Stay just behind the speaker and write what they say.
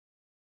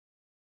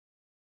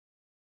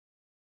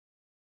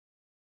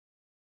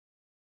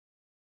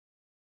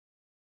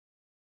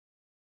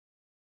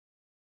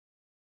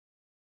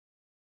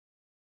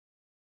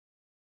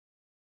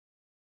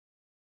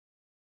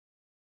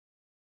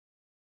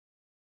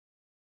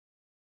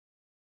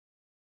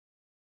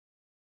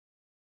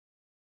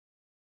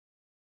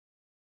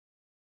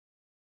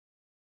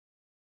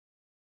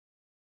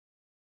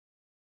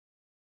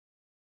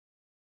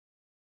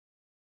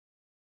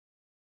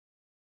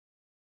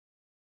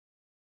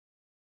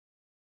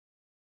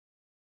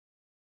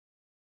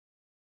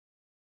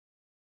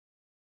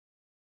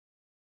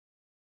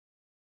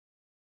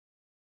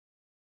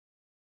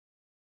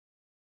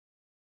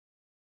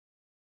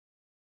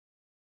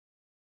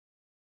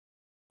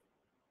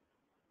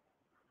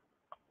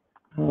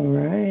All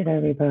right,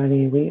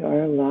 everybody, we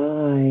are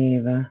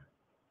live.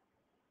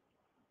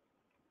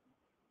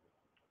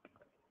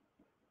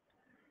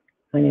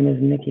 My name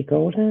is Nikki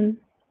Golden.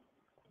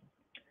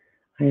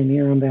 I am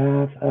here on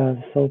behalf of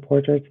Soul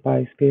Portraits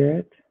by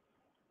Spirit,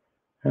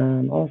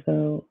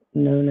 also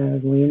known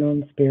as Lean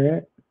on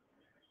Spirit.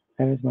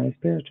 That is my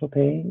spiritual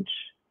page,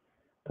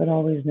 but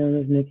always known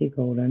as Nikki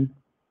Golden.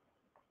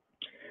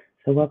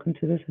 So welcome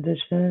to this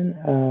edition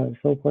of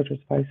Soul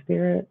Portraits by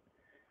Spirit.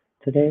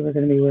 Today we're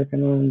going to be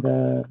working on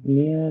the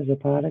Mia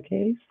Zapata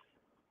case.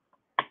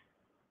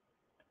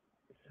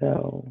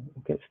 So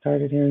we'll get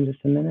started here in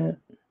just a minute.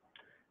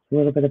 A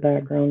little bit of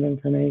background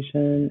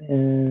information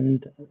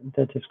and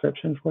the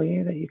description for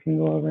you that you can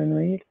go over and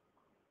read.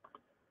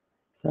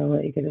 So I'll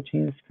let you get a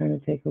chance to kind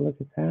of take a look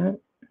at that.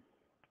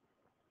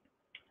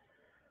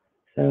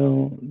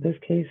 So this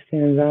case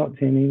stands out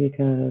to me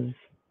because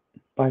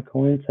by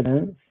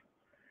coincidence,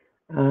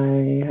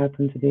 I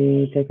happened to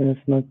be taking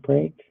a smoke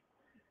break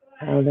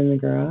out in the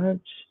garage,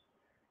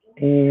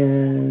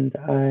 and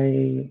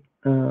I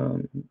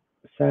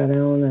sat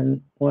down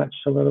and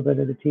watched a little bit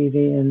of the TV,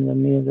 and the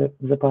Mia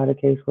Zapata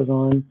case was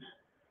on.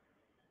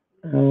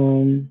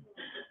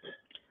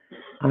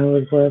 I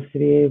was blessed to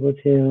be able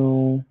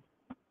to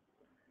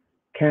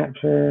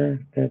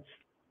capture. It's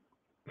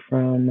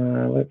from,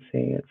 let's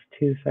see, it's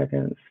 2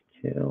 seconds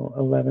to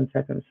 11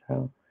 seconds,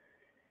 so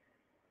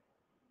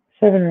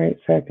 7 or 8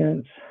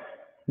 seconds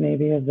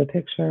maybe of the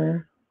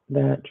picture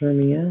that drew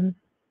me in.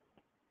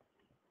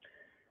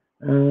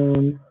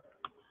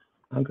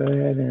 I'll go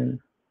ahead and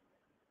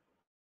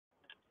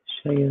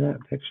show you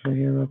that picture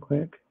here real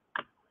quick.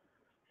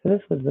 So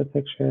this was the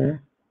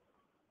picture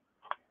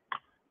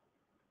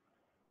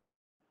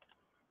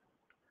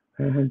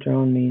that had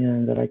drawn me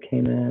in, that I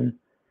came in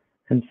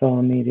and saw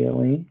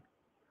immediately.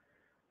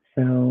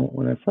 So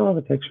when I saw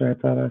the picture, I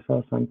thought I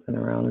saw something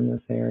around in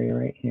this area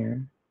right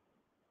here.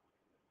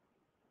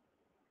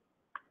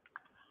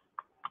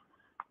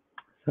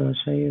 So I'll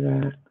show you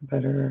that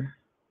better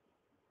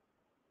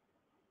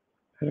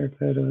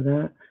photo of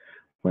that.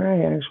 Where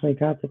I actually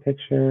got the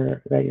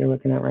picture that you're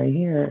looking at right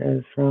here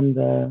is from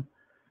the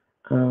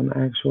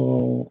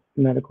actual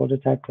medical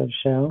detective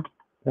show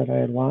that I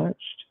had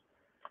watched.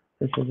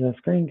 This is a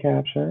screen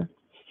capture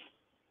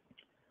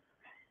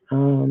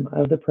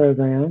of the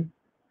program,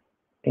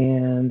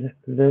 and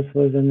this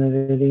was in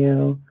the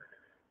video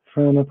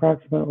from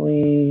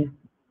approximately,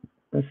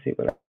 let's see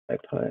what I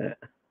put.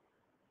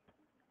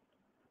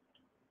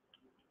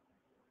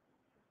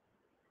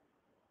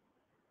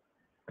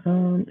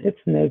 It's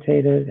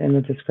notated in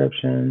the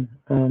description,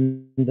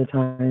 the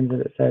times that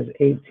it says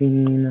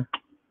 18,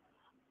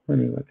 let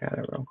me look at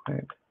it real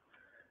quick.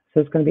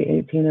 So it's going to be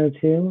 1802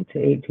 to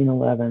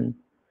 1811.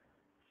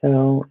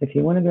 So if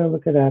you want to go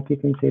look it up, you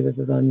can see this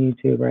is on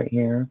YouTube right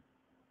here.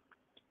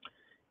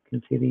 You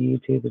can see the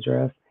YouTube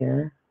address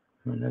there.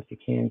 I don't know if you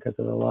can because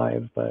of the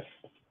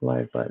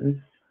live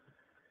button.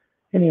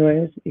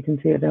 Anyways, you can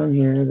see it down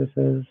here. This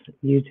is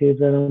YouTube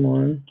that I'm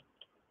on.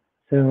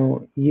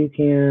 So you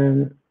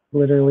can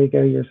literally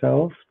go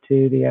yourself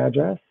to the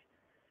address.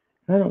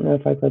 I don't know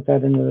if I put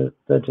that in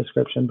the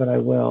description, but I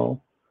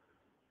will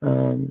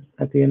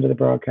at the end of the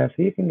broadcast.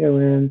 So you can go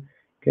in,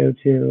 go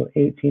to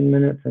 18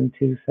 minutes and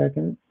 2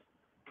 seconds,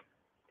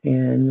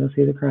 and you'll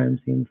see the crime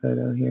scene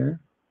photo here.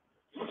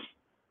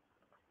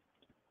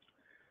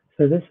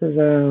 So this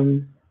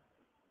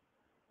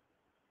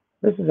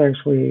is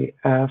actually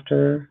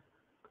after,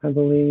 I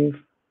believe.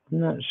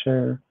 I'm not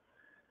sure,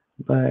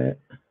 but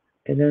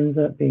it ends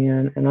up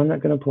being, and I'm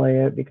not going to play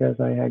it because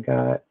I had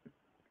got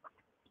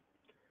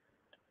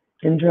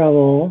in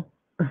trouble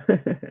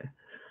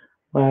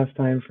last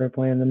time for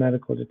playing the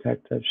medical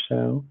detective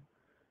show.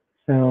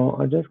 So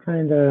I'll just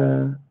kind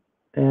of,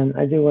 and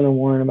I do want to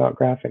warn about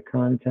graphic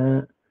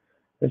content.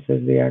 This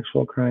is the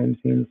actual crime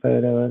scene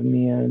photo of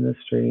Mia in the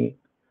street.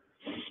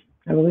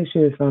 I believe she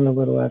was found a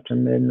little after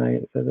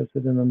midnight, so this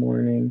is in the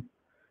morning.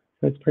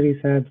 So it's a pretty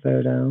sad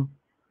photo.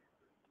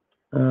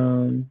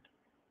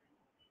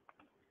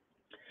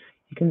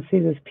 You can see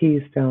this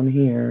piece down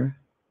here.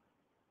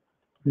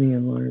 Let me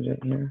enlarge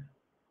it here.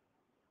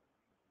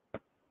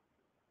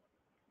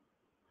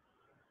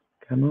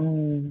 Come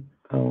on.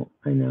 Oh,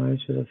 I know, I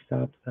should have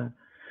stopped that.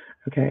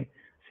 Okay,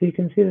 so you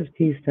can see this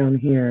piece down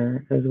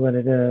here is what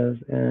it is,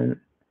 and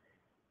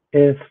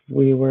if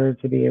we were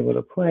to be able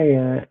to play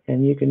it,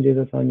 and you can do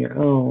this on your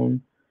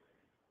own,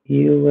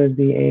 you would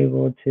be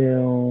able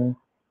to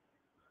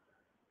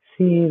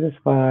see the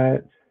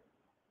spot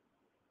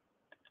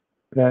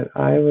that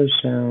I was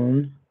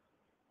shown.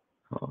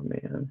 Oh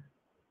man.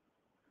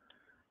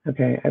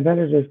 Okay, I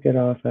better just get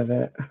off of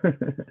it.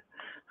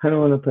 I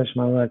don't want to push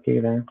my luck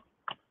either.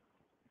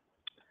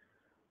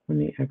 Let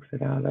me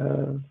exit out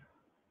of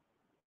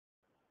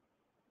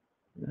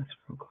this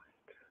real quick.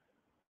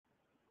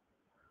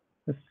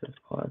 Let's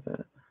just pause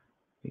it.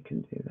 We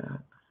can do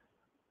that.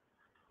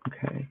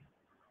 Okay.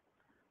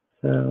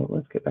 So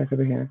let's get back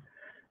over here.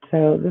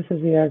 So this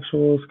is the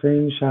actual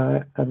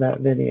screenshot of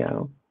that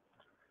video.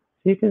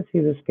 So you can see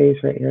the space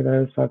right here that I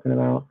was talking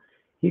about.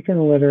 you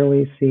can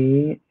literally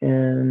see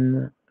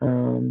in,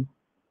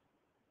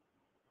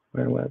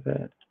 where was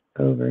it?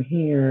 Over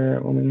here,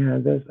 when we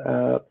had this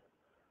up,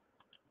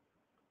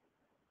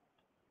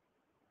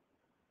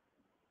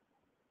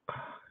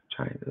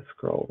 trying to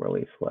scroll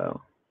really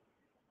slow,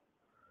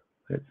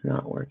 but it's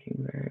not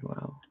working very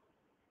well.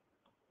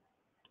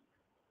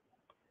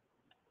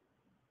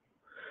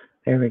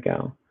 There we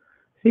go.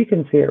 So you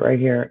can see it right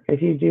here.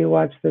 If you do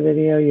watch the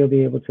video, you'll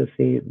be able to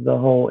see the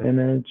whole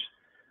image,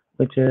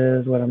 which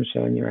is what I'm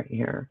showing you right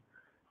here.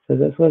 So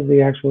this was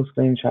the actual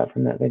screenshot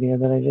from that video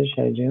that I just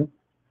showed you.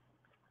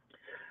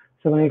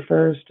 So when I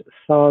first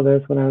saw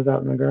this when I was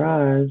out in the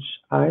garage,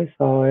 I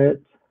saw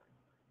it,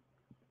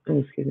 oh,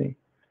 excuse me,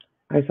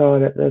 I saw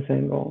it at this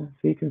angle.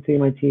 So you can see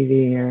my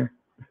TV here.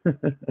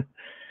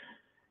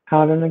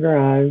 Out in the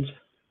garage.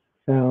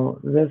 So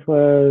this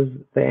was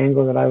the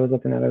angle that I was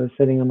looking at. I was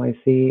sitting on my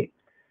seat.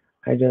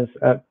 I just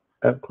up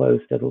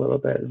closed it a little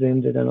bit,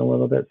 zoomed it in a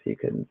little bit so you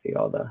couldn't see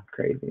all the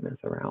craziness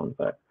around.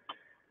 But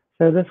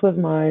so this was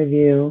my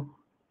view,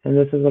 and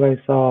this is what I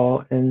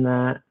saw in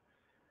that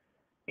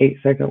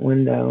 8-second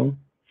window.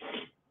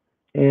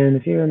 And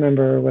if you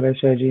remember what I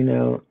showed you,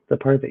 the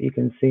part that you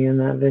can see in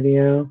that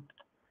video,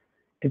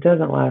 it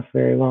doesn't last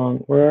very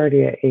long. We're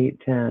already at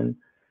 8:10.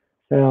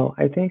 So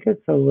I think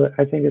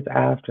it's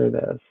after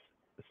this.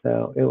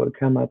 So it would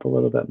come up a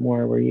little bit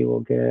more where you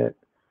will get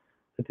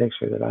the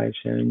picture that I've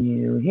shown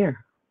you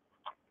here,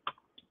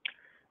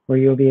 where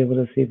you'll be able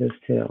to see this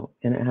too.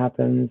 And it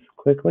happens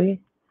quickly.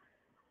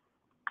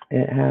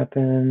 It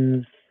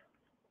happens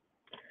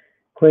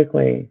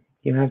quickly.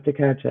 You have to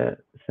catch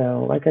it.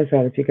 So like I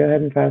said, if you go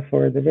ahead and fast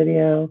forward the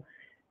video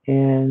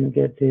and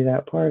get to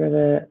that part of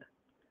it,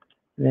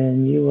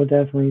 then you will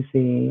definitely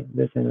see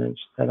this image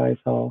that I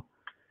saw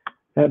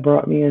that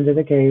brought me into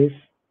the case.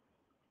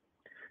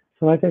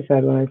 So like I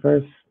said, when I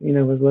first,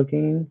 was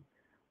looking,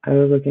 I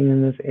was looking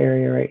in this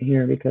area right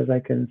here because I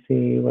can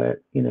see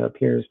what,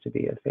 appears to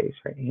be a face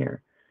right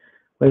here,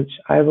 which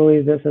I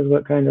believe this is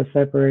what kind of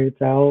separates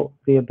out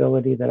the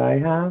ability that I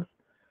have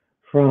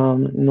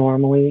from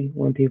normally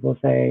when people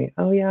say,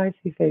 oh yeah, I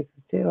see faces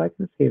too. I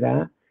can see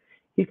that.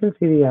 You can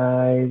see the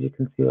eyes. You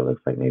can see what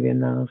looks like maybe a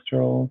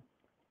nostril,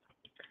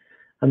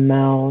 a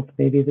mouth,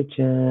 maybe the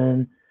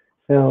chin.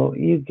 So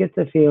you get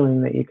the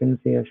feeling that you can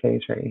see a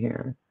face right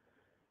here.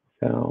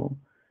 So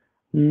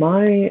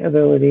my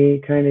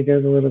ability kind of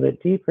goes a little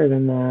bit deeper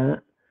than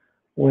that,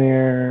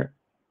 where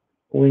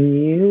when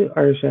you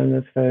are shown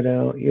this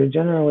photo, you're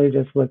generally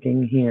just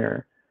looking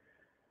here.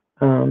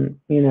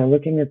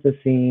 Looking at the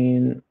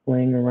scene,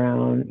 laying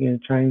around,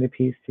 trying to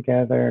piece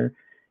together.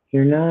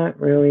 You're not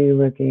really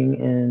looking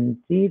in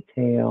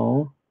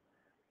detail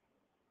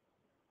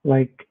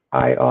like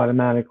I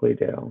automatically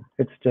do.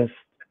 It's just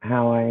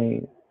how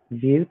I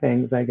view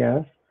things, I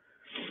guess.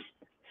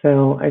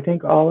 So I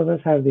think all of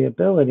us have the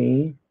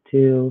ability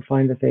to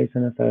find a face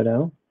in a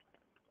photo.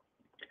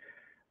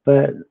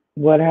 But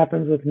what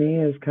happens with me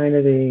is kind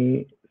of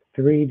a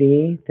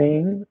 3D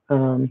thing.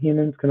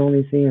 Humans can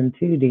only see in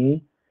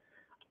 2D.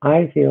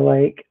 I feel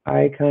like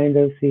I kind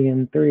of see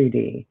in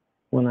 3D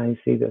when I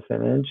see this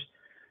image,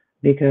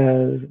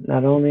 because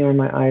not only are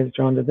my eyes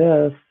drawn to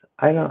this,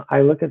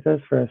 I look at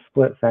this for a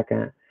split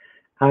second.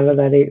 Out of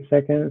that 8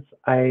 seconds,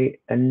 I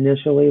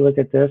initially look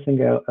at this and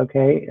go,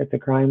 okay, at the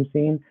crime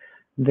scene,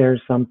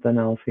 there's something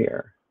else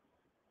here.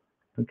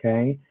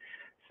 Okay.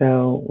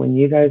 So when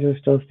you guys are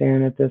still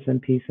staring at this and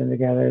piecing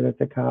together that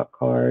the cop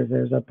cars,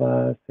 there's a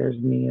bus,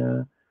 there's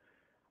Mia,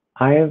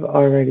 I have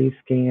already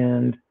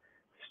scanned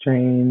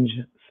strange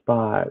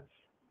spots.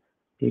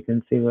 You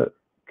can see what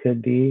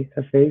could be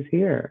a face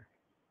here.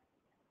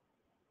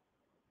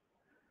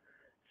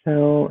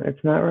 So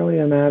it's not really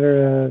a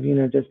matter of,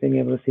 just being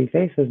able to see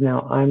faces.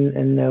 Now, I'm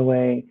in no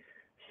way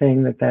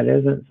saying that that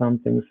isn't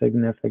something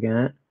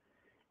significant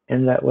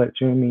and that what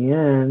drew me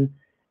in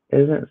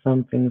isn't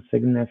something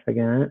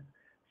significant.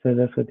 So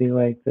this would be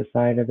like the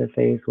side of the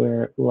face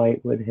where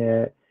light would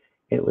hit,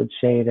 it would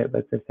shade it,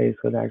 but the face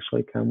would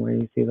actually come where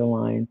you see the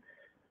line.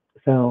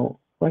 So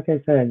like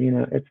I said,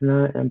 it's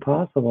not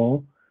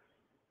impossible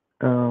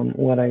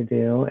what I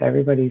do.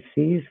 Everybody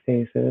sees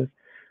faces,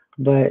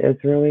 but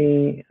it's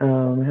really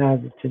has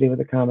to do with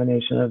a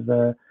combination of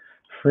the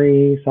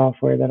free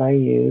software that I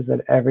use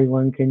that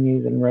everyone can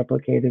use and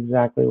replicate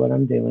exactly what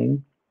I'm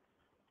doing.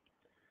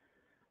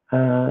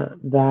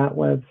 That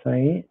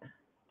website,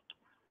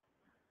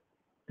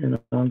 and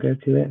I'll go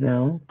to it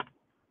now.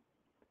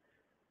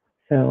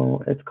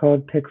 So it's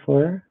called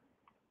Pixlr.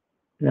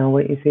 Now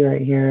what you see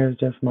right here is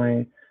just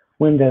my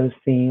Windows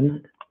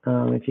theme.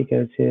 If you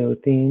go to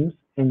themes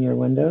in your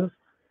Windows,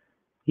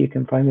 you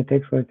can find the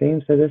Pixlr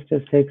theme. So this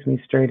just takes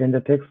me straight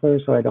into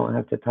Pixlr, so I don't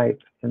have to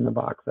type in the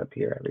box up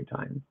here every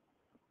time.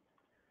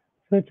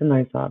 So it's a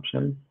nice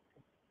option.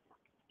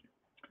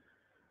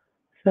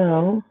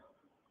 So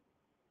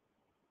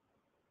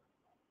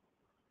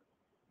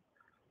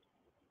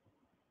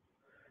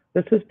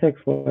this is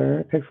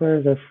Pixlr. Pixlr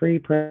is a free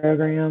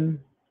program.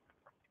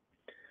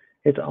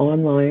 It's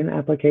online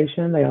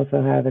application. They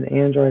also have an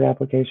Android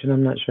application.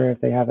 I'm not sure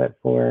if they have it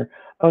for,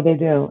 oh, they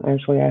do.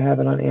 Actually, I have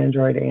it on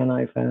Android and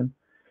iPhone.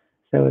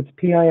 So it's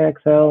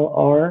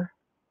Pixlr,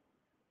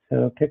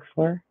 so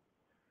Pixlr.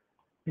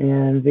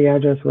 And the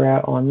address we're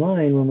at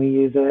online when we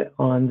use it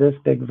on this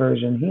big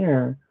version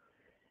here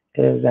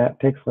is at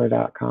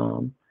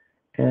pixlr.com.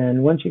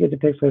 And once you get to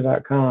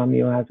pixlr.com,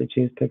 you'll have to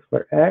choose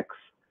Pixlr X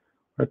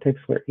or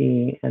Pixlr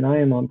E, and I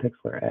am on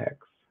Pixlr X.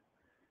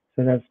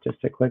 So that's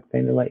just a quick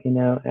thing to let you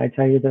know. I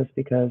tell you this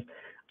because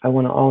I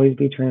want to always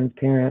be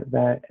transparent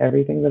that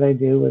everything that I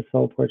do with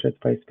Soul Portraits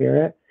by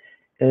Spirit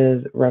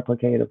is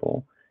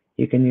replicatable.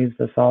 You can use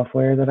the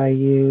software that I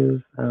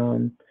use.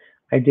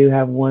 I do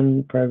have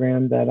one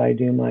program that I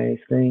do my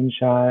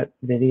screenshot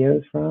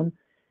videos from,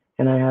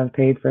 and I have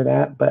paid for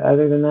that. But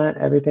other than that,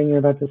 everything you're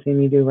about to see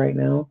me do right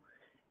now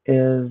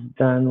is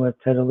done with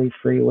totally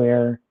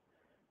freeware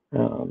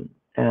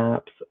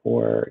apps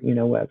or,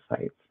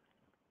 websites.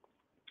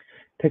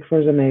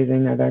 Pixlr is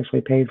amazing. I've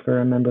actually paid for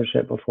a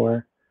membership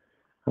before.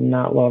 I'm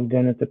not logged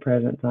in at the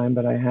present time,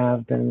 but I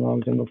have been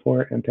logged in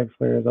before, and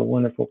Pixlr is a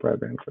wonderful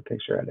program for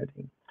picture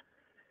editing.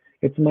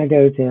 It's my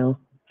go-to.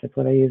 It's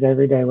what I use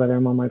every day, whether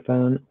I'm on my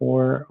phone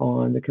or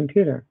on the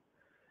computer.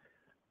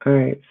 All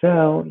right,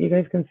 so you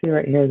guys can see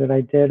right here that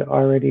I did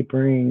already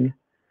bring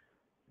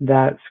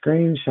that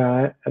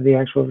screenshot of the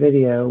actual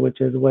video, which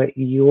is what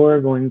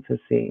you're going to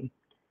see.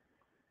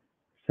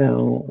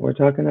 So we're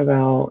talking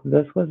about,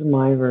 this was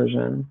my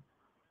version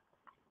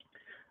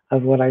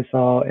of what I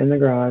saw in the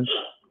garage,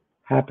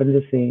 happened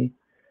to see.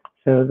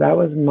 So that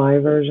was my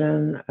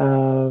version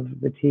of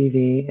the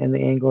TV and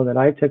the angle that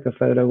I took a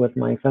photo with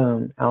my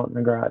phone out in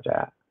the garage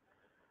at.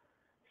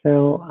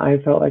 So I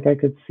felt like I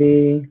could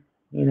see,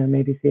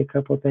 maybe see a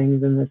couple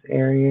things in this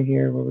area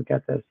here where we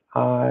got this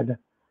odd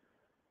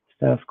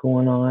stuff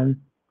going on.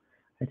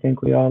 I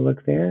think we all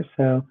look there.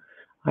 So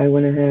I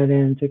went ahead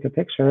and took a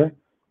picture.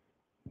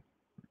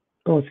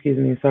 Oh, excuse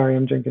me. Sorry,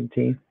 I'm drinking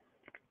tea.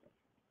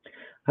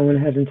 I went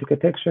ahead and took a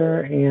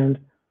picture and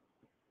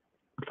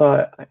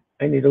thought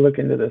I need to look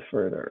into this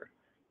further.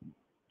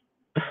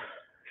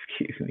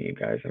 Excuse me, you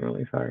guys. I'm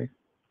really sorry.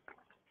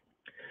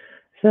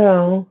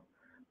 So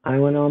I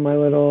went on my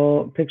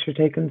little picture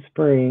taking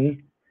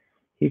spree.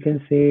 You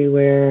can see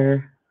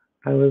where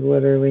I was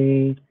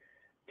literally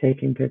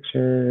taking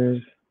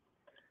pictures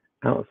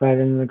outside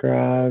in the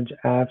garage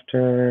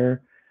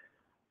after,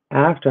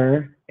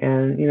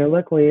 and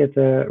luckily it's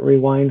a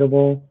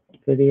rewindable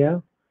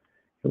video.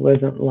 It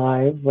wasn't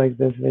live like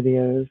this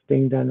video is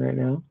being done right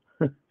now.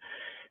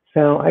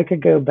 So I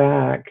could go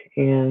back,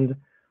 and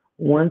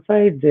once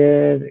I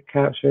did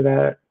capture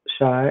that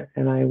shot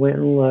and I went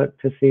and looked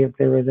to see if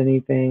there was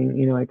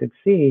anything, I could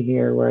see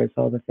here where I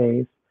saw the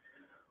face.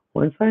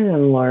 Once I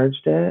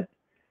enlarged it,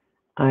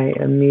 I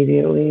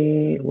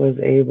immediately was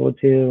able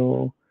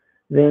to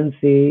then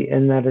see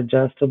in that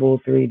adjustable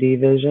 3D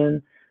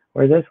vision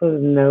where this was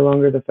no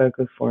longer the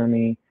focus for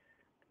me.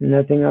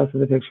 Nothing else in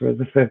the picture was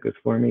the focus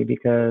for me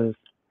because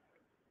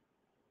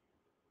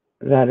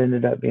that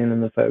ended up being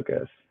in the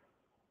focus.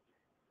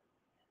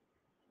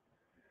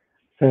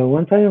 So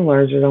once I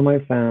enlarge it on my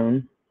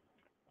phone,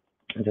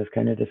 I'll just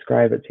kind of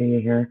describe it to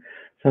you here.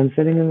 So I'm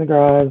sitting in the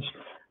garage,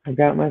 I've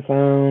got my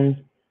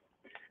phone,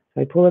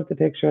 so I pull up the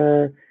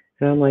picture,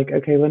 and I'm like,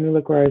 okay, let me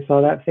look where I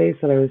saw that face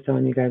that I was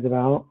telling you guys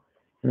about,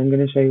 and I'm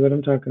going to show you what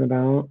I'm talking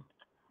about,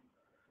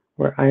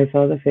 where I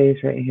saw the face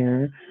right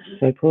here.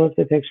 So I pull up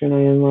the picture and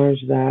I enlarge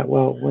that.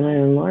 Well, when I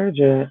enlarge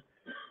it,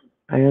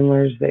 I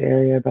enlarge the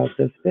area about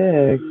this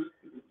big,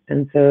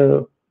 and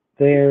so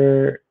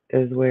there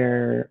is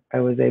where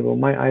I was able,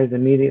 my eyes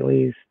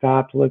immediately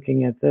stopped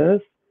looking at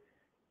this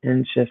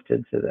and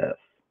shifted to this.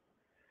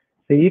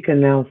 So you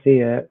can now see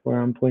it where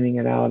I'm pointing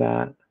it out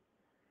at.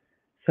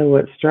 So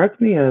what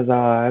struck me as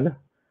odd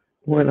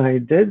when I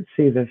did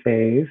see the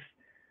face,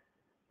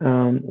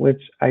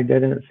 which I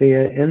didn't see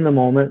it in the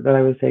moment that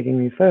I was taking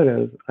these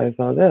photos, I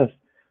saw this.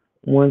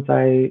 Once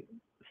I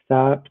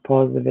stopped,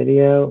 paused the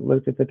video,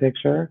 looked at the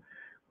picture,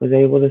 was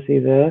able to see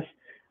this,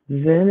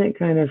 then it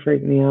kind of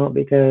freaked me out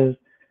because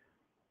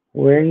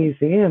where you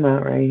see him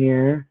at right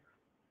here,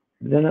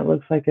 then it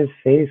looks like his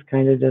face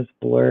kind of just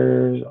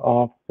blurs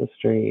off the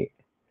street.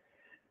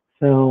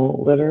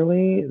 So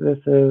literally, this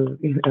is,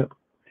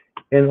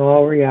 in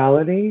all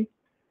reality,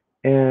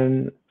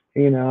 and,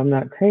 I'm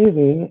not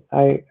crazy.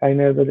 I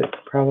know that it's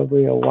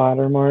probably a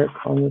watermark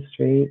on the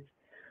street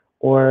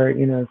or,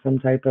 some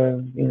type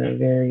of,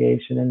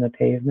 variation in the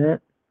pavement.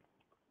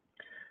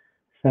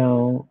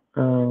 So,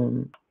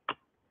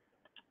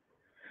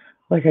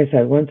 like I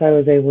said, once I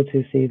was able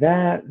to see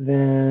that,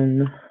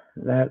 then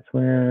that's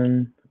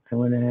when I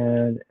went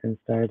ahead and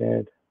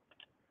started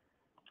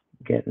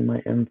getting my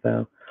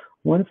info.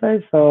 Once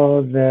I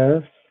saw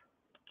this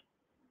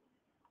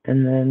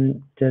and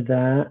then did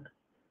that,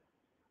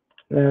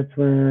 that's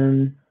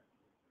when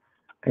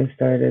I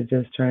started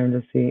just trying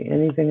to see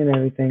anything and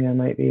everything I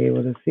might be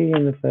able to see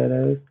in the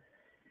photos.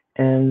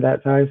 And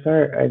that's how I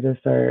start. I just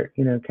start,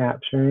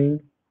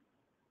 capturing,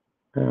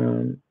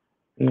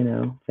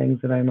 things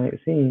that I might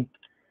see.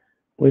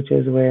 which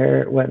is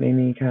where what made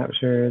me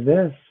capture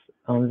this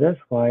on this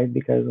slide,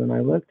 because when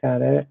I looked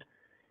at it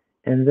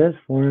in this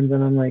form,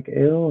 then I'm like,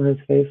 ew, his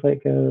face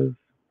like goes,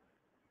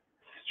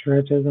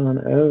 stretches on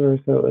over,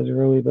 so it was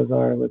really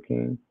bizarre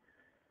looking.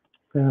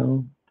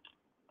 So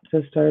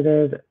just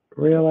started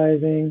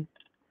realizing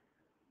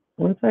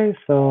once I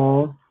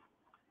saw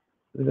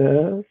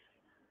this,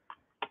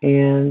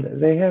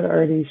 and they had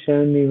already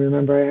shown me,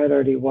 remember I had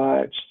already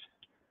watched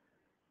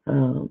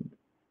the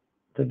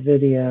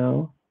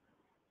video.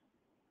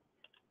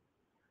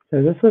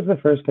 So this was the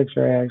first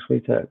picture I actually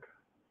took.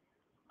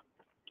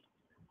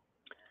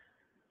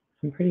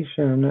 I'm pretty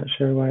sure, I'm not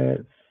sure why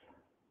it's,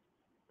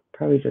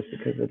 probably just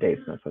because the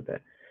dates mess with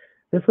it.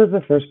 This was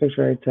the first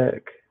picture I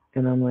took,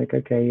 and I'm like,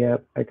 okay,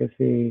 yep, I could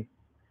see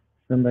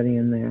somebody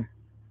in there.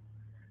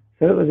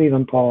 So it was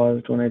even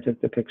paused when I took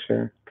the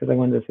picture because I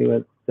wanted to see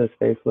what this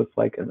face looks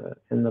like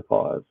in the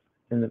pause,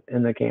 in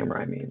the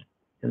camera, I mean,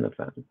 in the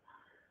phone.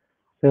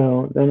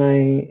 So then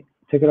I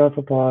took it off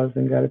of pause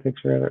and got a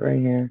picture of it right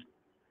here.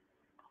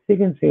 So you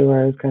can see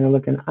where I was kind of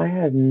looking. I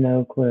had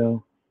no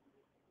clue,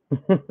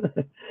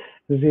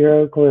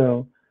 zero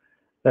clue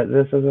that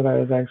this is what I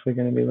was actually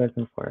going to be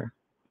looking for.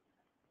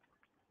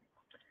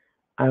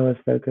 I was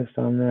focused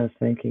on this,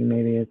 thinking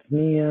maybe it's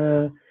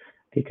Mia,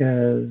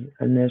 because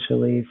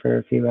initially for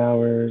a few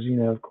hours, you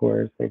know, of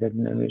course, they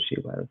didn't know who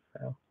she was.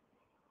 So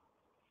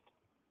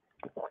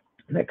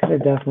that could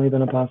have definitely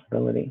been a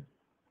possibility.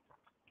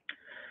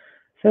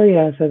 So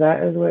yeah, so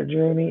that is what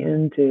drew me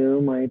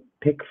into my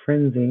pick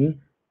frenzy.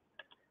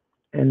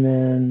 And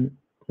then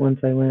once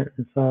I went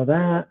and saw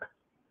that,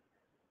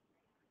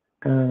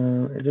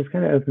 it just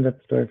kind of opened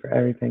up the door for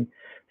everything.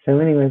 So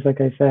anyways,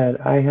 like I said,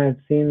 I had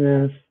seen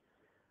this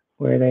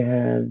where they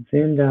had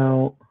zoomed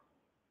out,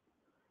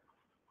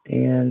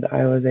 and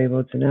I was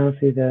able to now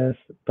see this,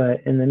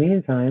 but in the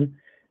meantime,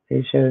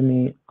 they showed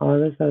me all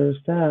this other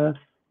stuff.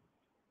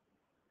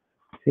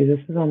 See, this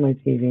is on my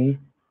TV.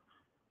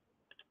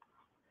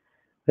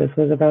 This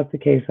was about the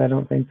case. I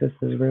don't think this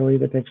is really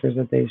the pictures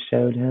that they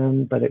showed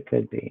him, but it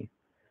could be.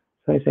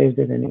 So I saved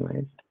it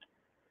anyways.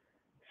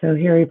 So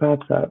here he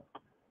pops up.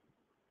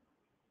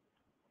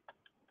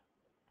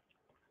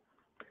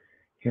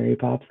 Here he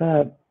pops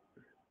up.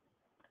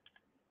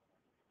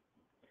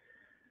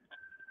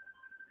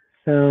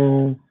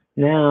 So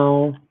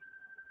now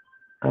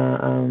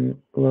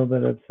I'm a little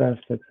bit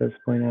obsessed at this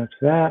point after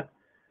that.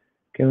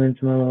 Go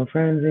into my little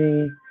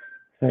frenzy,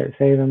 start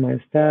saving my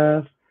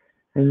stuff.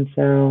 And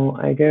so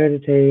I go to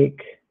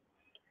take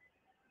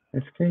a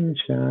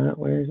screenshot.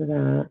 Where's it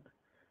at?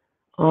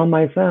 On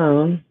my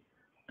phone,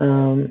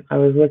 I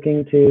was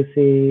looking to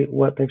see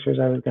what pictures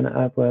I was going to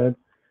upload.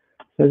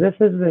 So this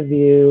is the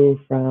view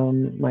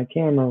from my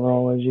camera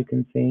roll, as you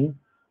can see.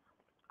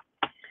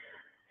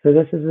 So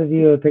this is the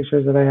view of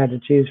pictures that I had to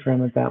choose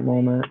from at that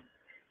moment.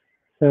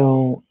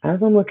 So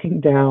as I'm looking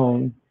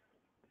down,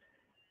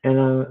 and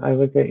I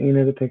look at, you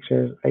know, the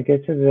pictures, I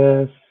get to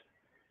this,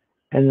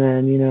 and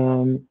then, you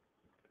know, I'm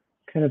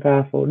kind of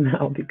baffled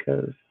now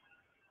because,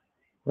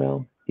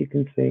 well, you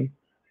can see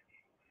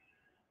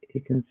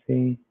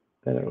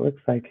that it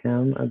looks like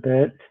him a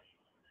bit.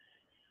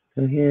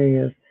 So here he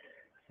is.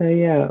 So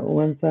yeah,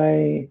 once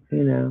I,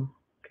 you know,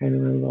 kind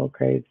of went a little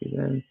crazy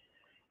then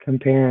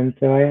comparing.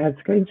 So I had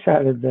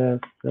screenshotted this,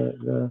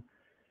 the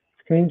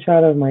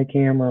screenshot of my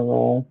camera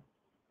roll,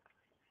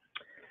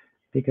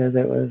 because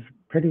it was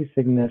pretty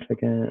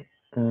significant,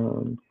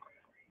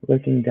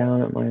 looking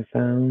down at my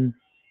phone,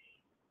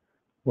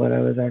 what I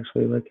was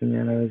actually looking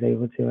at. I was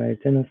able to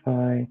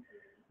identify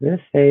this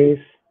face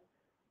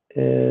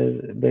is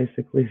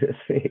basically this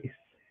face.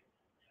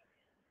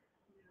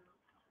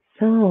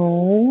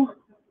 So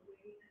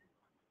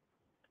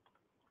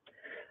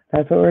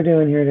that's what we're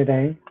doing here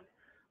today.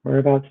 We're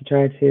about to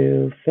try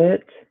to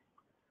fit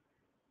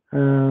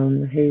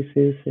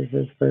Jesus is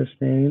his first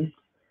name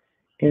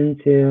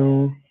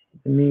into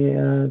the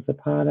Mia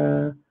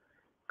Zapata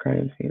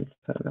crime scene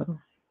photo.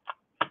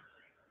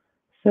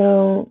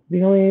 So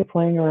the only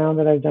playing around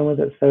that I've done with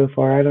it so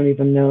far, I don't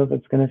even know if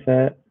it's going to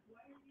fit.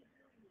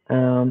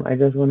 I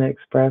just want to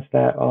express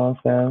that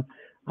also.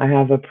 I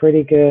have a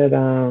pretty good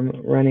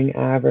running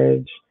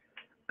average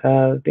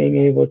of being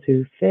able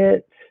to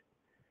fit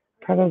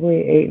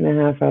probably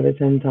 8.5 out of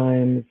 10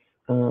 times.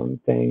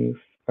 Things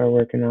are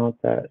working out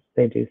that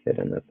they do fit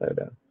in the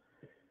photo.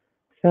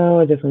 So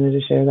I just wanted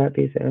to share that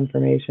piece of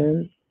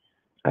information.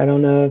 I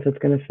don't know if it's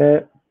going to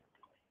fit.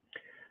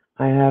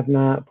 I have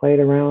not played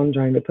around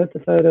trying to put the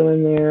photo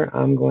in there.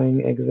 I'm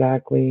going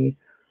exactly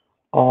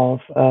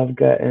off of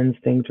gut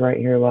instinct right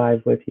here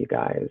live with you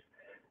guys,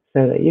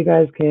 so that you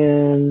guys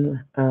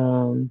can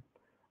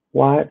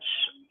watch,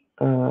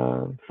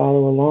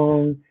 follow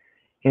along,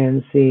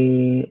 and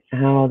see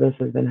how this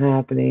has been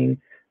happening.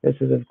 This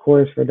is, of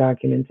course, for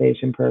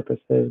documentation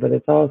purposes, but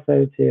it's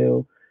also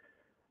to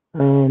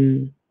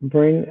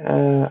bring,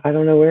 I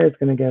don't know where it's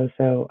going to go,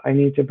 so I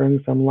need to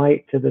bring some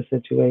light to the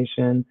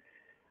situation.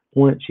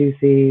 Once you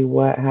see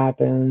what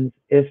happens,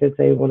 if it's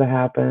able to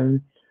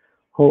happen,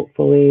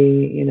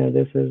 hopefully, you know,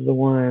 this is the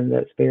one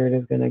that Spirit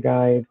is going to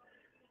guide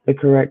the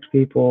correct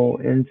people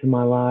into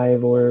my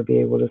live or be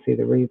able to see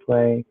the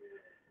replay.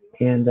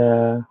 And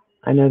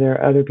I know there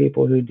are other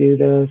people who do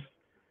this.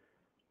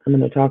 I'm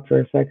going to talk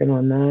for a second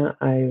on that.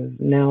 I've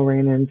now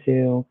ran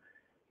into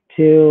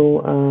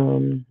two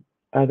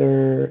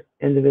other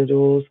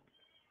individuals,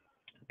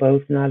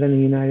 both not in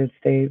the United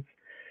States,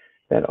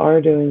 that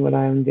are doing what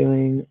I'm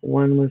doing.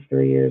 One was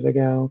 3 years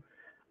ago.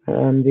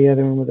 The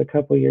other one was a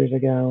couple years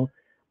ago.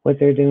 What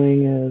they're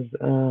doing is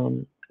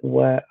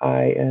what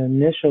I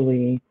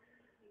initially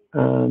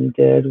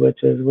did,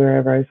 which is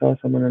wherever I saw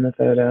someone in a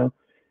photo,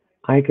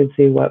 I could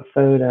see what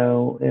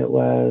photo it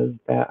was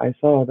that I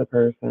saw the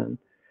person.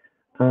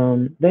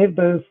 They've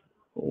both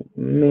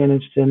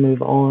managed to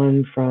move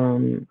on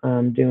from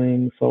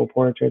doing soul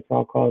portraits,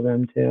 I'll call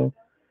them too.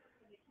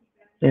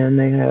 And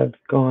they have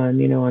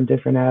gone, on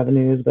different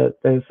avenues, but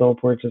those soul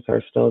portraits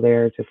are still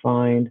there to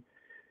find.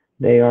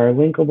 They are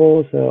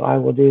linkable, so I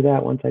will do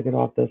that once I get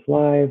off this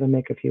live and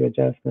make a few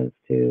adjustments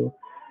to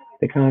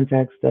the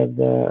context of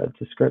the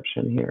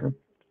description here.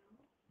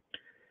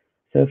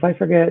 So if I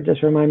forget,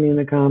 just remind me in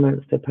the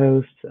comments to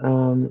post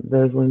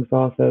those links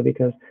also,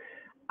 because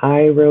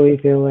I really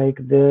feel like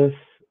this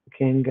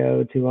can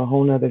go to a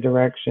whole nother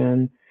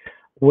direction.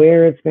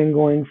 Where it's been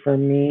going for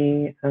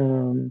me,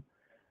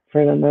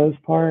 for the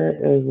most part,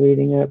 is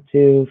leading up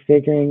to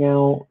figuring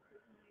out.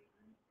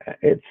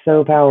 It's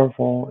so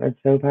powerful. It's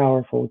so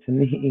powerful to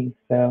me.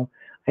 So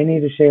I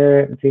need to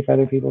share it and see if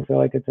other people feel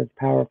like it's as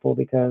powerful,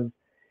 because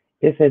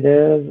if it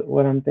is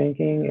what I'm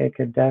thinking, it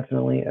could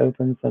definitely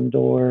open some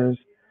doors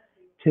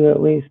to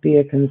at least be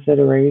a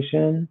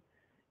consideration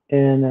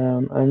in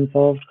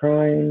unsolved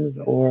crimes,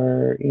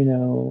 or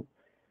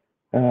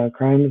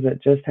crimes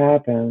that just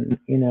happen,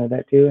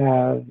 that do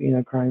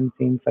have crime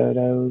scene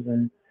photos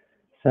and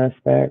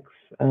suspects.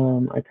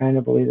 I kind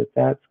of believe that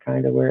that's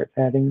kind of where it's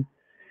heading.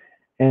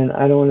 And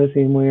I don't want to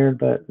seem weird,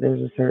 but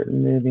there's a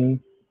certain movie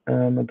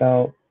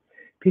about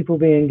people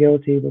being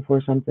guilty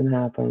before something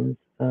happens.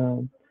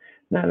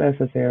 Not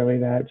necessarily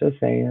that, just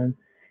saying.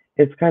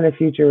 It's kind of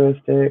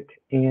futuristic,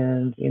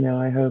 and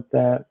I hope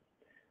that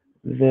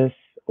this,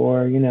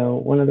 or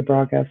one of the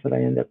broadcasts that I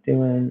end up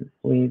doing,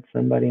 leads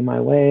somebody my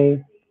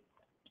way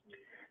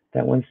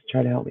that wants to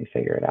try to help me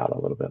figure it out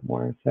a little bit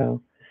more.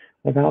 So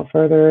without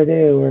further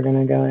ado, we're going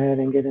to go ahead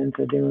and get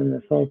into doing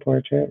the soul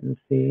portrait and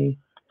see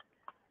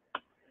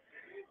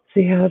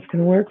how it's going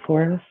to work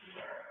for us.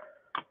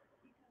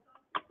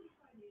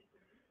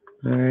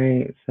 All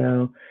right,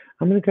 so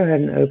I'm going to go ahead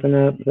and open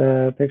up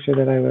the picture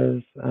that I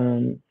was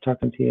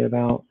talking to you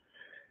about.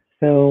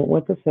 So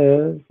what this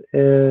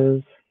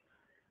is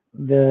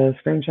the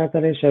screenshot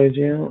that I showed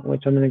you,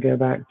 which I'm going to go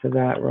back to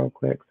that real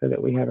quick so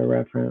that we have a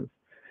reference.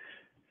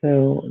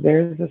 So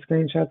there's the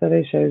screenshot that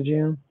I showed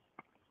you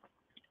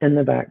in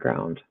the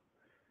background.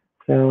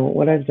 So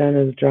what I've done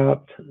is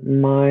dropped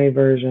my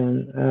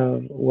version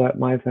of what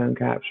my phone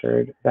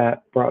captured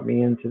that brought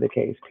me into the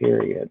case,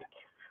 period.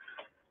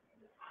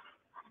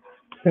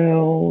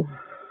 So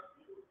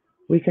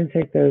we can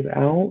take those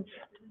out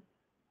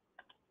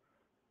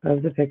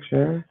of the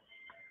picture.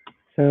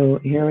 So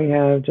here we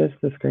have just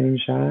the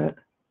screenshot.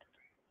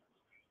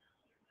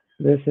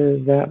 This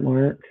is that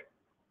mark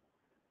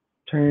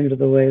turned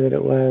the way that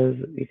it was.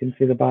 You can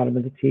see the bottom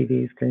of the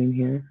TV screen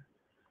here.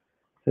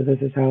 So this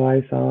is how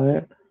I saw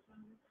it.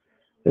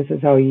 This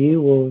is how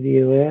you will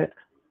view it.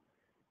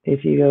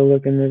 If you go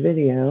look in the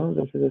video,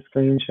 this is a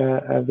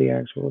screenshot of the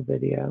actual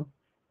video.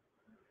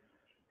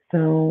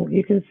 So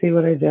you can see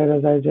what I did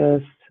is I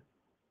just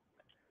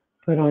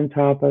put on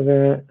top of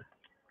it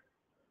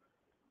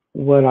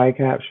what I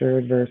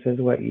captured versus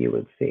what you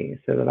would see,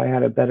 so that I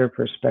had a better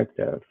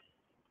perspective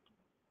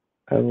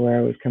of where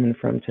I was coming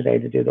from today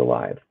to do the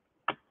live.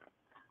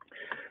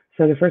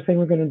 So the first thing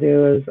we're going to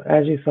do is,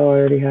 as you saw, I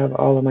already have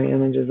all of my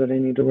images that I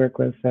need to work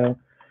with. So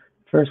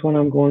first one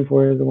I'm going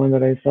for is the one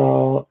that I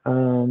saw.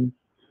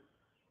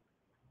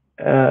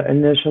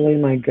 Initially,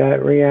 my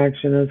gut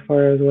reaction as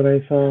far as what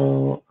I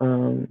saw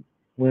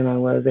when I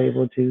was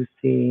able to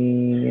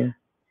see,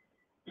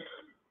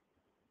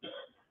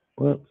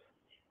 whoops,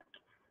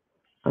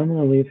 I'm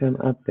going to leave him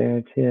up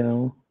there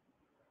too.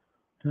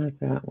 Not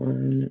that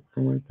one, I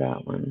want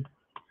that one.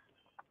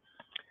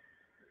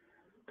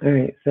 All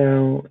right,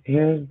 so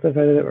here's the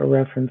photo that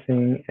we're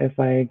referencing. If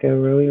I go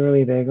really,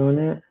 really big on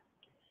it,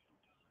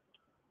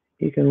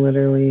 you can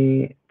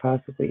literally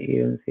possibly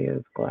even see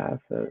his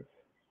glasses.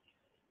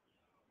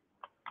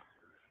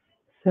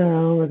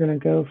 So we're going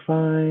to go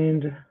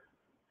find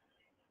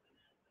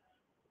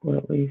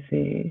what we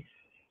see.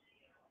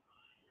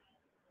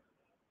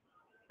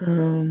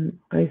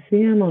 I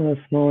see him on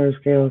a smaller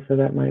scale, so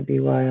that might be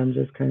why I'm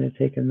just kind of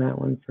taking that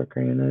one for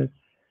granted.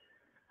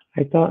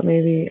 I thought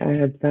maybe I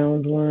had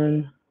found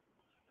one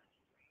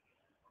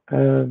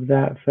of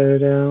that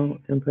photo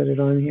and put it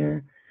on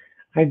here.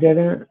 I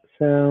didn't,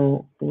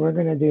 so we're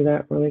going to do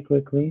that really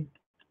quickly.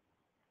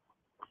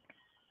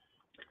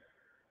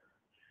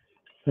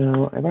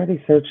 So I've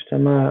already searched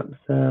him up,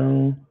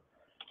 so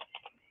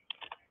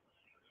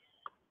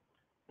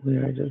we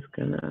are just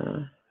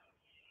gonna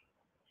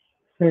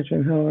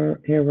searching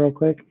here real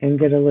quick and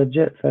get a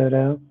legit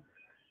photo,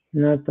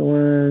 not the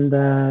one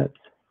that,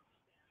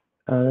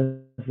 oh,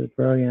 this is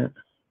brilliant.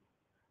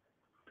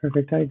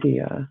 Perfect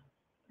idea.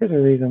 There's a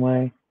reason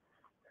why.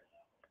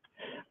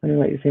 Let me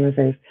let you see my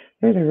face.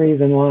 There's a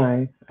reason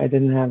why I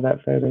didn't have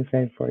that photo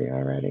saved for you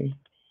already.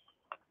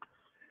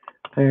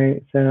 All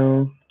right,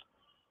 so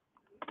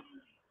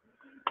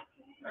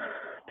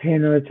pay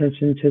no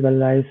attention to the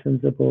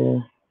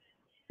licensable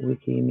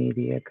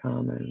Wikimedia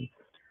Commons.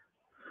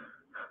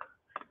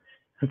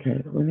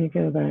 Okay, let me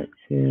go back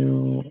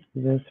to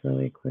this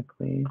really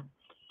quickly.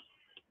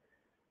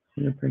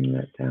 I'm going to bring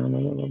that down a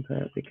little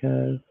bit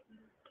because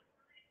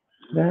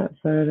that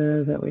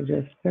photo that we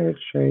just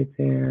searched right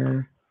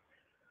there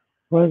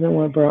wasn't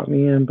what brought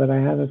me in, but I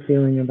have a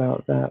feeling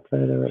about that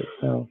photo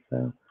itself.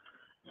 So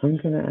I'm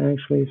going to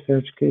actually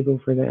search Google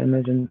for the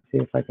image and see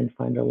if I can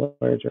find a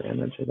larger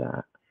image of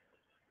that.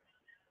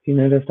 You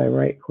noticed I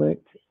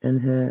right-clicked and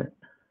hit,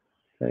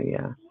 so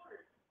yeah.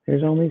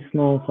 There's only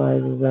small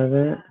sizes of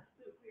it.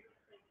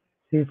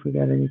 See if we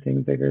got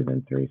anything bigger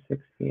than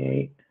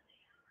 368.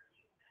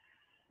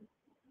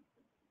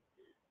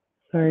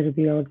 Sorry to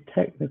be all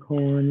technical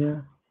on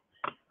you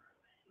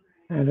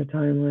at a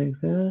time like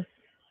this.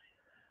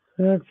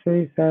 So that's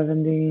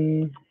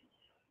 370.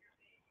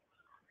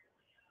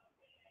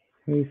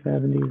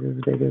 370 is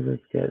as big as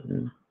it's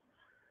getting.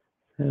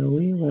 So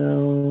we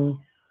will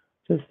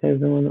just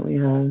save the one that we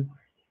have.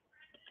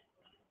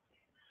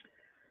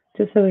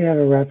 Just so we have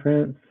a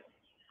reference.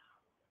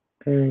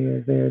 There he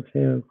is there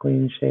too,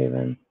 clean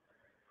shaven.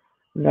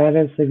 That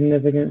is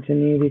significant to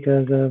me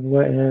because of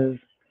what his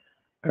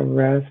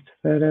arrest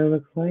photo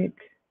looks like.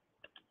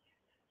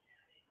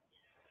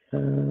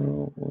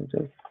 So we'll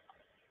just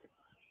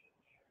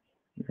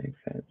make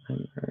that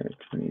number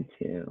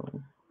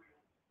 22.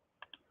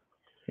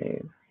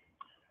 Save.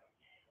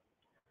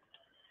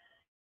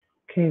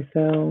 Okay,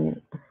 so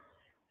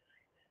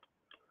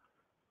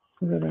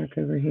we'll go back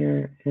over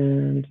here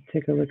and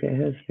take a look at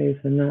his face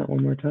in that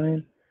one more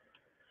time.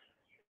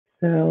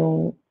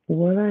 So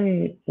what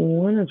I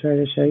want to try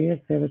to show you,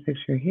 if I have a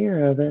picture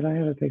here of it, I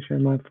have a picture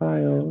in my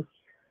files,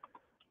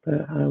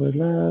 but I would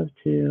love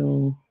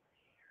to,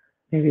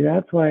 maybe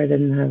that's why I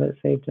didn't have it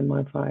saved in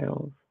my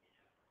files,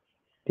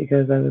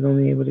 because I was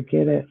only able to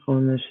get it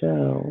on the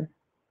show.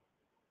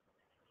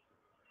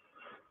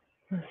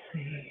 Let's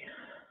see.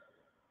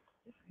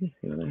 Let's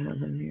see what I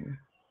have in here.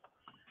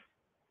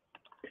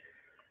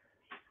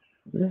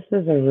 This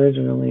is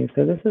originally,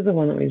 so this is the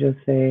one that we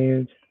just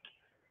saved.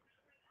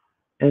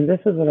 And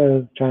this is what I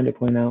was trying to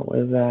point out,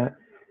 was that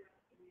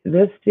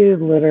this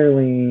dude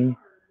literally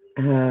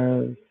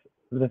has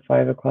the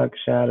 5 o'clock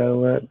shadow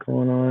look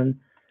going on.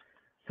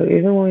 So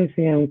even when we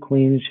see him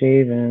clean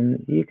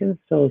shaven, you can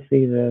still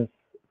see this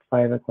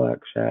 5 o'clock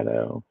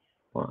shadow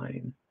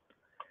line,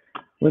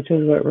 which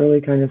is what really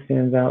kind of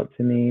stands out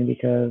to me,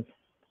 because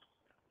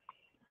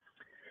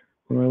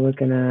when we're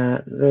looking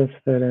at this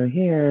photo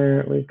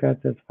here, we've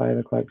got this 5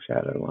 o'clock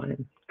shadow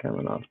line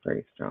coming off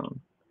very strong.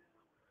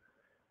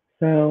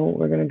 So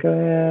we're going to go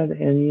ahead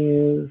and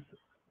use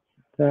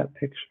that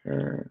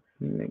picture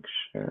and make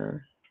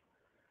sure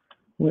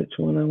which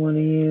one I want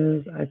to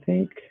use. I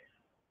think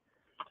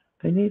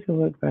I need to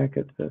look back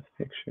at this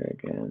picture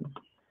again,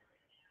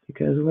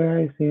 because where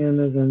I see him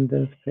is in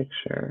this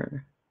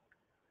picture.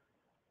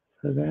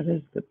 So that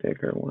is the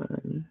bigger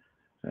one.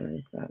 That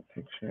is that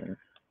picture.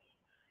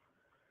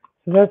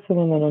 So that's the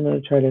one that I'm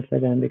going to try to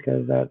fit in,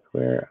 because that's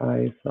where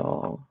I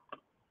saw.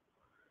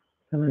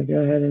 So I'm going to go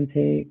ahead and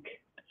take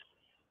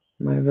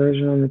my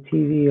version on the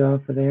TV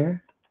off of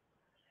there.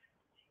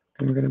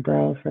 And we're going to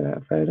browse for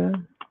that photo.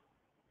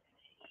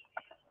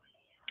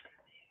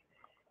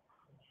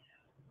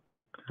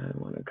 I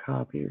want to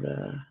copy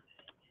the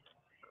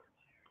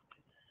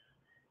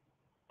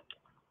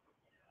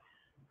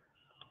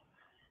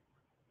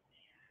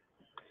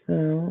so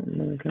I'm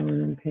going to go in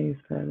and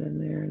paste that in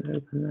there and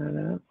open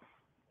that up.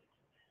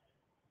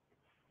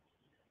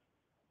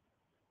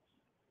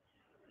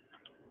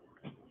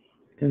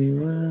 Give me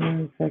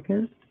 1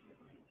 second.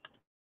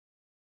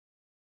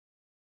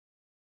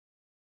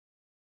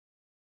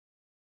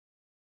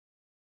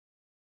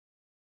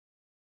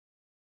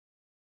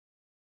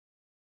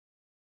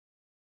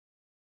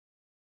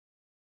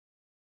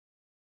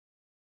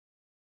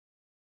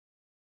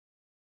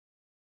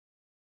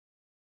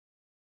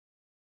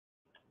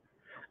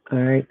 All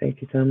right,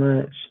 thank you so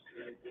much.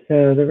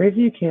 So the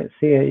reason you can't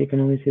see it, you can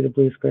only see the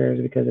blue squares,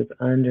 because it's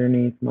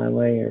underneath my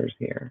layers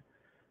here.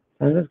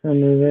 So I'm just going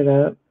to move it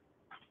up.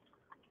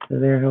 So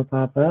there he'll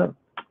pop up.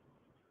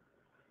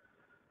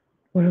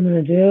 What I'm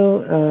going to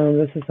do,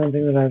 this is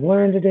something that I've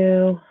learned to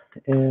do,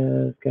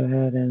 is go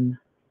ahead and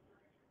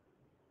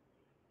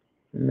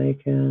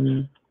make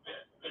him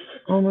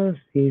almost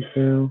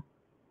see-through.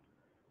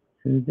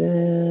 And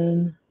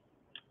then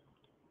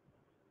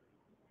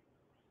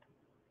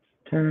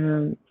turn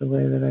him the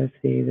way that I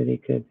see that he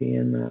could be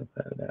in that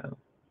photo.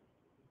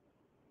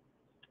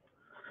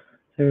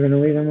 So we're going to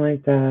leave him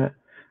like that.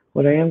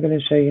 What I am going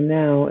to show you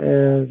now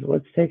is,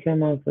 let's take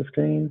him off the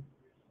screen.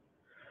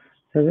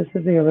 So this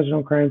is the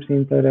original crime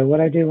scene photo.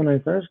 What I do when I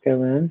first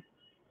go in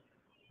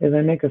is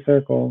I make a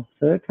circle.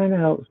 So it kind of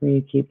helps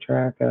me keep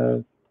track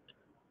of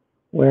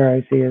where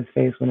I see his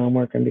face when I'm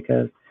working,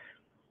 because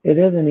it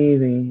isn't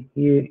easy.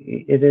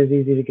 It is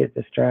easy to get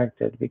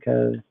distracted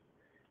because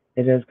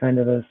it is kind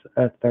of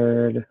a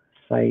third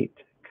sight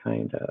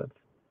kind of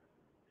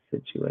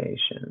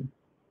situation.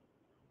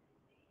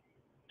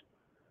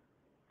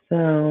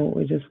 So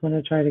we just want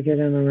to try to get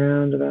him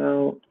around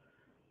about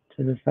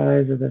to the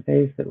size of the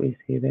face that we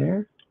see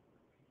there.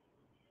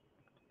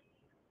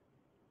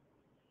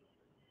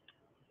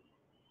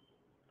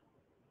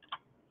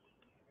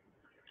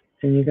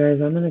 And you guys,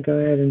 I'm going to go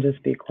ahead and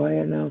just be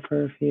quiet now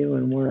for a few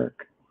and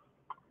work.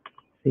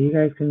 So you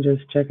guys can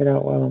just check it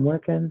out while I'm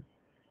working,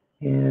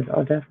 and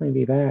I'll definitely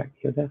be back.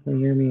 You'll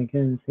definitely hear me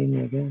again, see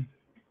me again.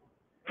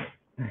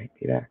 All right,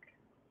 be back.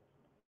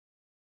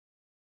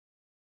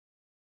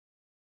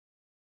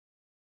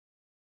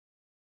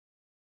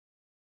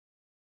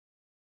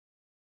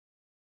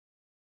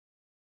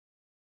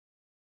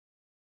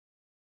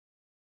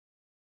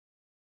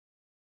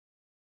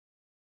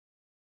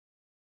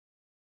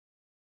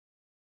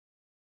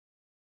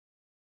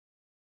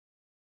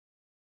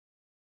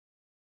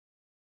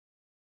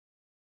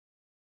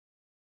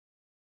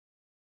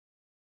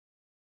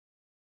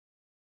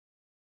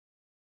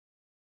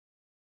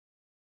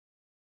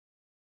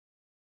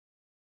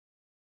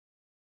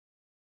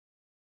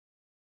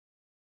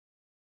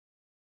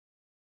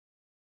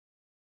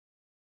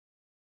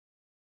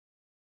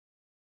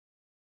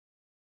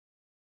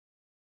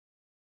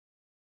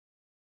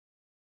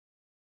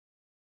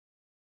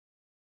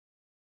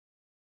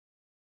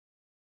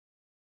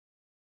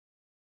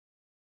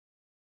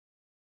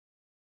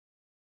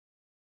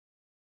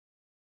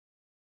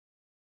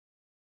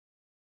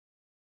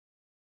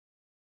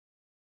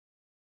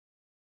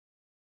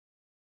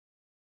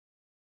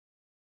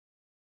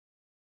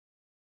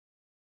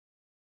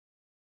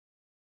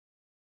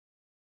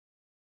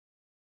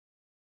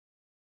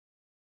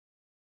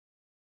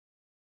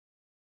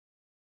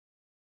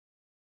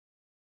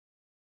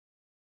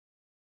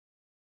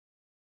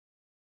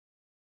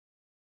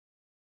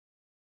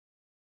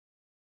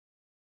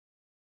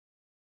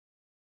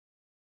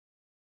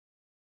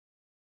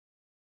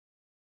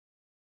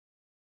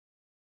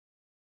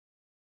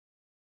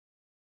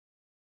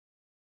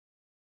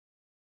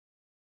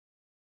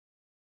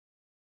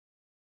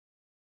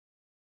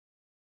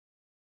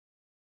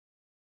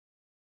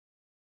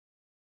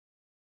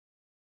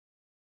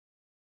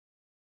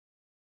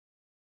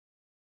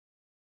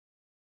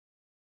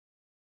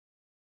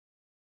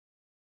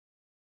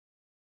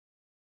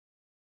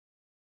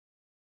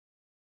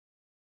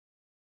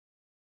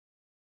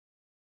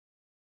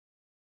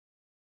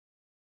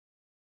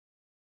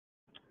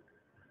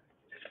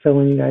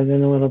 Filling you guys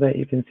in a little bit,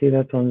 you can see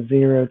that's on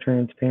 0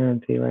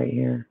 transparency right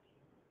here.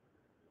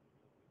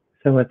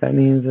 So what that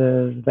means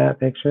is that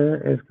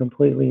picture is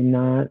completely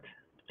not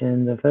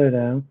in the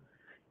photo.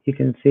 You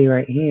can see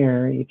right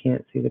here, you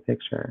can't see the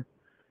picture.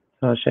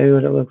 So I'll show you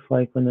what it looks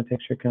like when the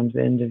picture comes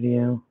into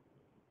view.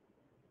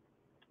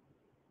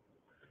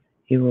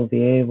 You will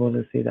be able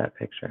to see that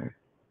picture.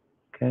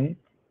 Okay?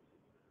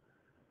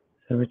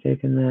 So we're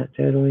taking that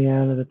totally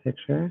out of the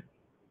picture.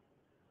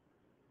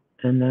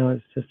 And now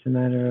it's just a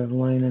matter of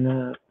lining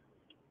up.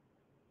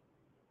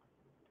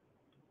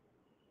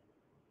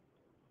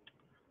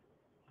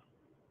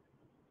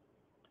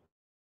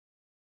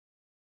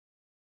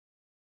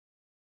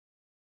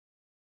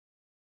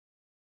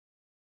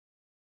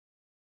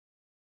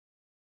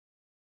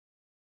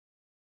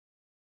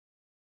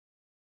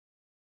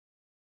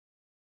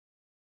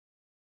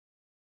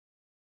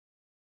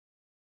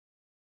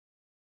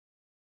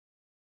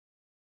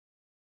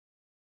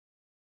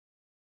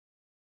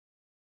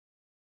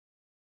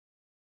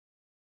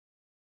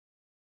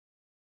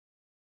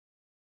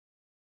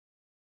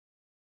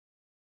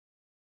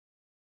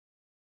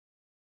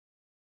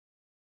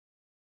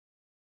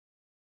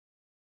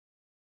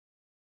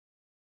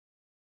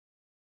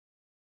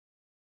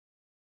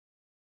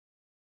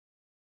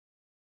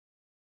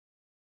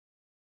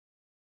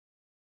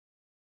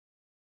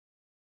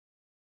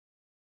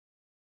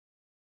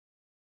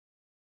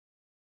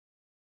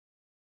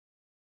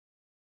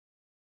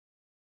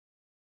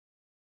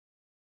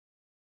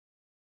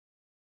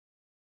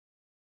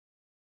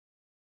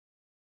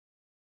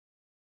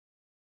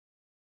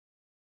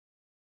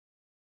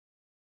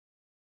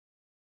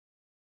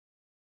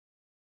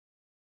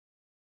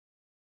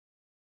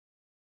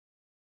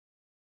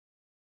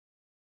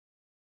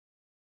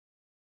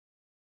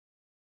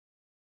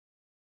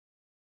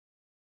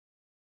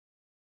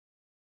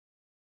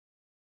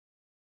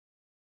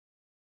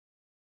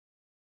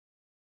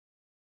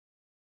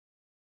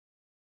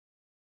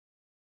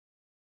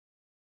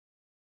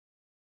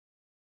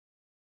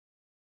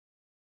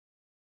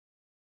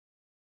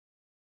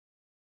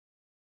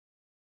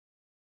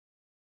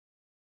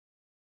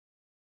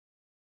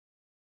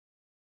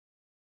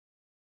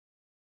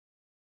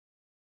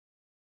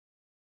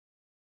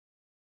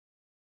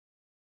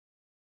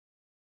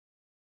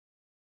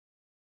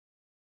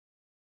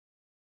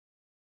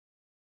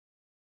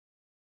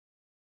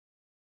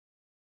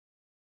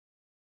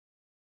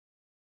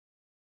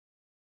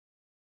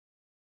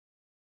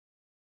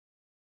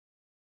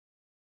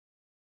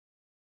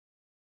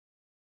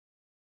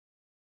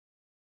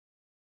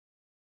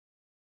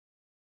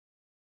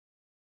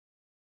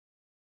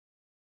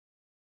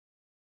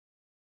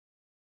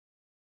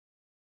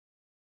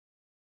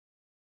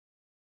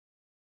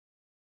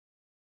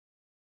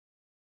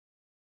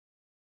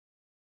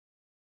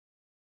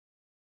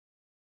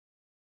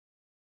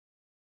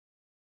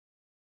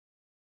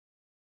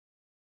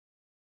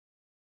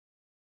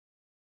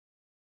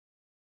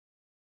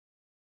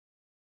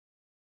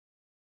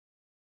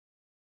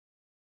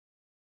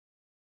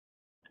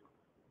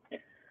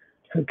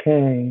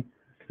 Okay,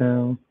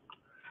 so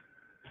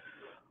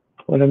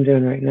what I'm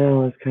doing right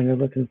now is kind of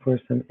looking for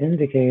some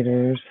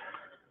indicators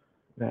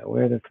that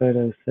where the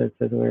photo sits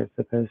is where it's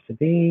supposed to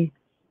be,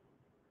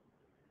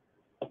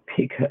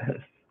 because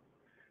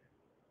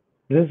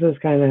this is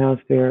kind of how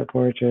Spirit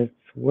Portraits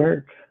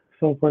work.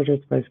 Soul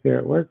Portraits by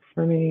Spirit work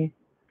for me.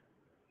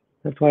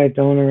 That's why I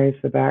don't erase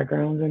the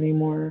backgrounds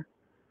anymore,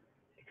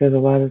 because a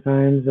lot of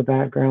times the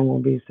background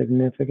will be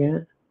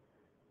significant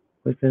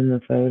within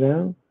the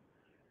photo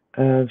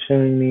of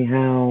showing me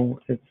how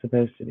it's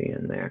supposed to be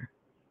in there.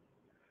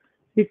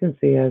 You can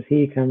see as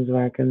he comes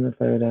back in the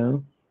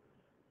photo,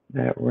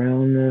 that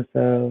roundness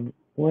of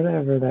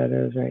whatever that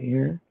is right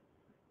here.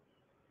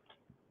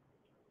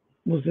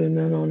 We'll zoom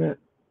in on it.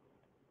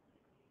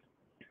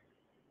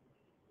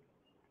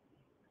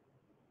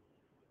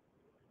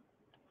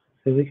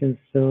 So we can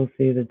still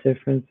see the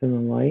difference in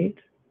the light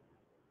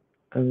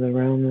of the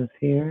roundness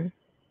here.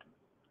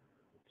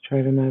 Let's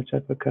try to match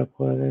up a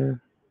couple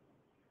other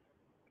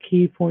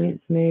key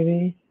points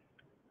maybe.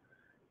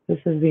 This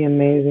is the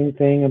amazing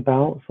thing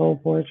about Soul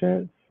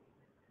Portraits,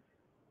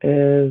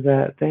 is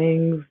that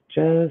things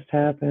just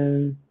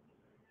happen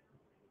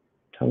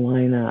to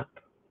line up.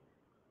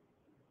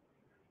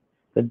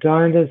 The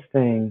darndest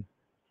thing.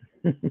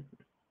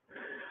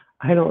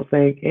 I don't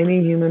think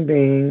any human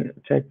being,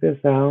 check this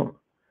out,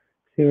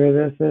 see where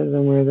this is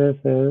and where this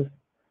is.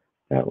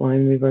 That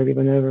line we've already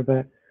been over,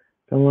 but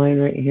the line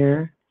right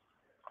here,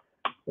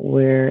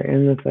 where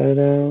in the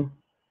photo,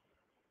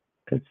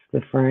 it's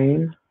the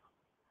frame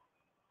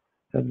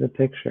of the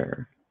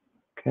picture,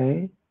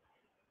 okay?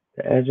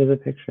 The edge of the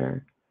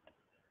picture.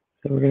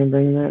 So we're going to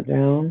bring that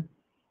down.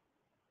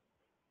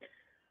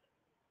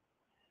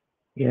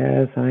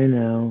 Yes, I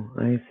know.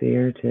 I see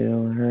her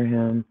too, her,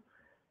 him.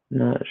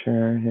 Not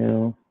sure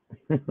who.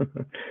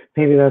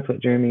 Maybe that's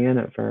what drew me in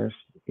at first.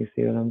 You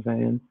see what I'm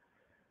saying?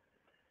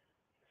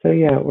 So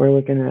yeah, we're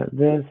looking at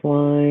this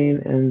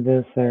line and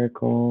this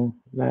circle,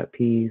 that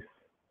piece.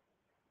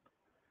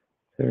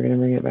 So we're going to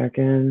bring it back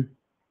in.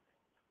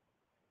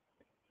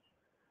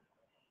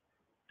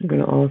 I'm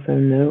going to also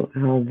note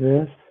how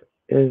this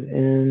is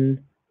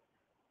in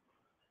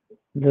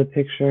the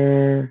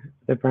picture,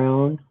 the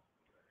brown,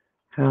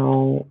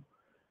 how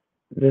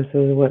this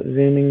is what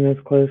zooming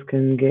this close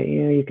can get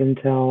you. You can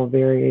tell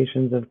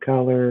variations of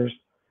colors,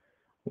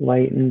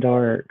 light and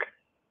dark.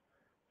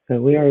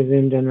 So we are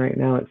zoomed in right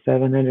now at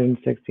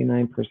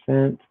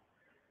 769%.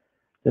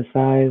 The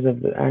size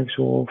of the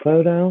actual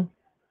photo.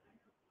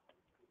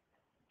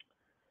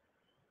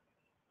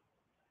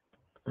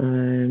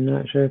 I'm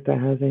not sure if that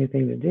has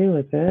anything to do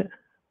with it,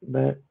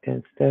 but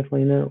it's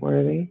definitely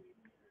noteworthy.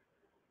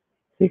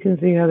 So you can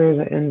see how there's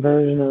an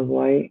inversion of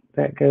light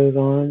that goes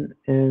on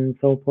in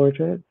Soul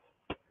Portraits.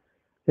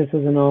 This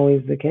isn't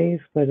always the case,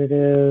 but it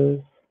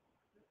is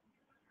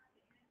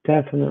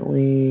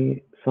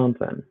definitely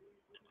something,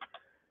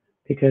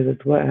 because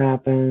it's what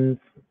happens.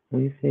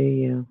 We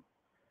see you.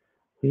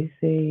 We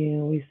see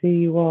you. We see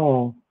you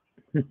all.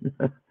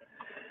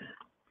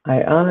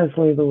 I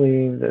honestly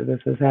believe that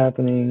this is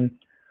happening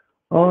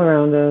all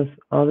around us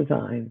all the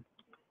time.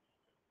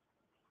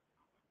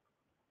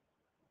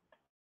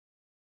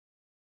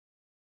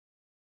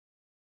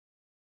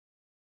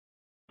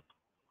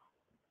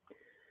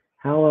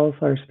 How else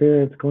are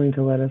spirits going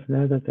to let us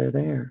know that they're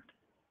there?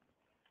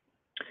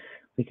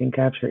 We can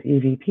capture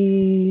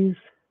EVPs.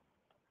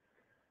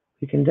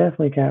 We can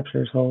definitely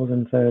capture souls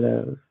in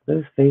photos.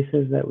 Those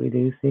faces that we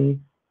do see,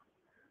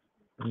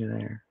 look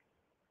there.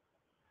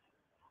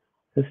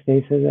 Those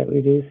faces that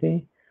we do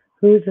see.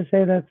 Who's to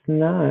say that's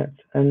not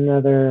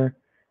another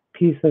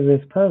piece of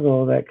this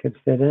puzzle that could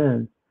fit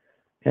in?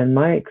 In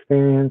my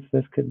experience,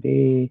 this could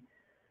be,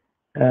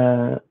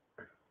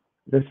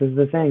 this is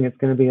the thing, it's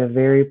going to be a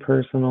very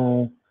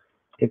personal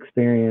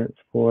experience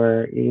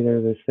for either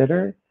the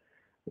sitter,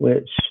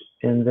 which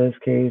in this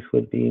case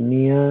would be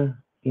Mia,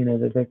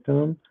 the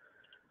victim,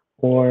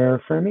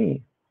 or for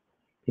me,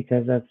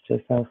 because that's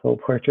just how soul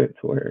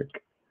portraits work.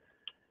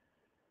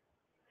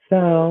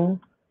 So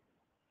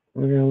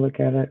we're going to look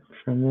at it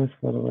from this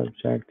little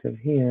objective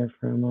here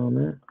for a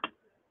moment.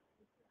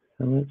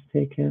 So let's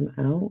take him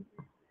out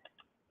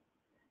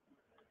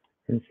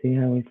and see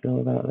how we feel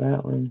about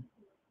that one.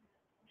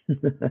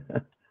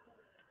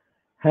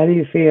 How do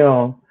you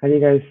feel? How do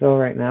you guys feel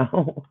right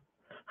now?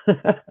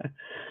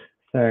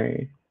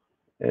 Sorry,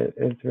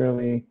 it's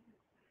really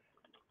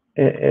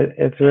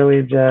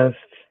just,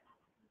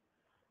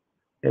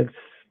 it's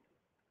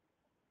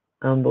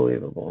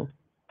unbelievable.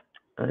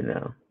 I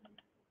know.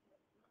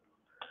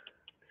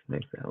 Let's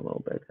make that a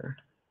little bigger.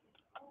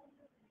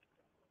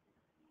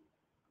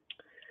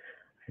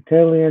 I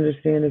totally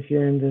understand if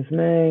you're in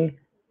dismay.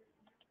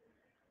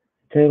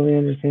 I totally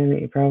understand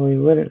that you probably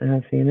wouldn't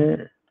have seen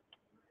it.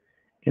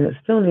 And it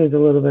still needs a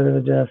little bit of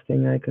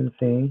adjusting, I can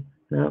see.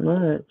 Not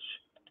much.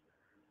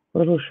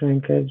 Little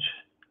shrinkage.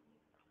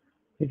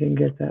 We can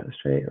get that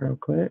straight real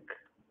quick.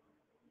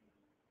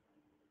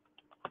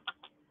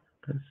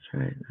 Let's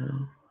try it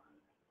now.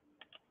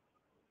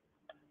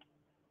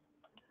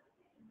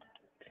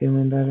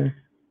 Feeling better?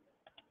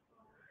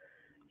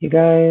 You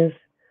guys,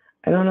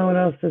 I don't know what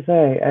else to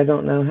say. I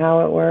don't know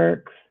how it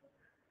works.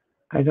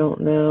 I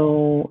don't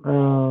know.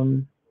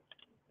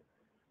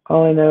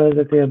 All I know is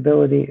that the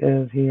ability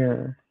is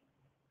here.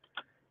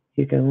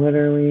 You can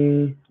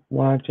literally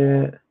watch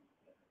it.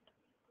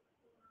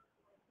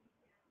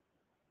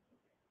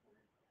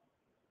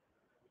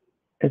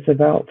 It's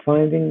about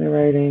finding the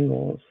right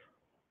angles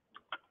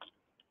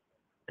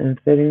and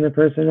fitting the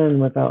person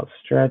in without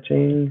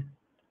stretching,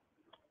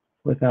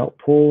 without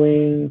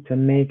pulling to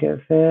make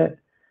it fit.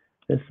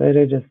 This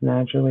photo just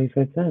naturally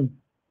fits in.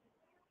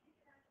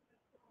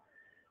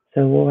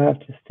 So we'll have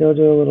to still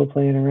do a little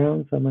playing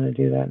around, so I'm going to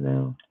do that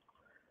now.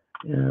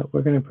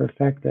 We're going to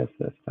perfect this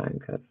time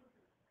because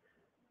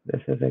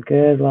this is a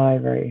good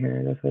live right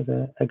here. This is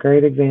a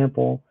great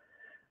example.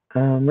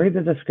 Read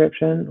the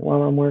description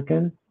while I'm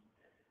working.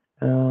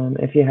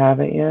 If you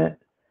haven't yet,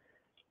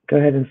 go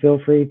ahead and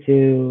feel free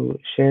to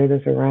share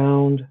this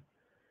around,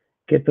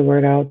 get the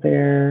word out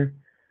there.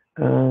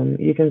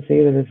 You can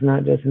see that it's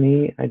not just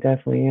me. I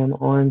definitely am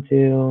on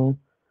to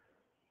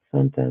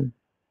something.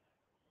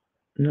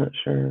 I'm not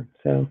sure.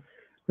 So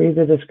read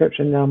the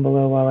description down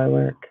below while I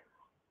work,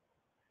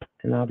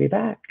 and I'll be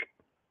back.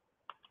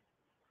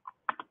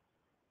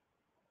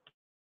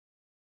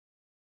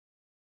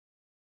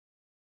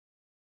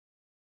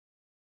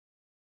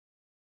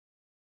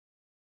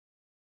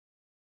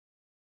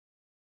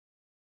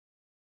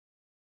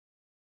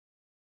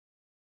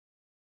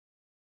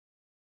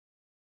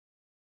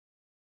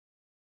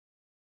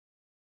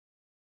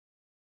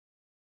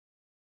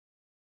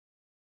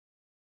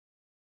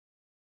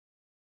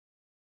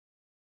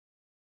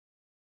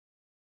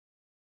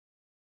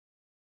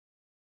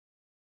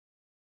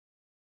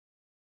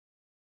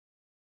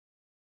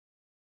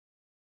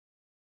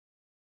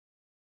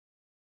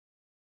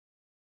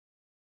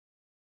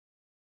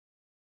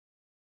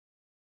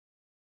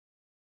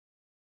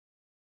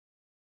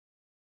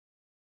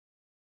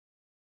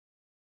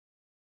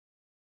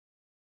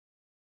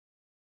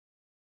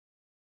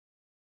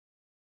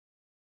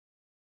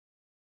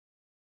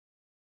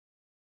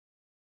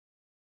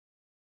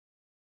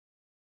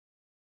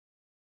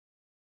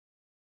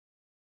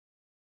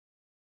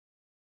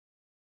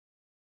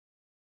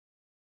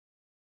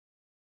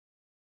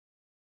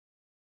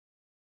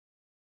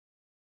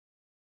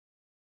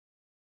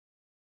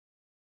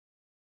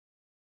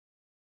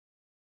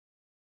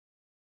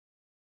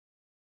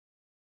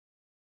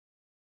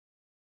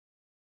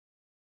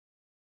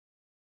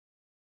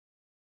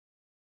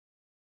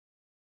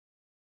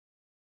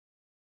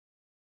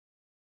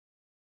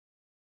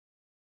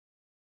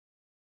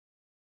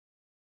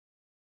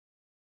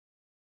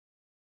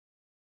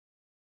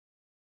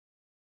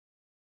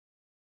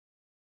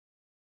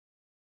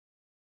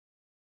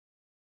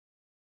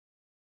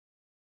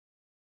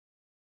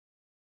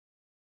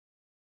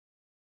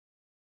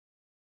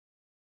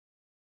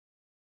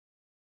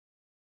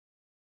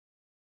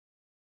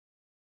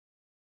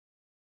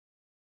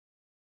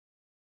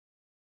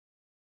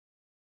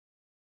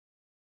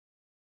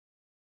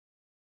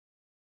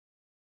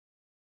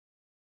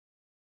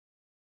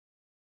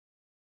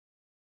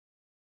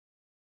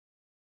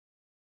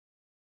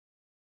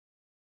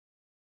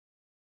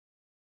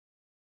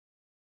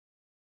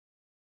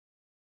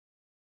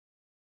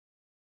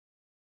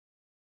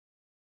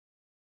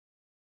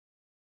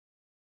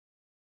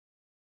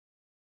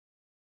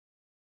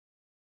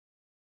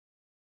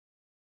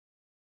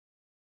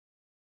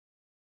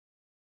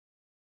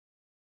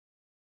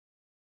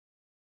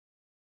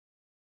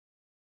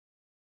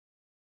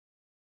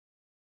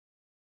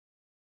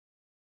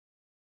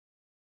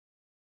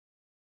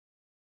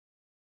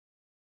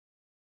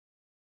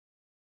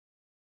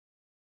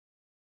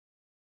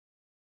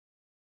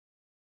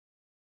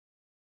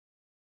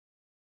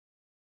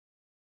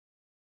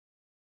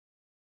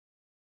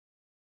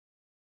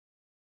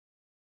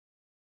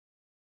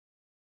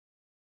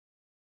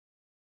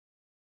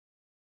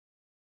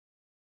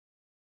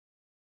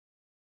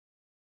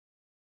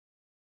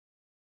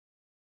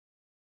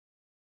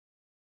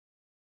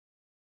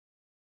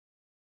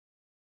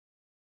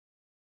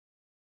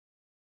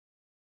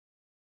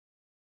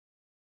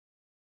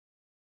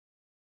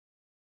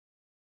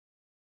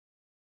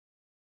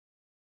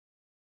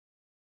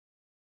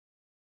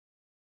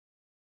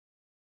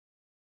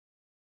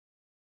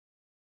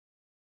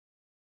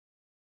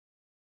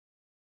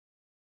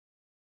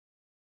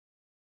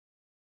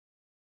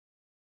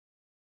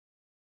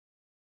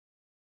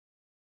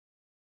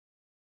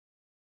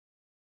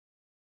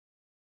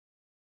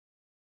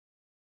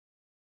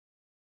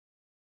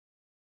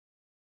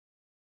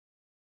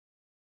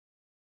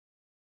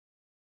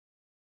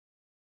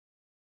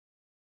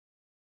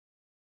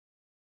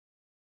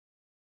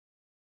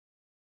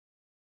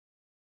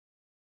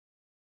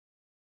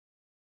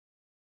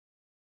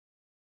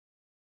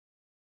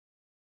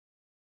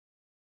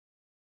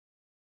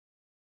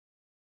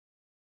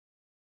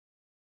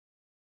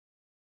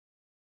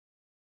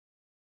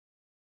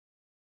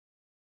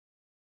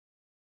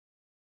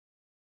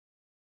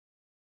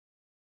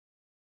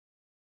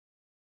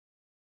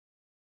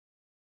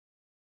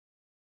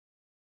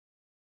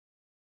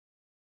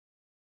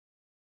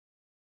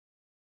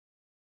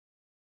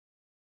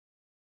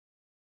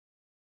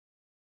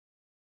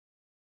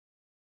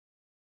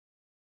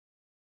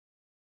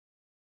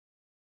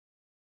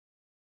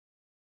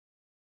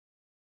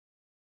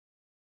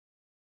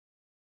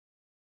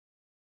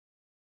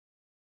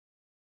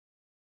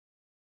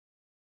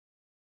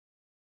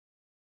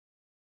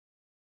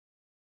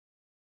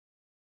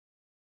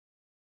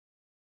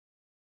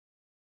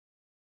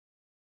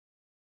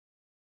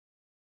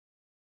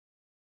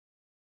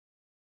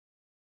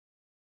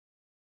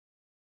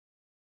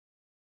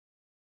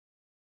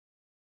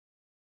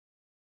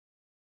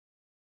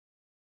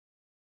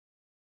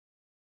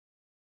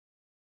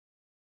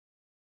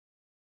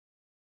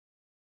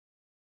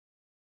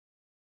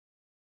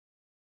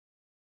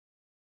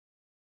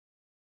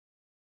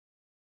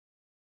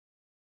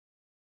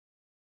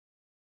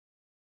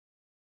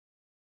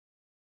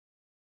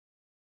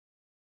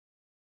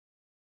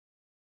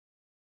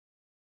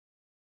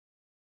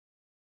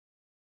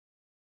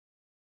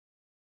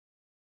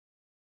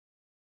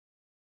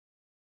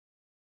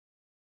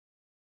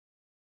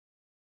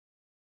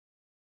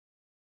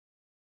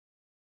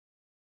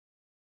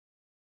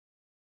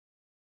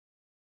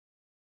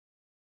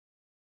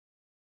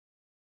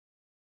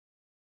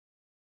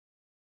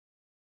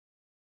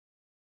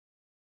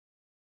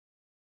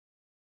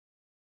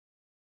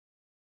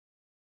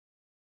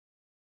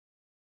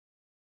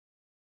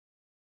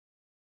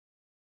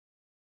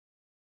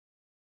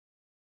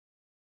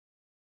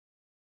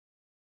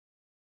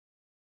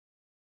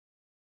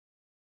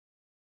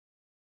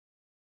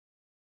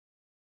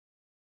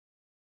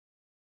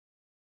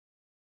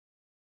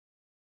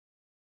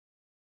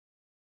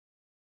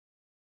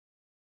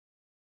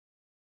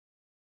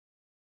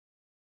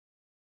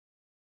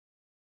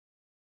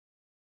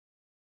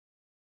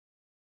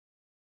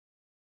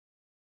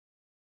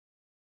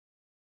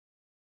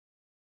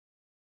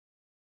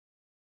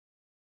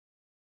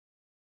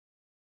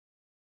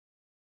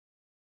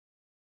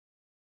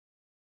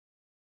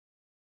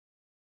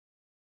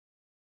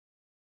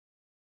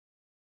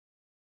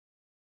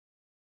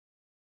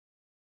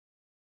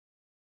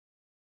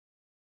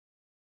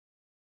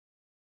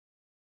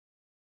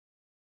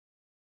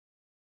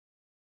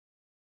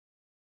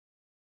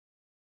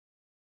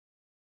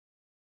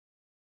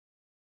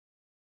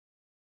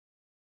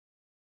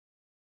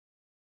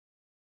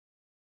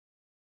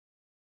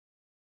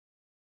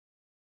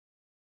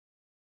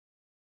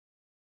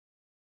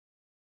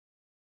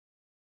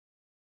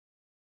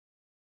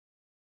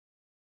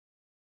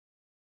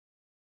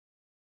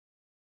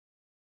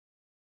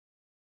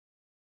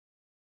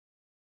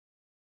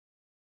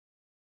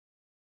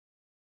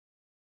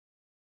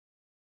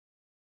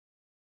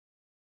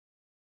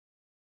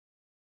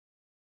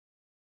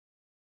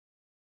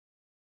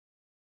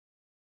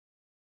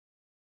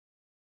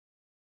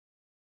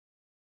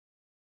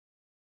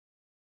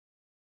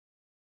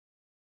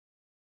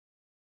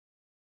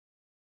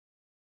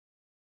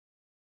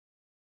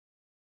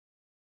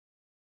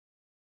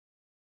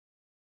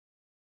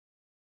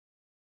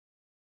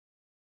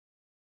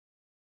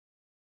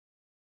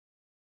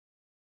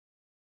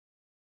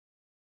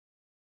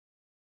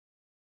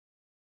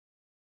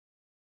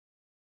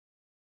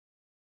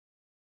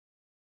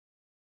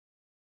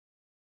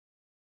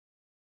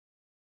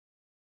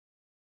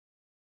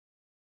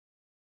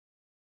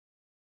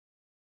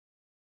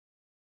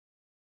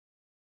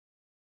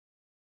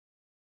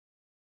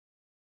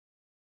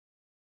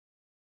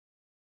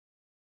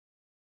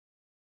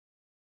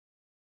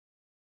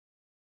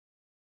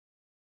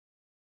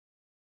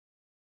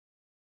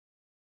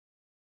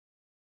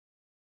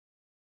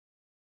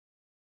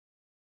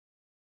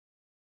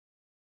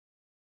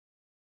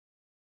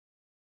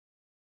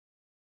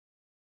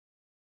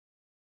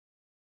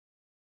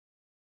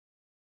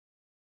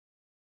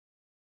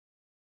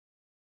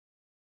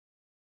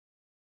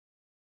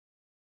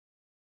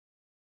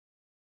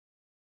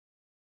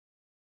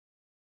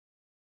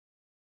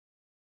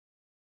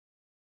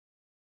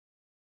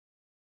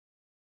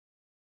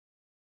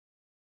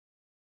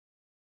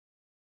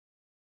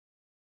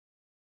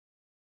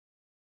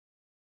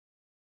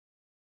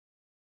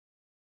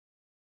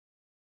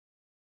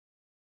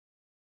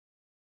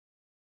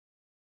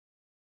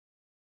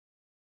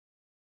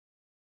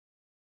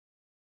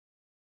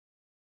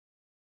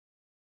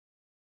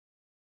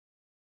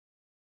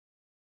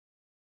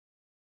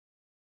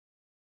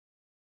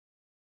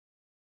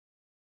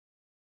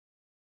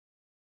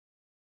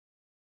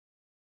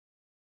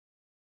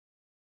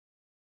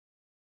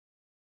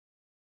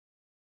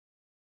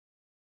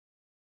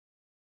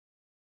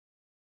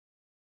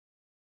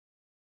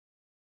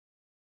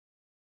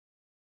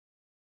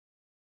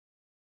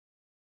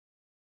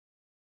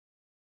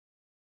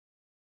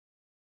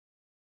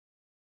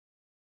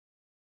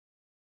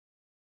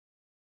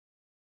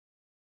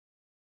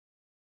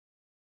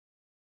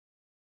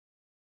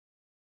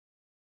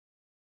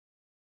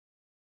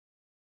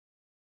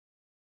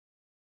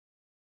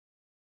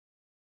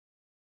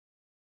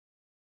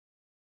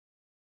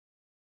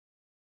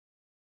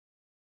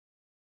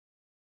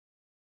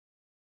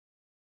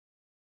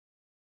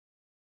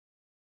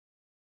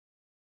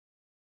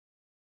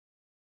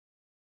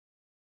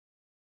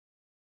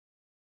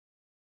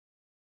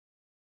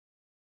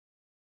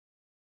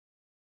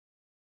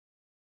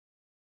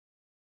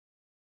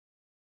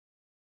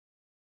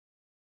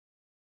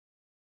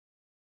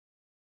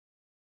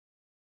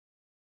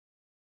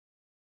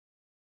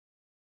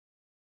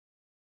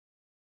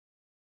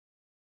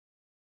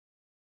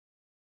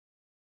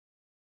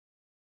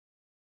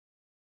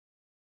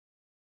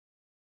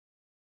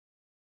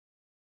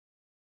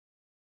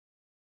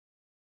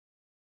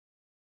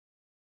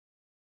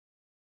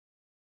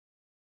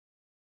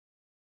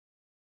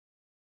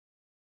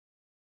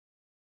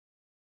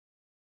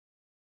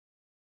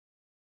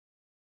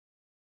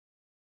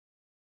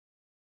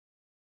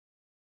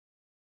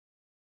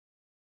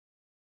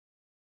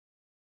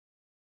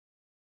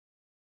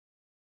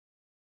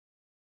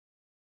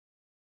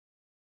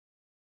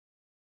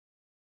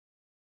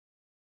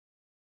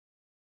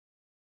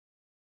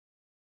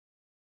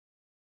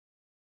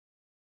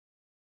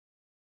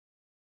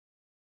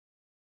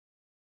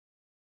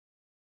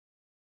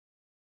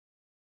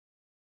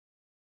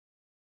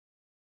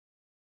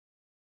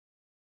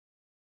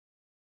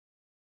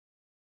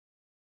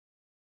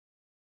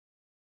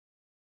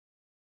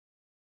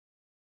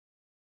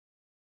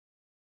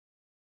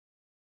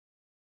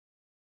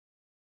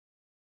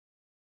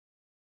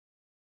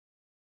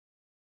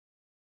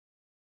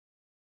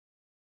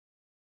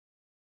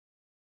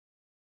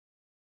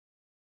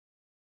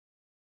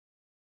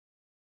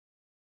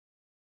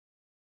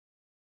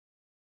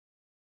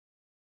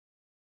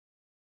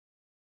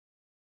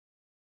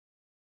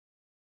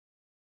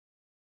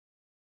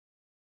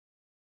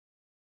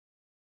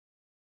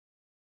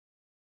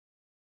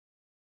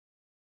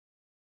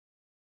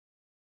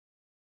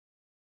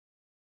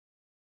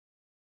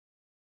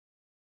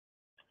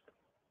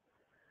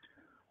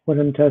 What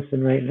I'm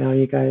testing right now,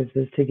 you guys,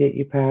 is to get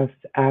you past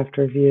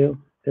after view,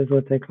 is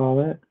what they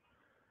call it.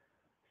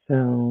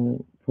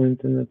 So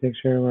points in the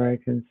picture where I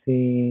can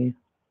see,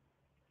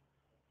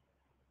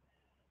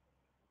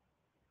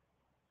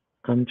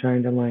 I'm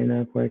trying to line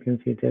up where I can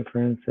see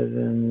differences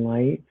in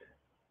light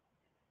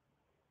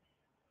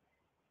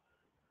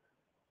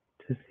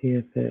to see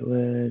if it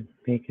would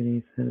make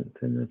any sense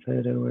in the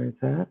photo where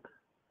it's at.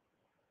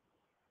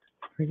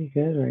 Pretty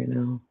good right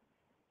now.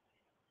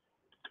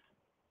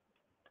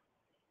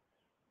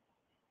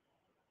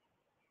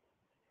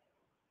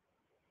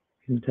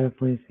 You can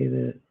definitely see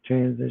the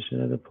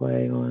transition of the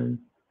play on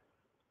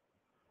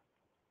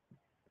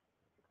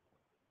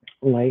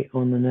light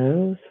on the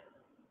nose.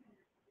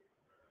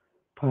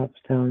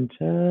 Pops down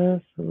just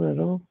a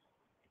little,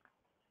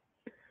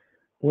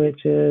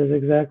 which is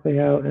exactly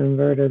how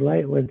inverted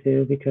light would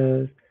do,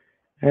 because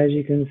as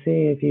you can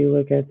see, if you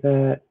look at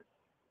that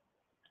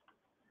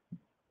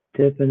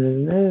dip in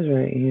his nose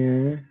right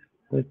here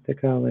with the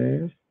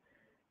colors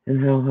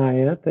and how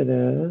high up it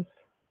is,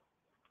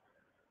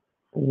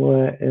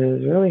 what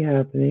is really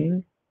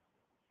happening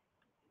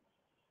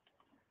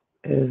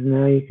is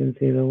now you can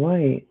see the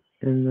white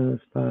in those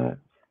spots.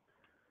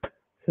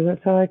 So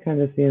that's how I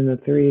kind of see in the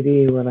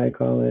 3D, what I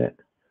call it,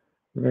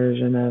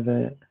 version of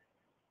it.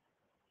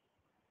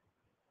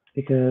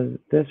 Because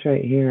this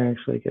right here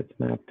actually gets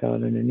mapped out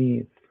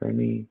underneath for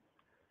me.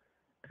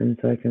 And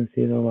so I can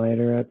see the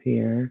lighter up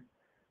here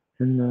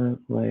and the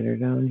lighter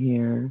down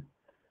here.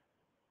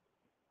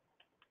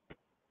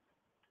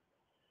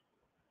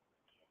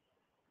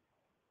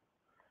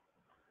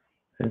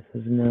 This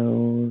is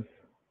nose.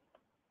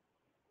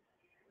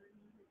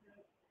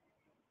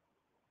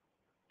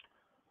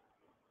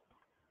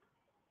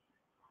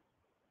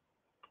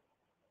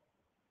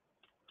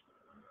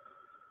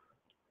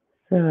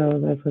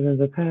 So that's what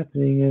ends up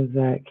happening, is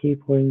that key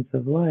points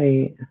of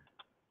light,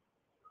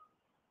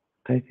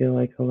 I feel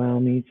like, allow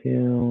me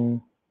to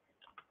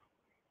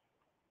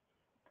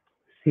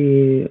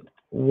see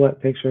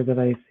what picture that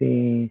I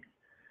see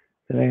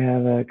that I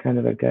have a kind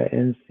of a gut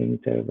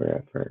instinct over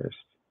at first.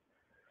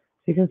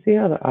 So you can see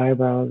how the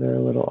eyebrows are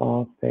a little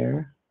off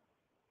there.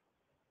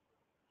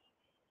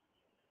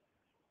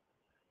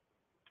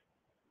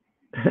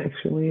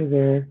 Actually,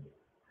 they're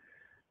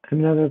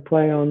another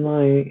play on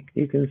light.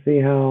 You can see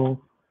how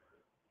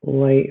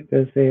light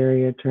this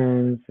area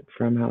turns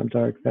from how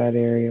dark that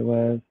area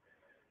was.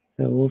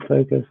 So we'll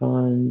focus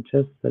on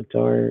just the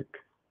dark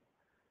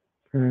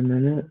for a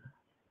minute.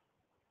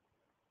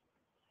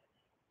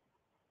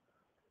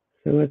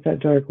 So what that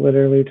dark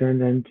literally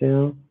turned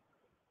into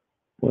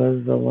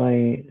was the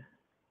light.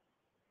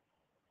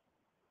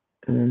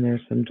 And then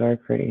there's some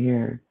dark right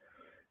here.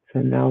 So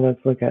now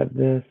let's look at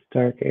this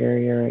dark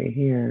area right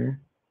here.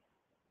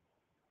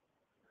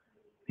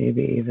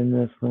 Maybe even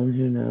this one,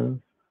 who knows.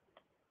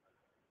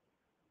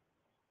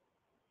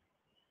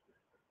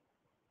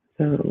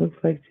 So it looks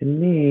like to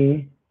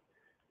me,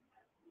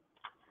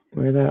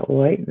 where that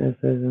lightness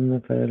is in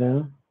the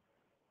photo,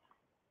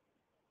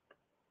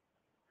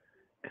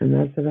 and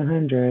that's at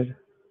 100.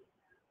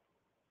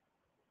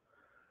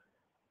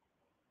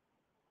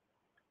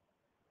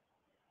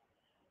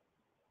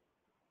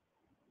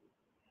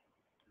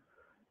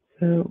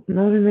 So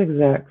not an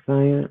exact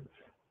science,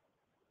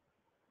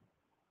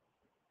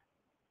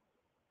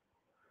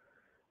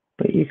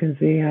 but you can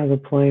see how the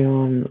play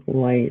on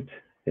light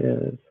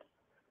is,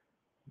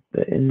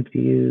 the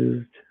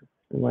infused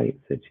light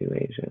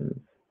situations.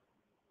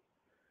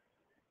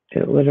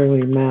 It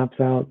literally maps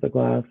out the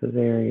glasses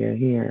area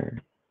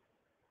here.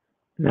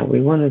 Now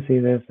we want to see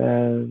this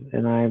as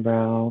an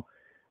eyebrow,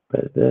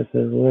 but this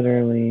is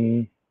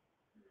literally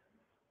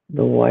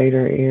the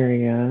whiter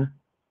area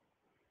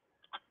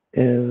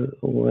is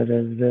what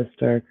is this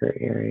darker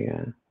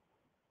area.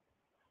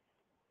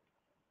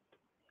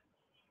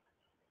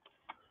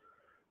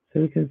 So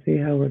we can see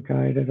how we're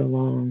guided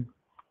along.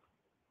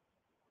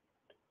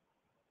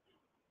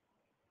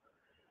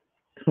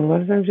 And a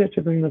lot of times you have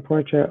to bring the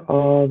portrait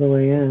all the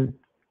way in,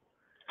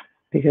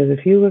 because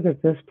if you look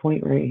at this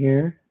point right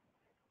here,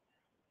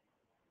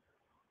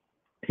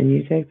 and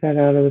you take that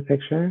out of the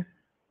picture,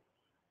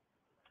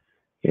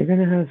 you're going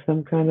to have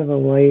some kind of a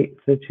light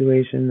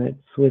situation that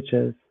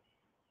switches.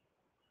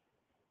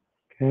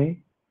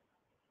 Okay?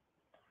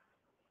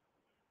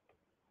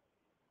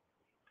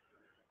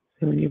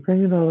 So when you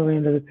bring it all the way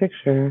into the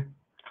picture,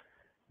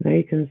 now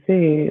you can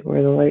see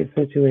where the light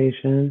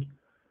situation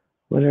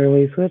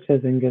literally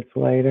switches and gets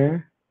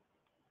lighter.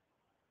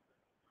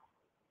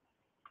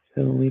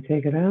 So when we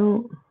take it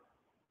out,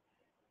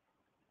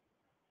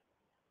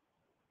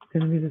 it's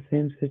going to be the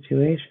same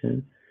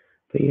situation,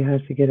 but you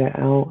have to get it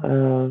out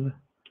of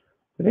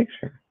the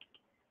picture.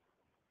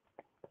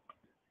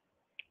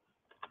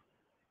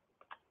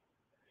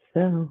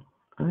 So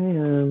I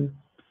am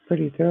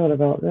pretty thrilled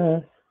about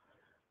this.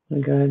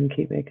 I'm going to go ahead and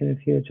keep making a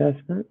few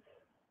adjustments.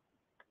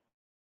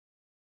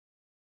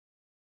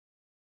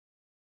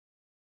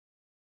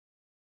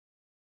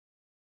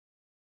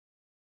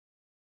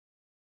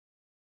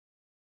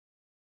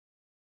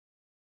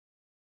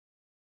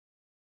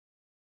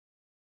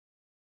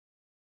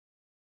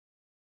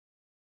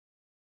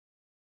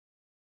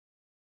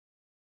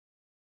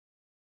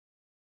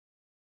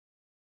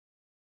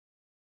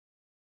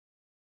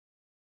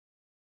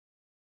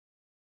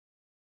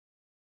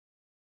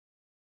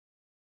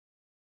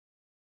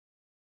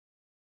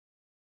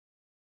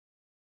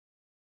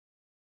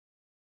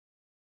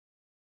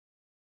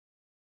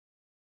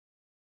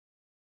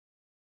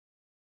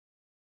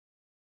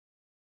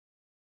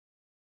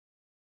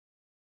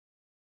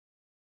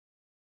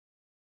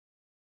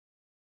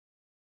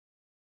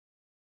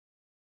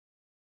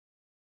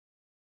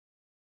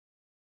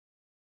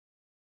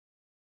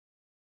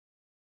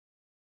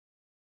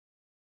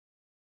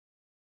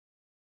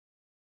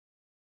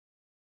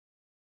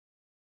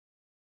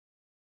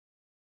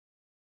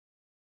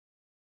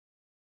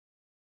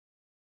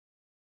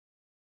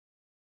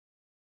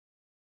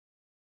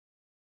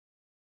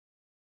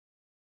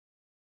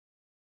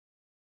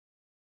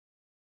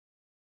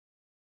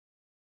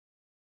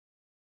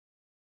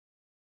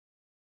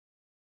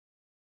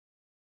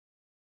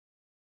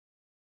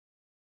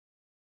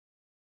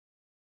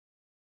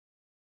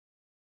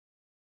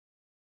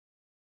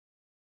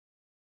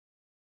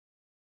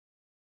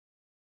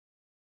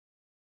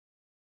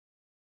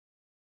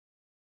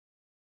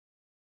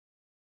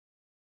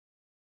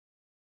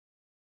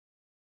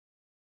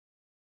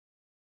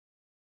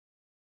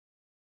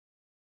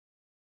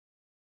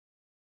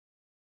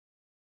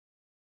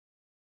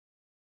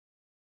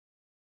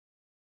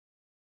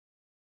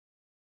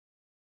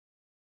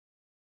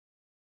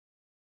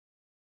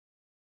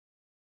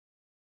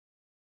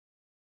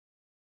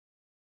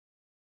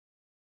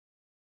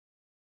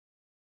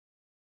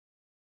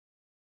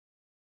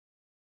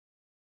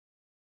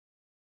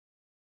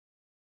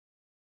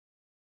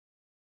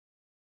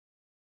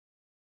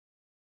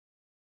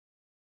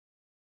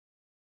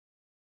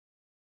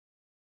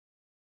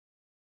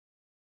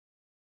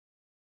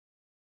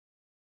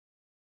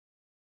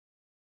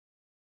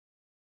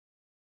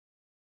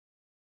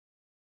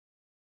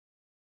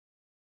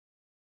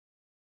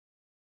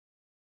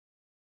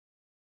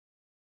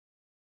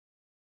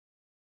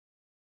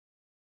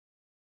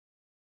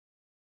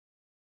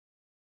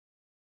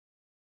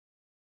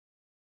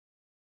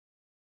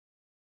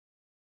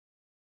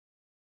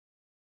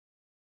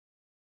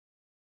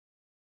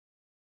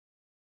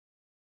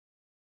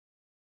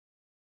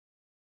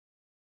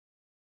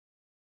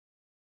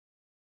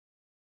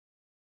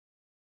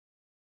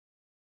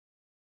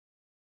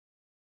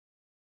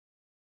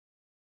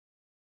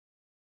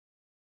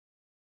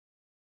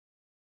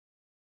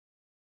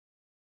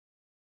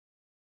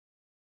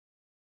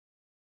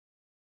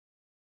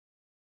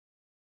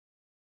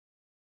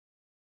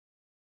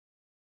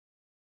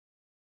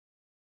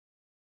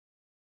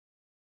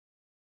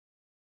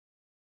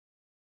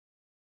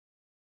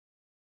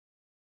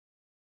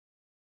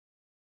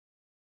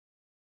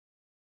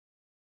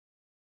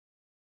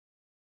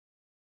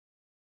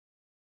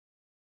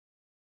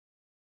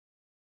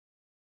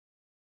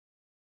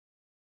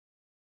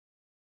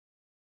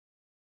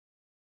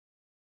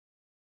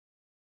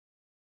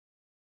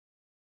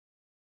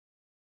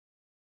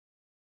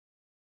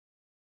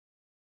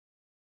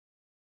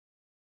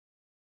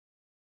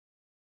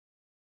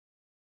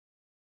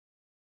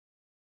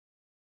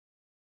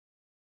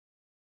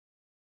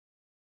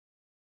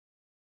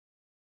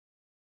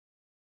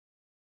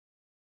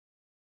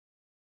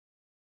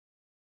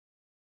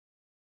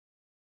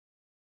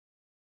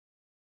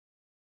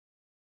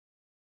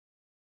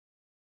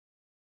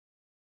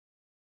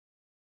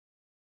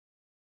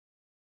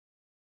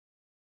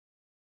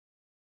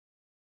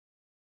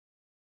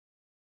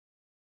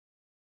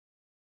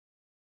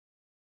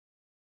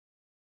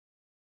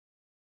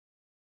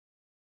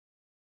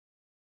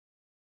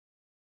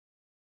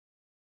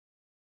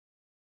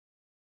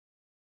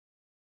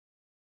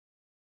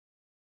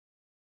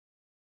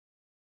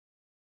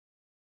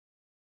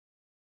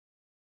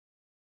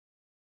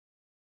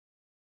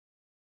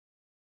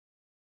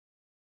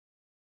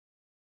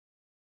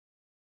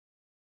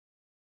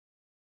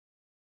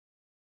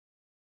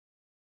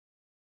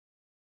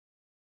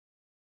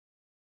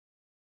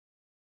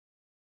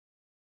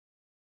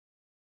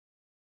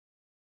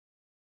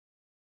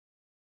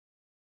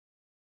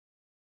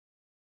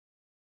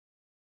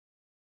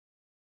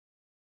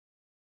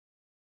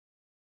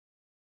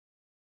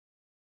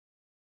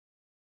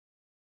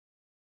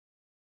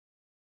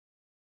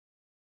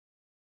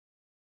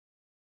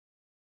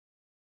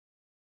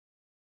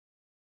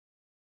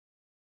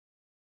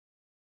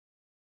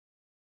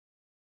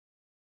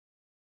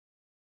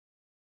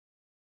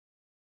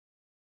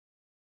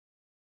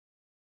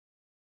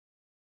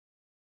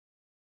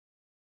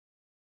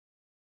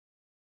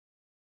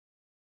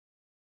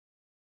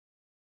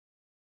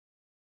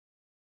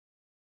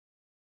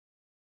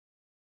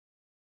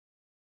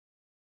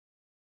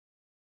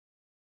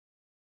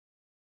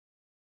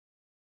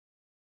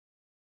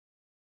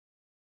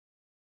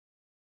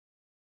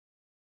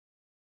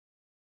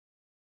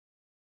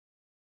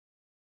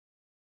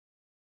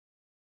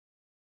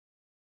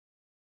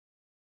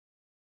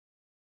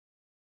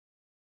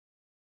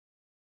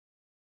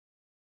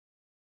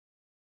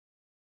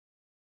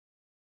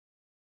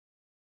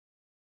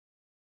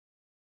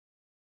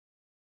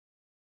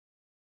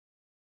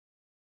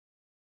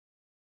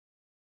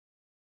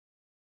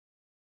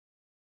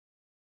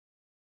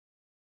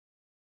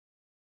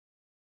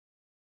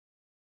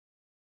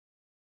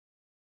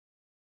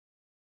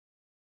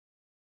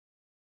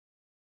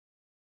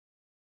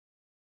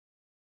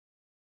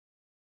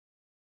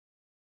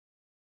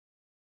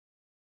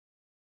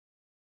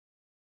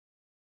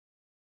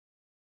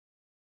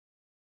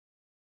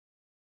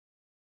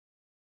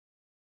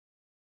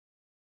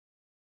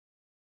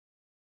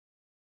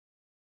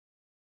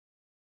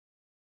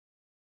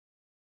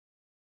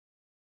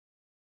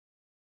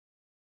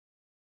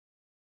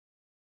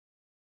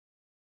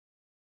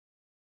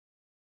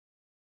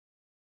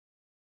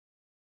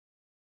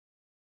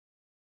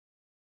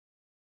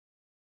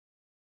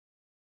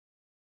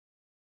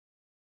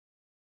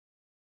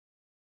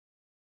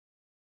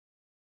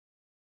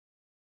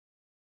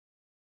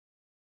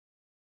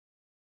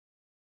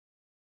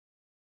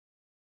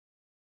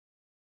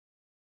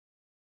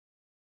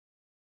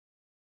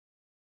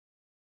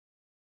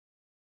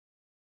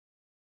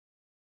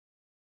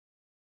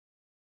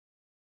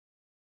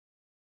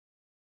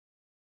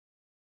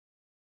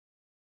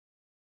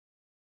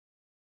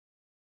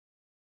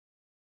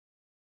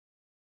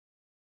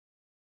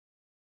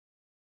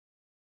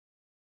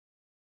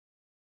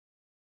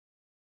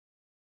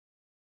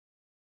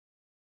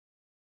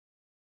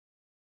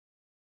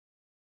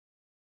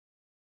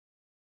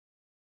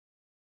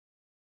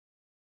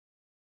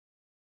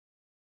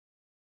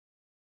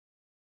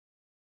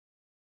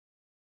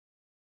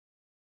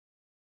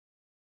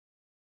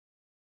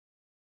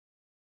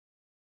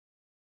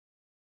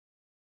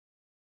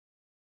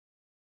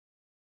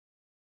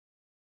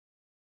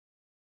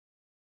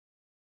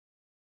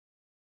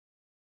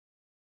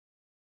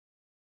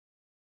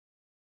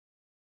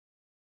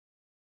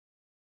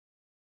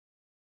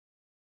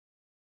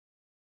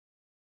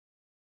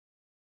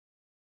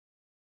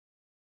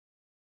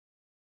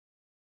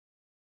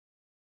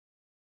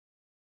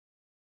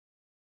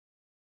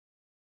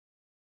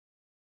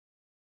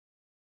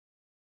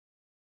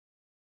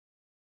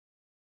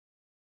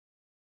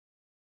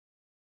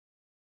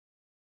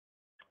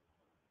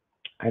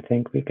 I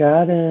think we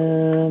got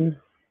him.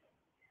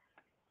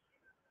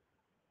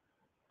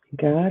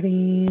 Got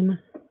him.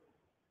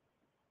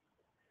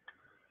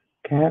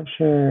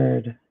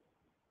 Captured.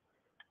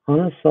 On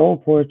a soul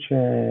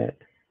portrait.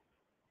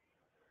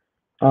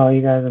 Oh,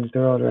 you guys, I'm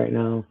thrilled right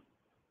now.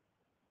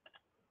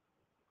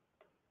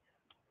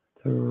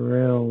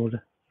 Thrilled.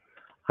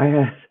 I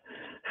had,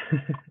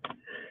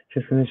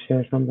 just going to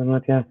share something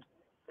with you.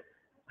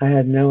 I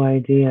had no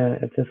idea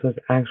if this was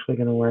actually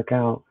going to work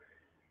out.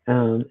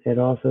 It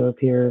also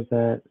appears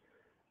that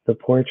the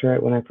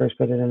portrait, when I first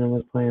put it in and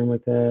was playing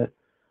with it,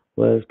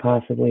 was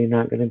possibly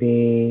not going to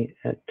be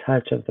a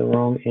touch of the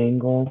wrong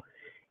angle.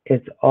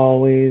 It's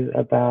always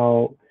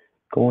about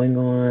going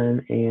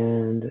on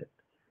and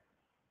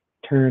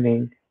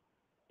turning,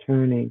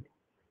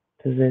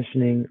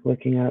 positioning,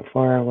 looking at it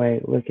far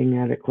away, looking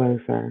at it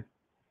closer.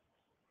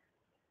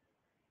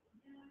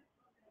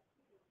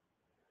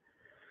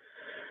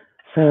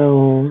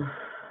 So,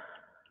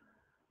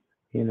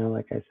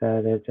 like I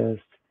said,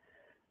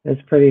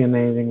 it's pretty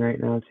amazing right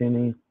now to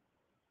me.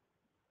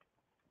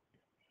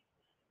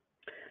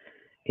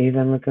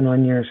 Even looking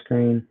on your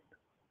screen,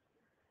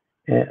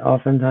 it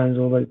oftentimes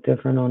will look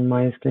different on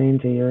my screen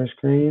to your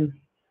screen.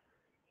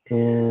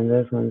 And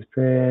this one's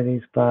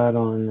pretty spot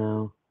on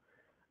now.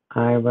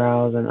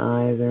 Eyebrows and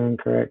eyes are in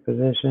correct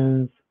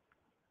positions.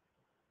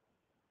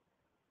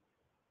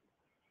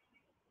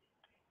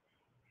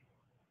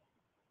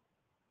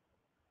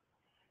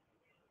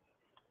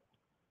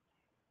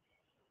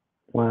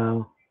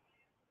 Wow.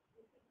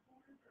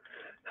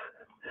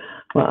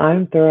 Well,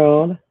 I'm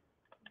thrilled.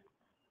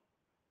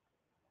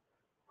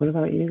 What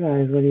about you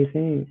guys? What do you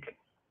think?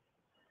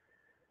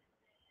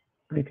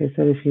 Like I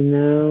said, if you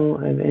know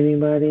of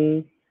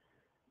anybody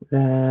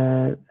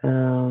that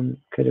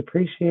could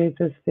appreciate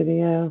this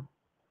video,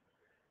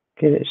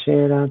 get it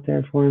shared out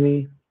there for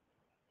me.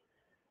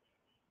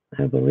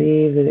 I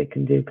believe that it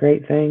can do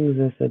great things,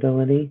 this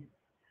ability.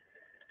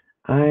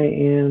 I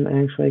am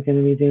actually going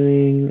to be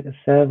doing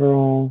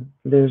several.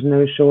 There's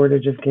no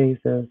shortage of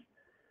cases.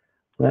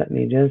 Let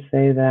me just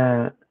say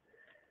that.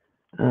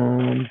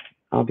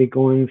 I'll be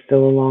going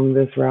still along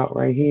this route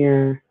right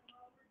here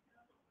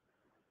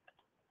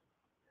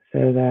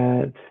so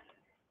that,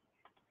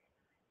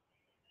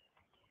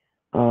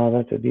 oh,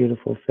 that's a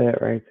beautiful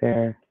fit right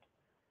there.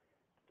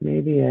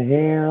 Maybe a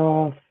hair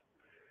off,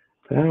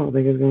 but I don't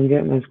think it's going to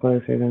get much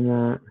closer than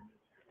that.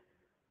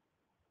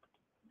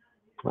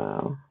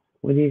 Wow.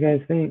 What do you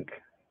guys think?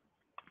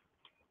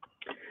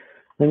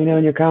 Let me know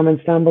in your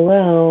comments down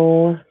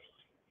below.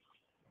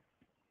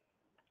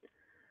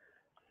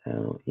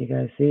 So you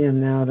guys see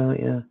him now, don't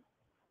you?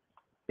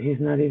 He's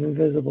not even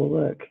visible.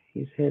 Look,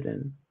 he's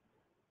hidden.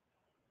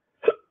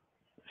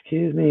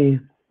 Excuse me.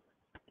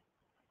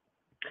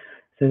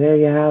 So there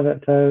you have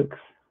it, folks.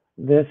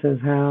 This is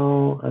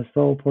how a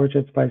Soul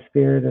Portraits by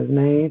Spirit is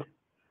made.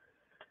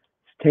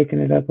 It's taking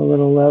it up a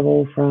little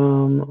level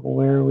from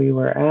where we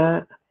were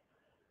at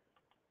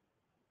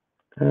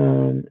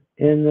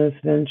in this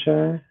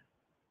venture.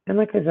 And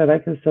like I said, I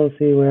can still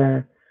see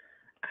where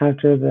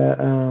after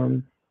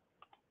the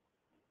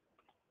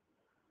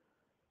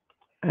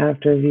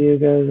after view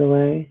goes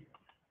away,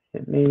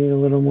 it may need a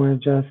little more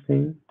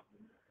adjusting.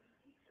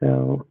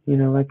 So,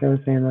 like I was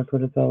saying, that's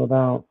what it's all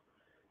about,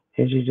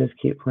 is you just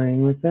keep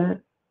playing with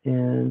it.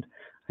 And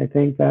I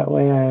think that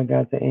way I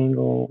got the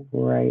angle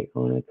right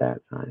on it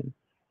that time.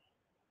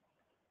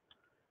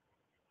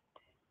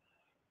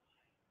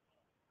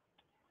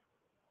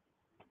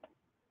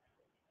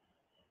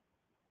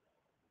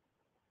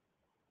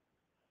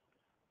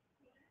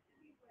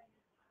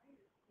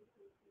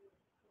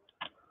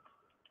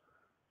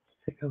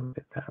 Take a look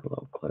at that a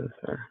little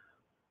closer.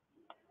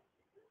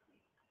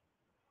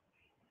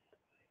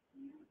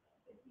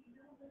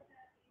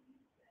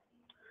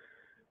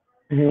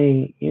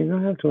 Hey, you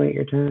don't have to wait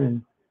your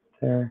turn,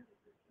 sir,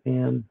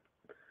 ma'am,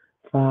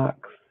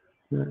 fox,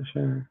 not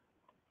sure.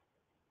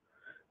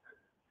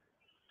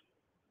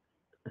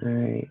 All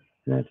right,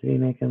 not to be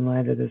making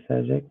light of the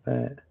subject,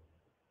 but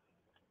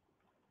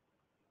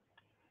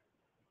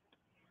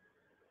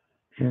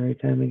every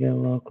time we get a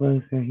little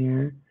closer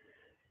here,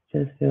 it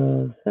just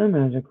feels so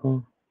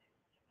magical.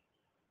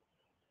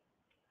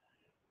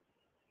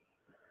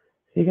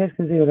 So you guys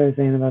can see what I was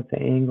saying about the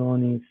angle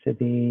needs to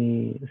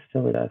be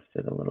still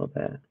adjusted a little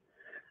bit.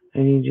 I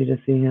need you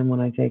to see him when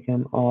I take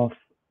him off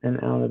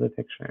and out of the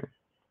picture.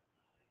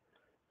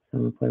 So I'm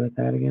going to play with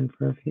that again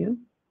for a few.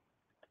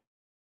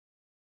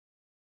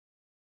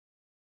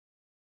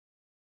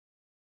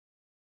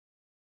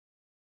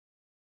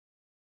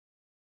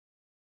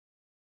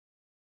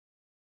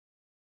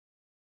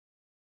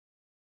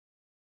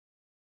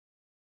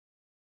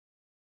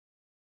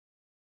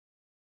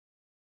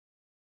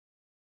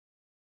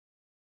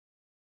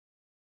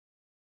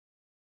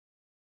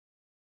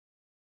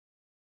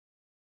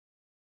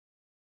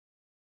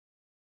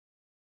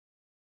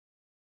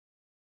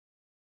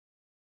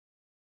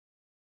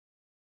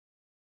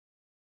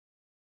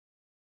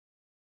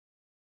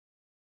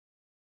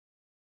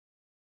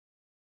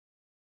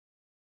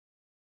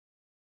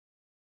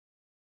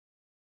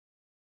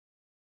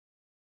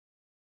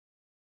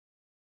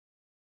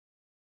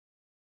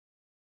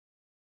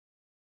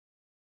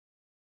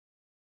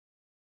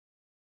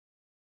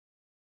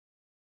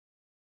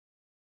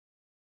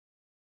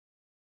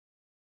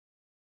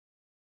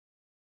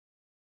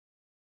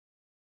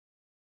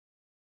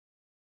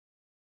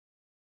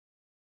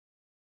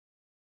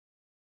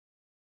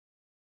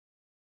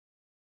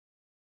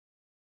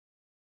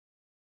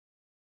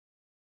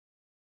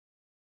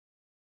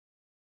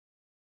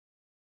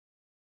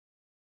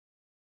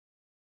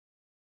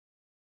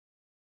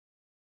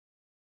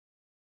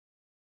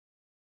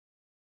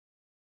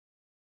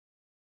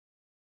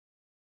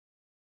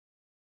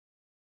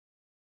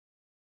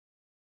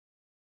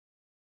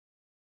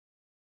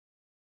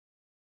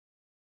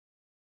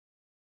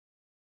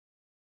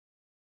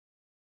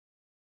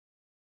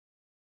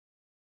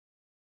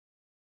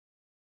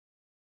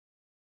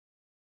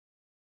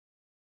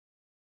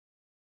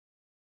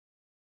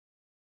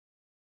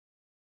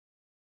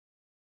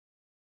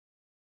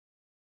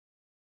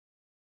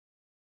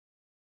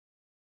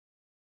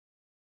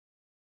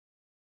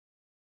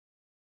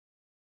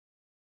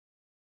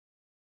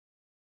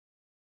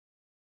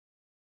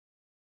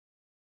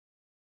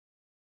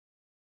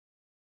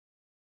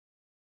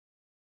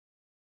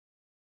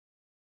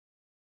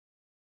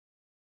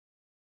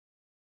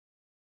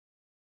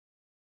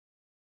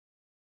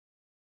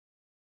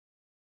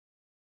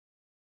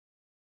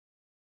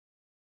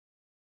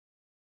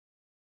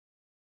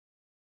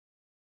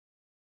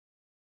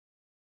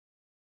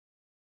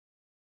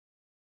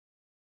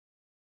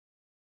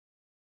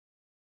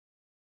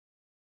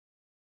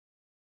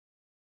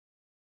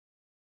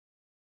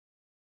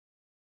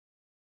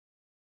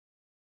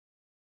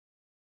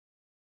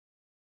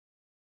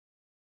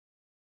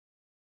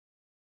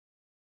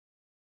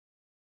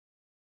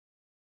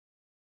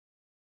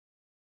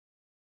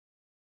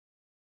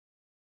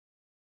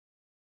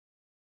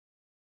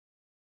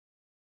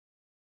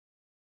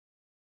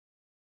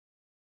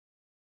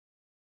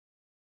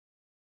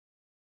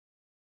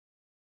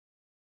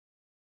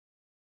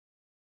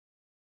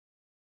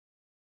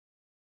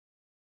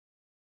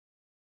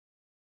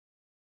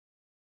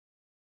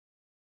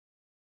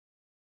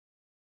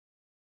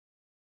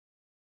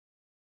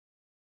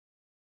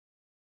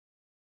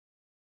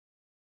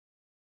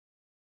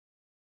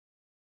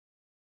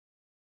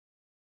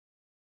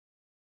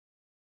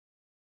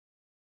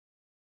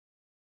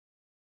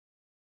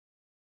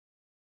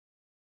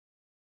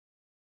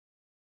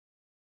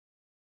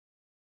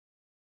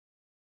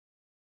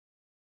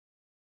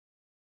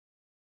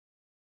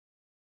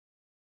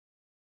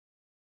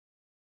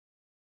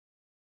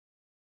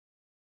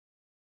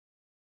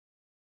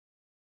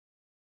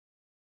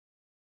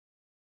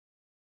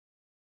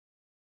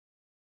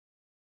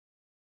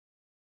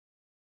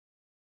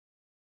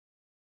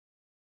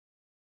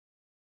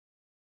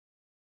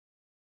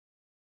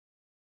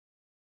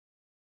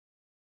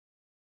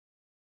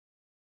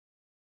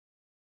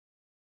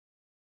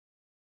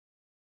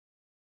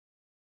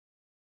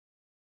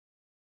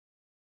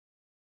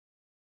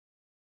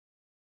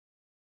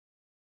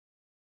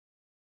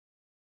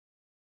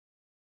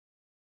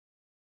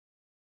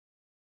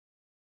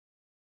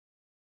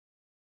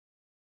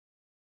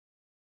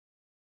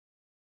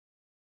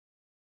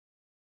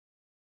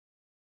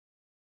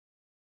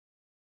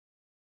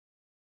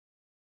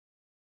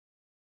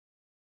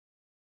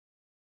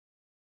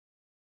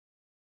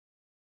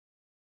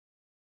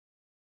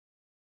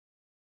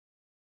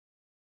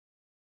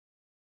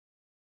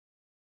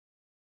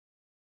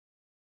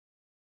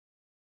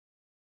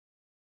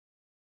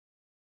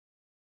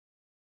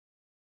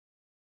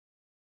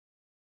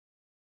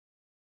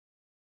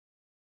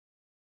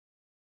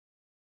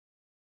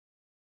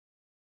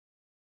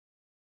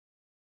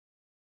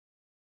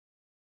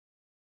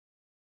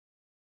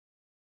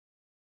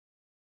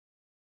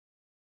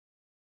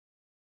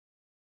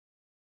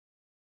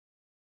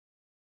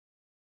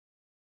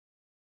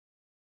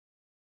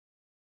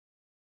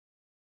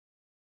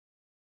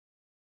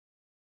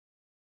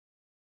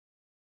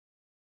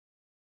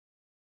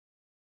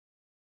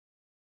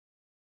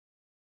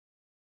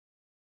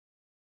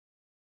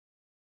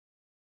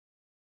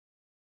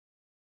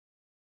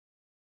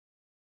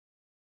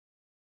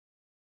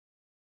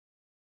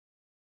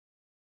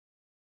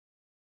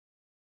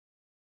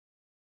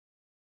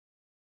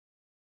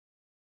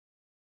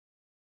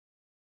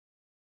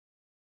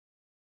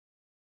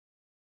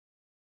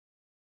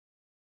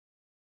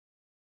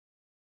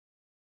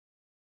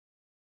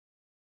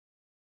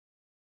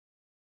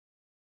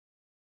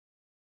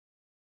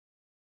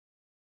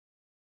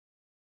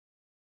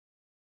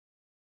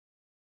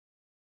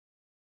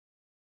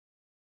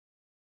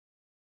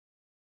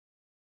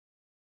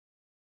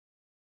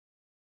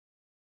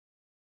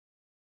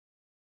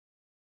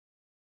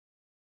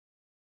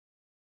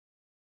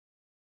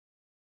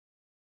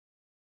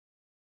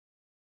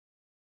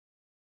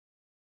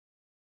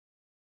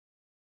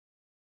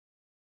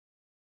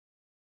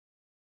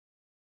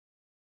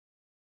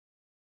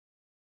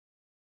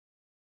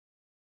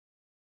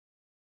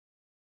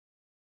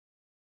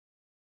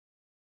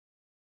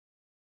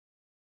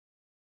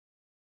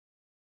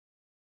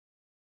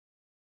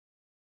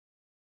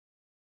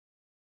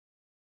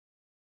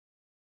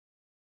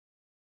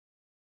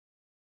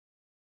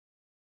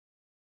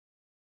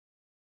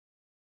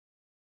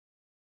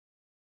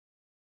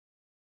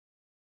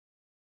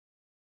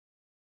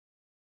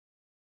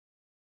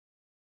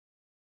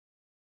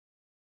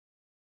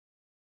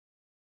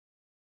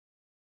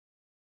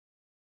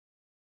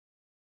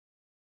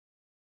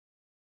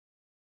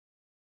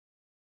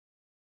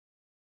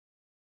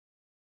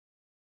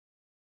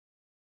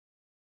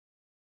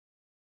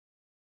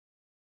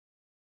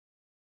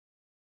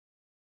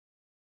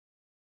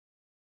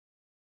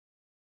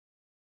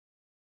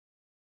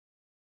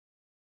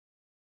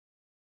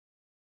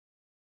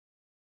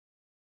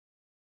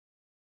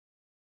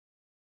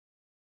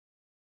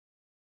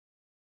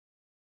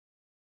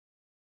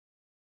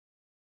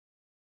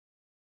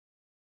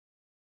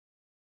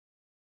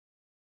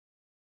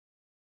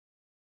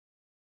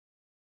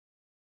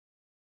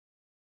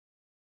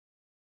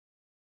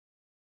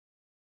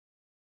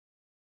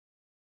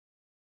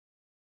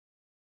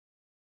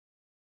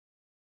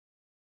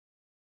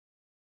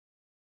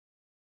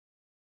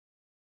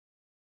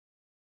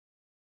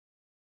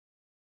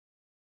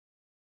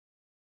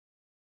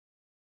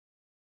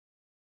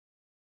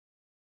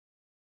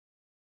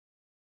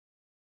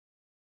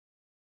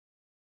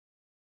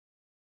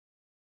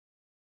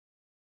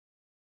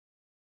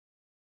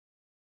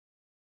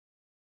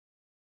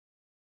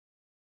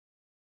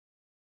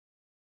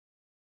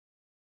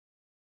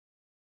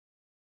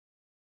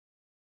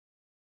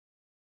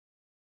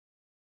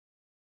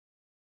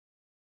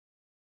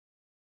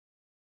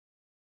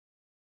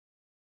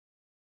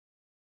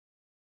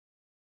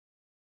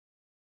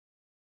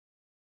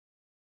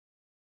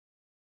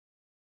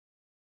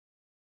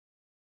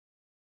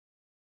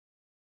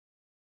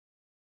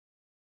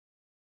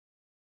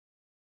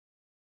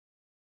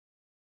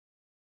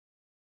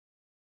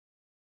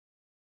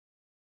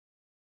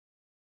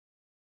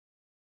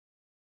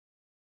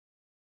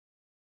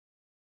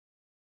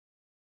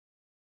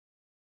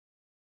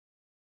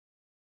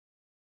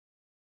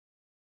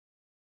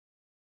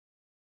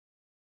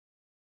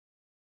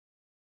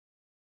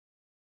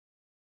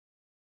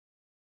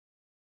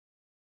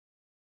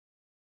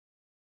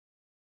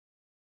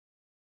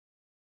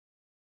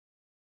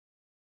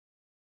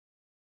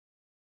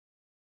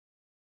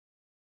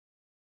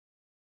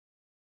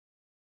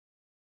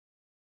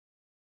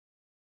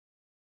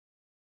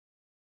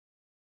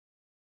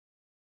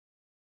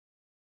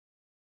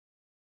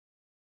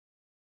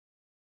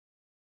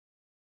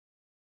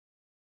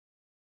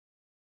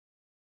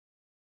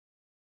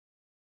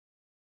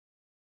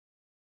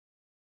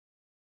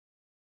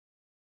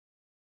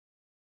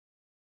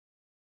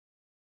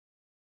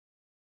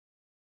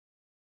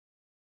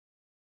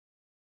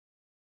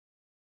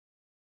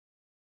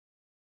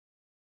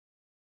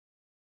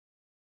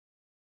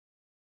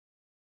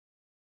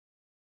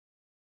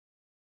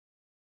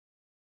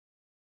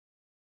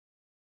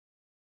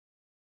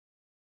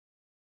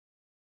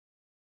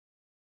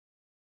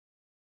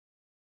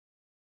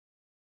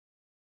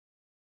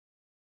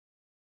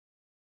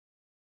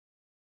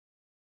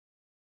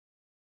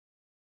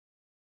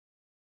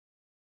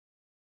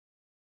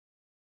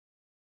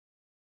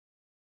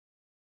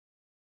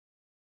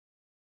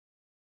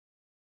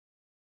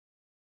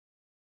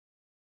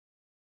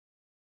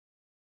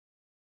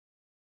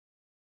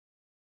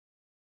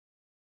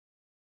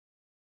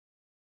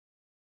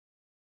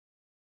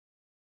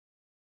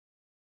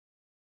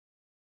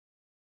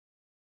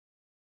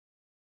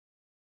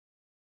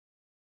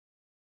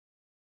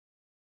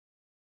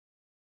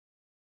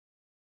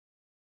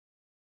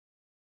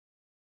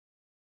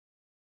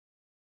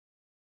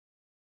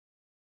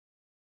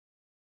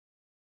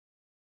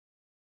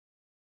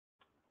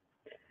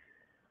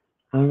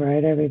 All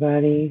right,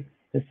 everybody.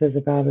 This is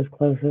about as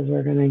close as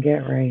we're going to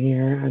get right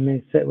here. I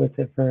may sit with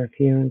it for a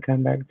few and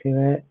come back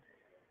to it.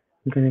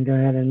 I'm going to go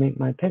ahead and make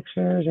my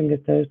pictures and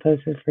get those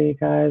posted for you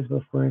guys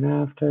before and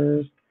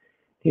afters.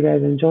 If you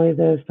guys enjoy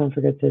this, don't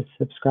forget to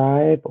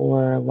subscribe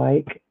or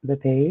like the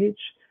page.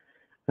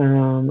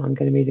 I'm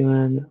going to be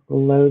doing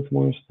loads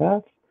more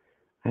stuff.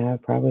 I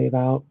have probably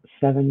about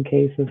 7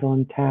 cases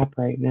on tap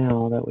right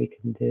now that we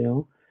can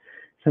do.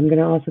 So I'm going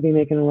to also be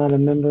making a lot of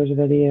members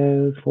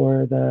videos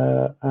for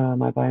the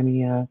my Buy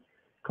Me a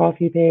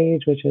Coffee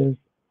page, which is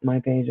my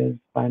page is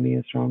Buy Me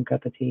a Strong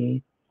Cup of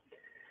Tea.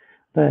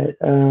 But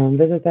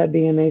visit that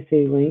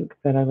BMAC link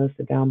that I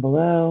listed down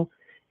below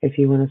if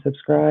you want to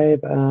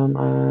subscribe.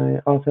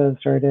 I also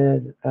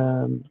started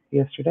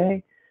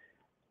yesterday,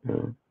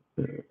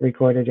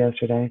 recorded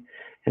yesterday,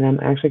 and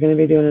I'm actually going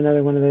to be doing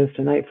another one of those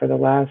tonight for the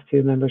last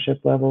 2 membership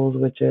levels,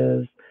 which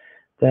is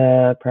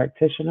the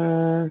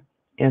practitioner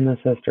and the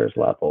sisters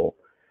level.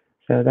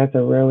 So that's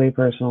a really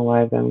personal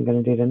live that I'm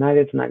going to do tonight.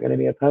 It's not going to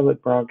be a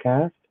public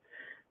broadcast.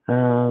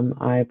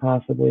 I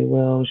possibly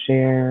will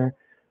share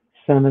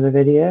some of the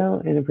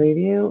video in a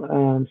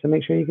preview. So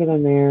make sure you get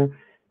in there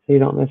so you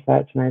don't miss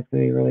that. Tonight's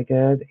going to be really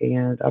good.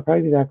 And I'll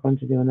probably be back on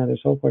to do another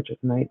soul portrait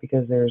tonight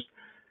because there's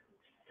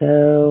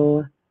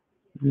so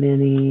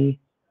many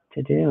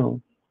to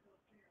do.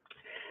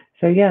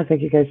 So yeah,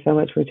 thank you guys so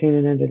much for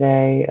tuning in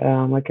today.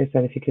 Like I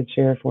said, if you could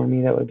share for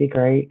me, that would be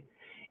great.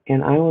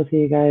 And I will see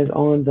you guys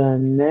on the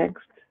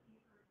next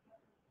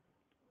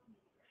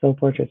Soul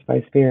Portraits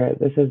by Spirit.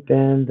 This has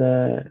been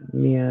the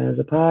Mia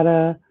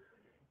Zapata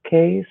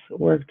case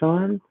worked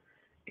on.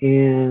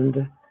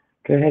 And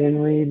go ahead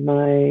and read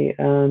my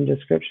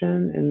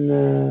description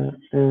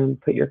and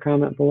put your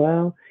comment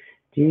below.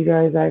 Do you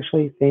guys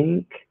actually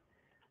think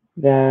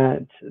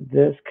that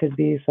this could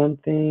be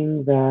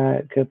something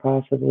that could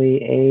possibly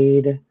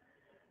aid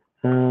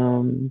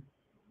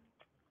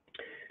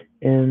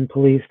in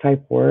police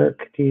type work?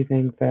 Do you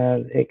think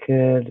that it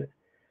could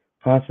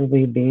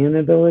possibly be an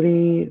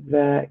ability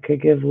that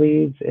could give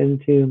leads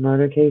into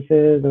murder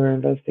cases or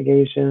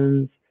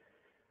investigations?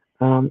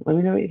 Let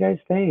me know what you guys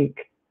think.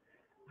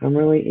 I'm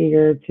really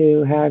eager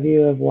to have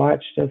you have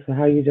watched just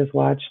how you just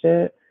watched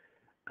it.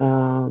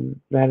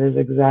 That is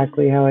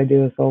exactly how I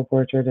do a soul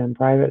portrait in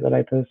private that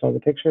I post all the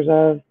pictures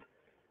of.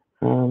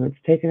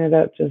 It's taken it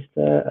up just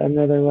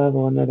another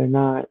level, another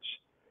notch,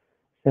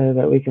 so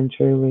that we can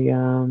truly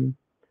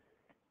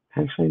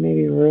actually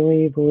maybe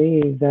really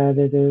believe that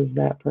it is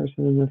that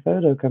person in the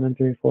photo coming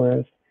through for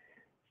us.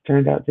 It's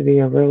turned out to be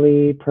a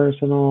really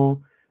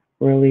personal,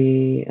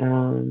 really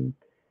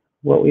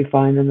what we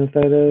find in the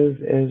photos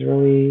is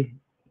really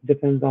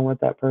depends on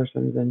what that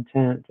person's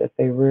intent. If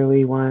they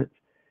really want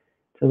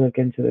to look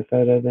into the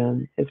photo,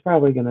 then it's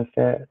probably going to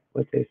fit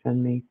what they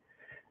send me.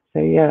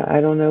 So yeah,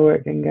 I don't know where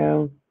it can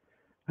go.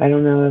 I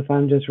don't know if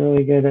I'm just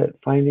really good at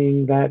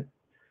finding that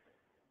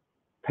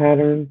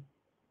pattern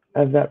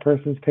of that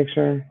person's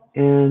picture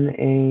in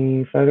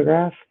a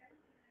photograph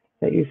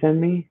that you send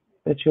me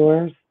that's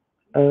yours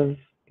of,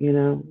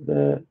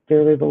 the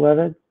dearly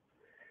beloved.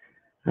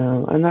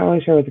 I'm not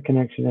really sure what the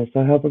connection is.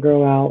 So help a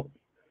girl out,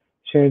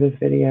 share this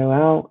video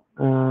out.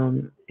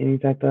 Any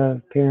type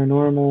of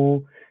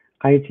paranormal,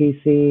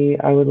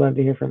 ITC, I would love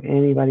to hear from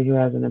anybody who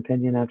has an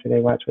opinion after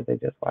they watch what they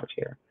just watched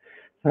here.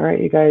 All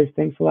right, you guys,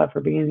 thanks a lot for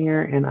being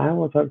here, and I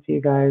will talk to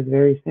you guys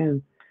very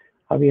soon.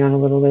 I'll be on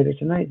a little later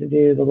tonight to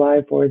do the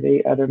live for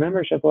the other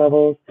membership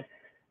levels.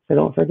 So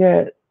don't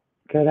forget,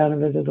 go down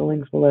and visit the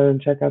links below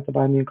and check out the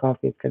Buy Me a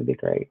Coffee. It's going to be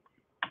great.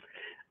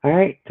 All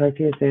right, talk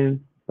to you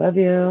soon. Love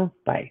you.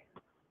 Bye.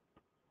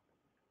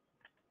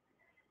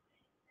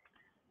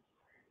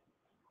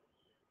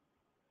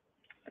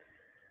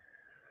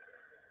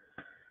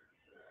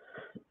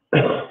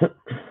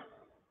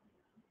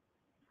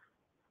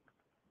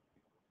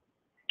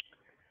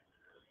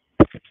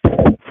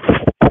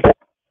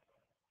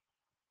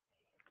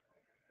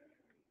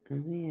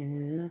 Oh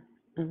yeah,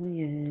 oh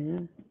yeah.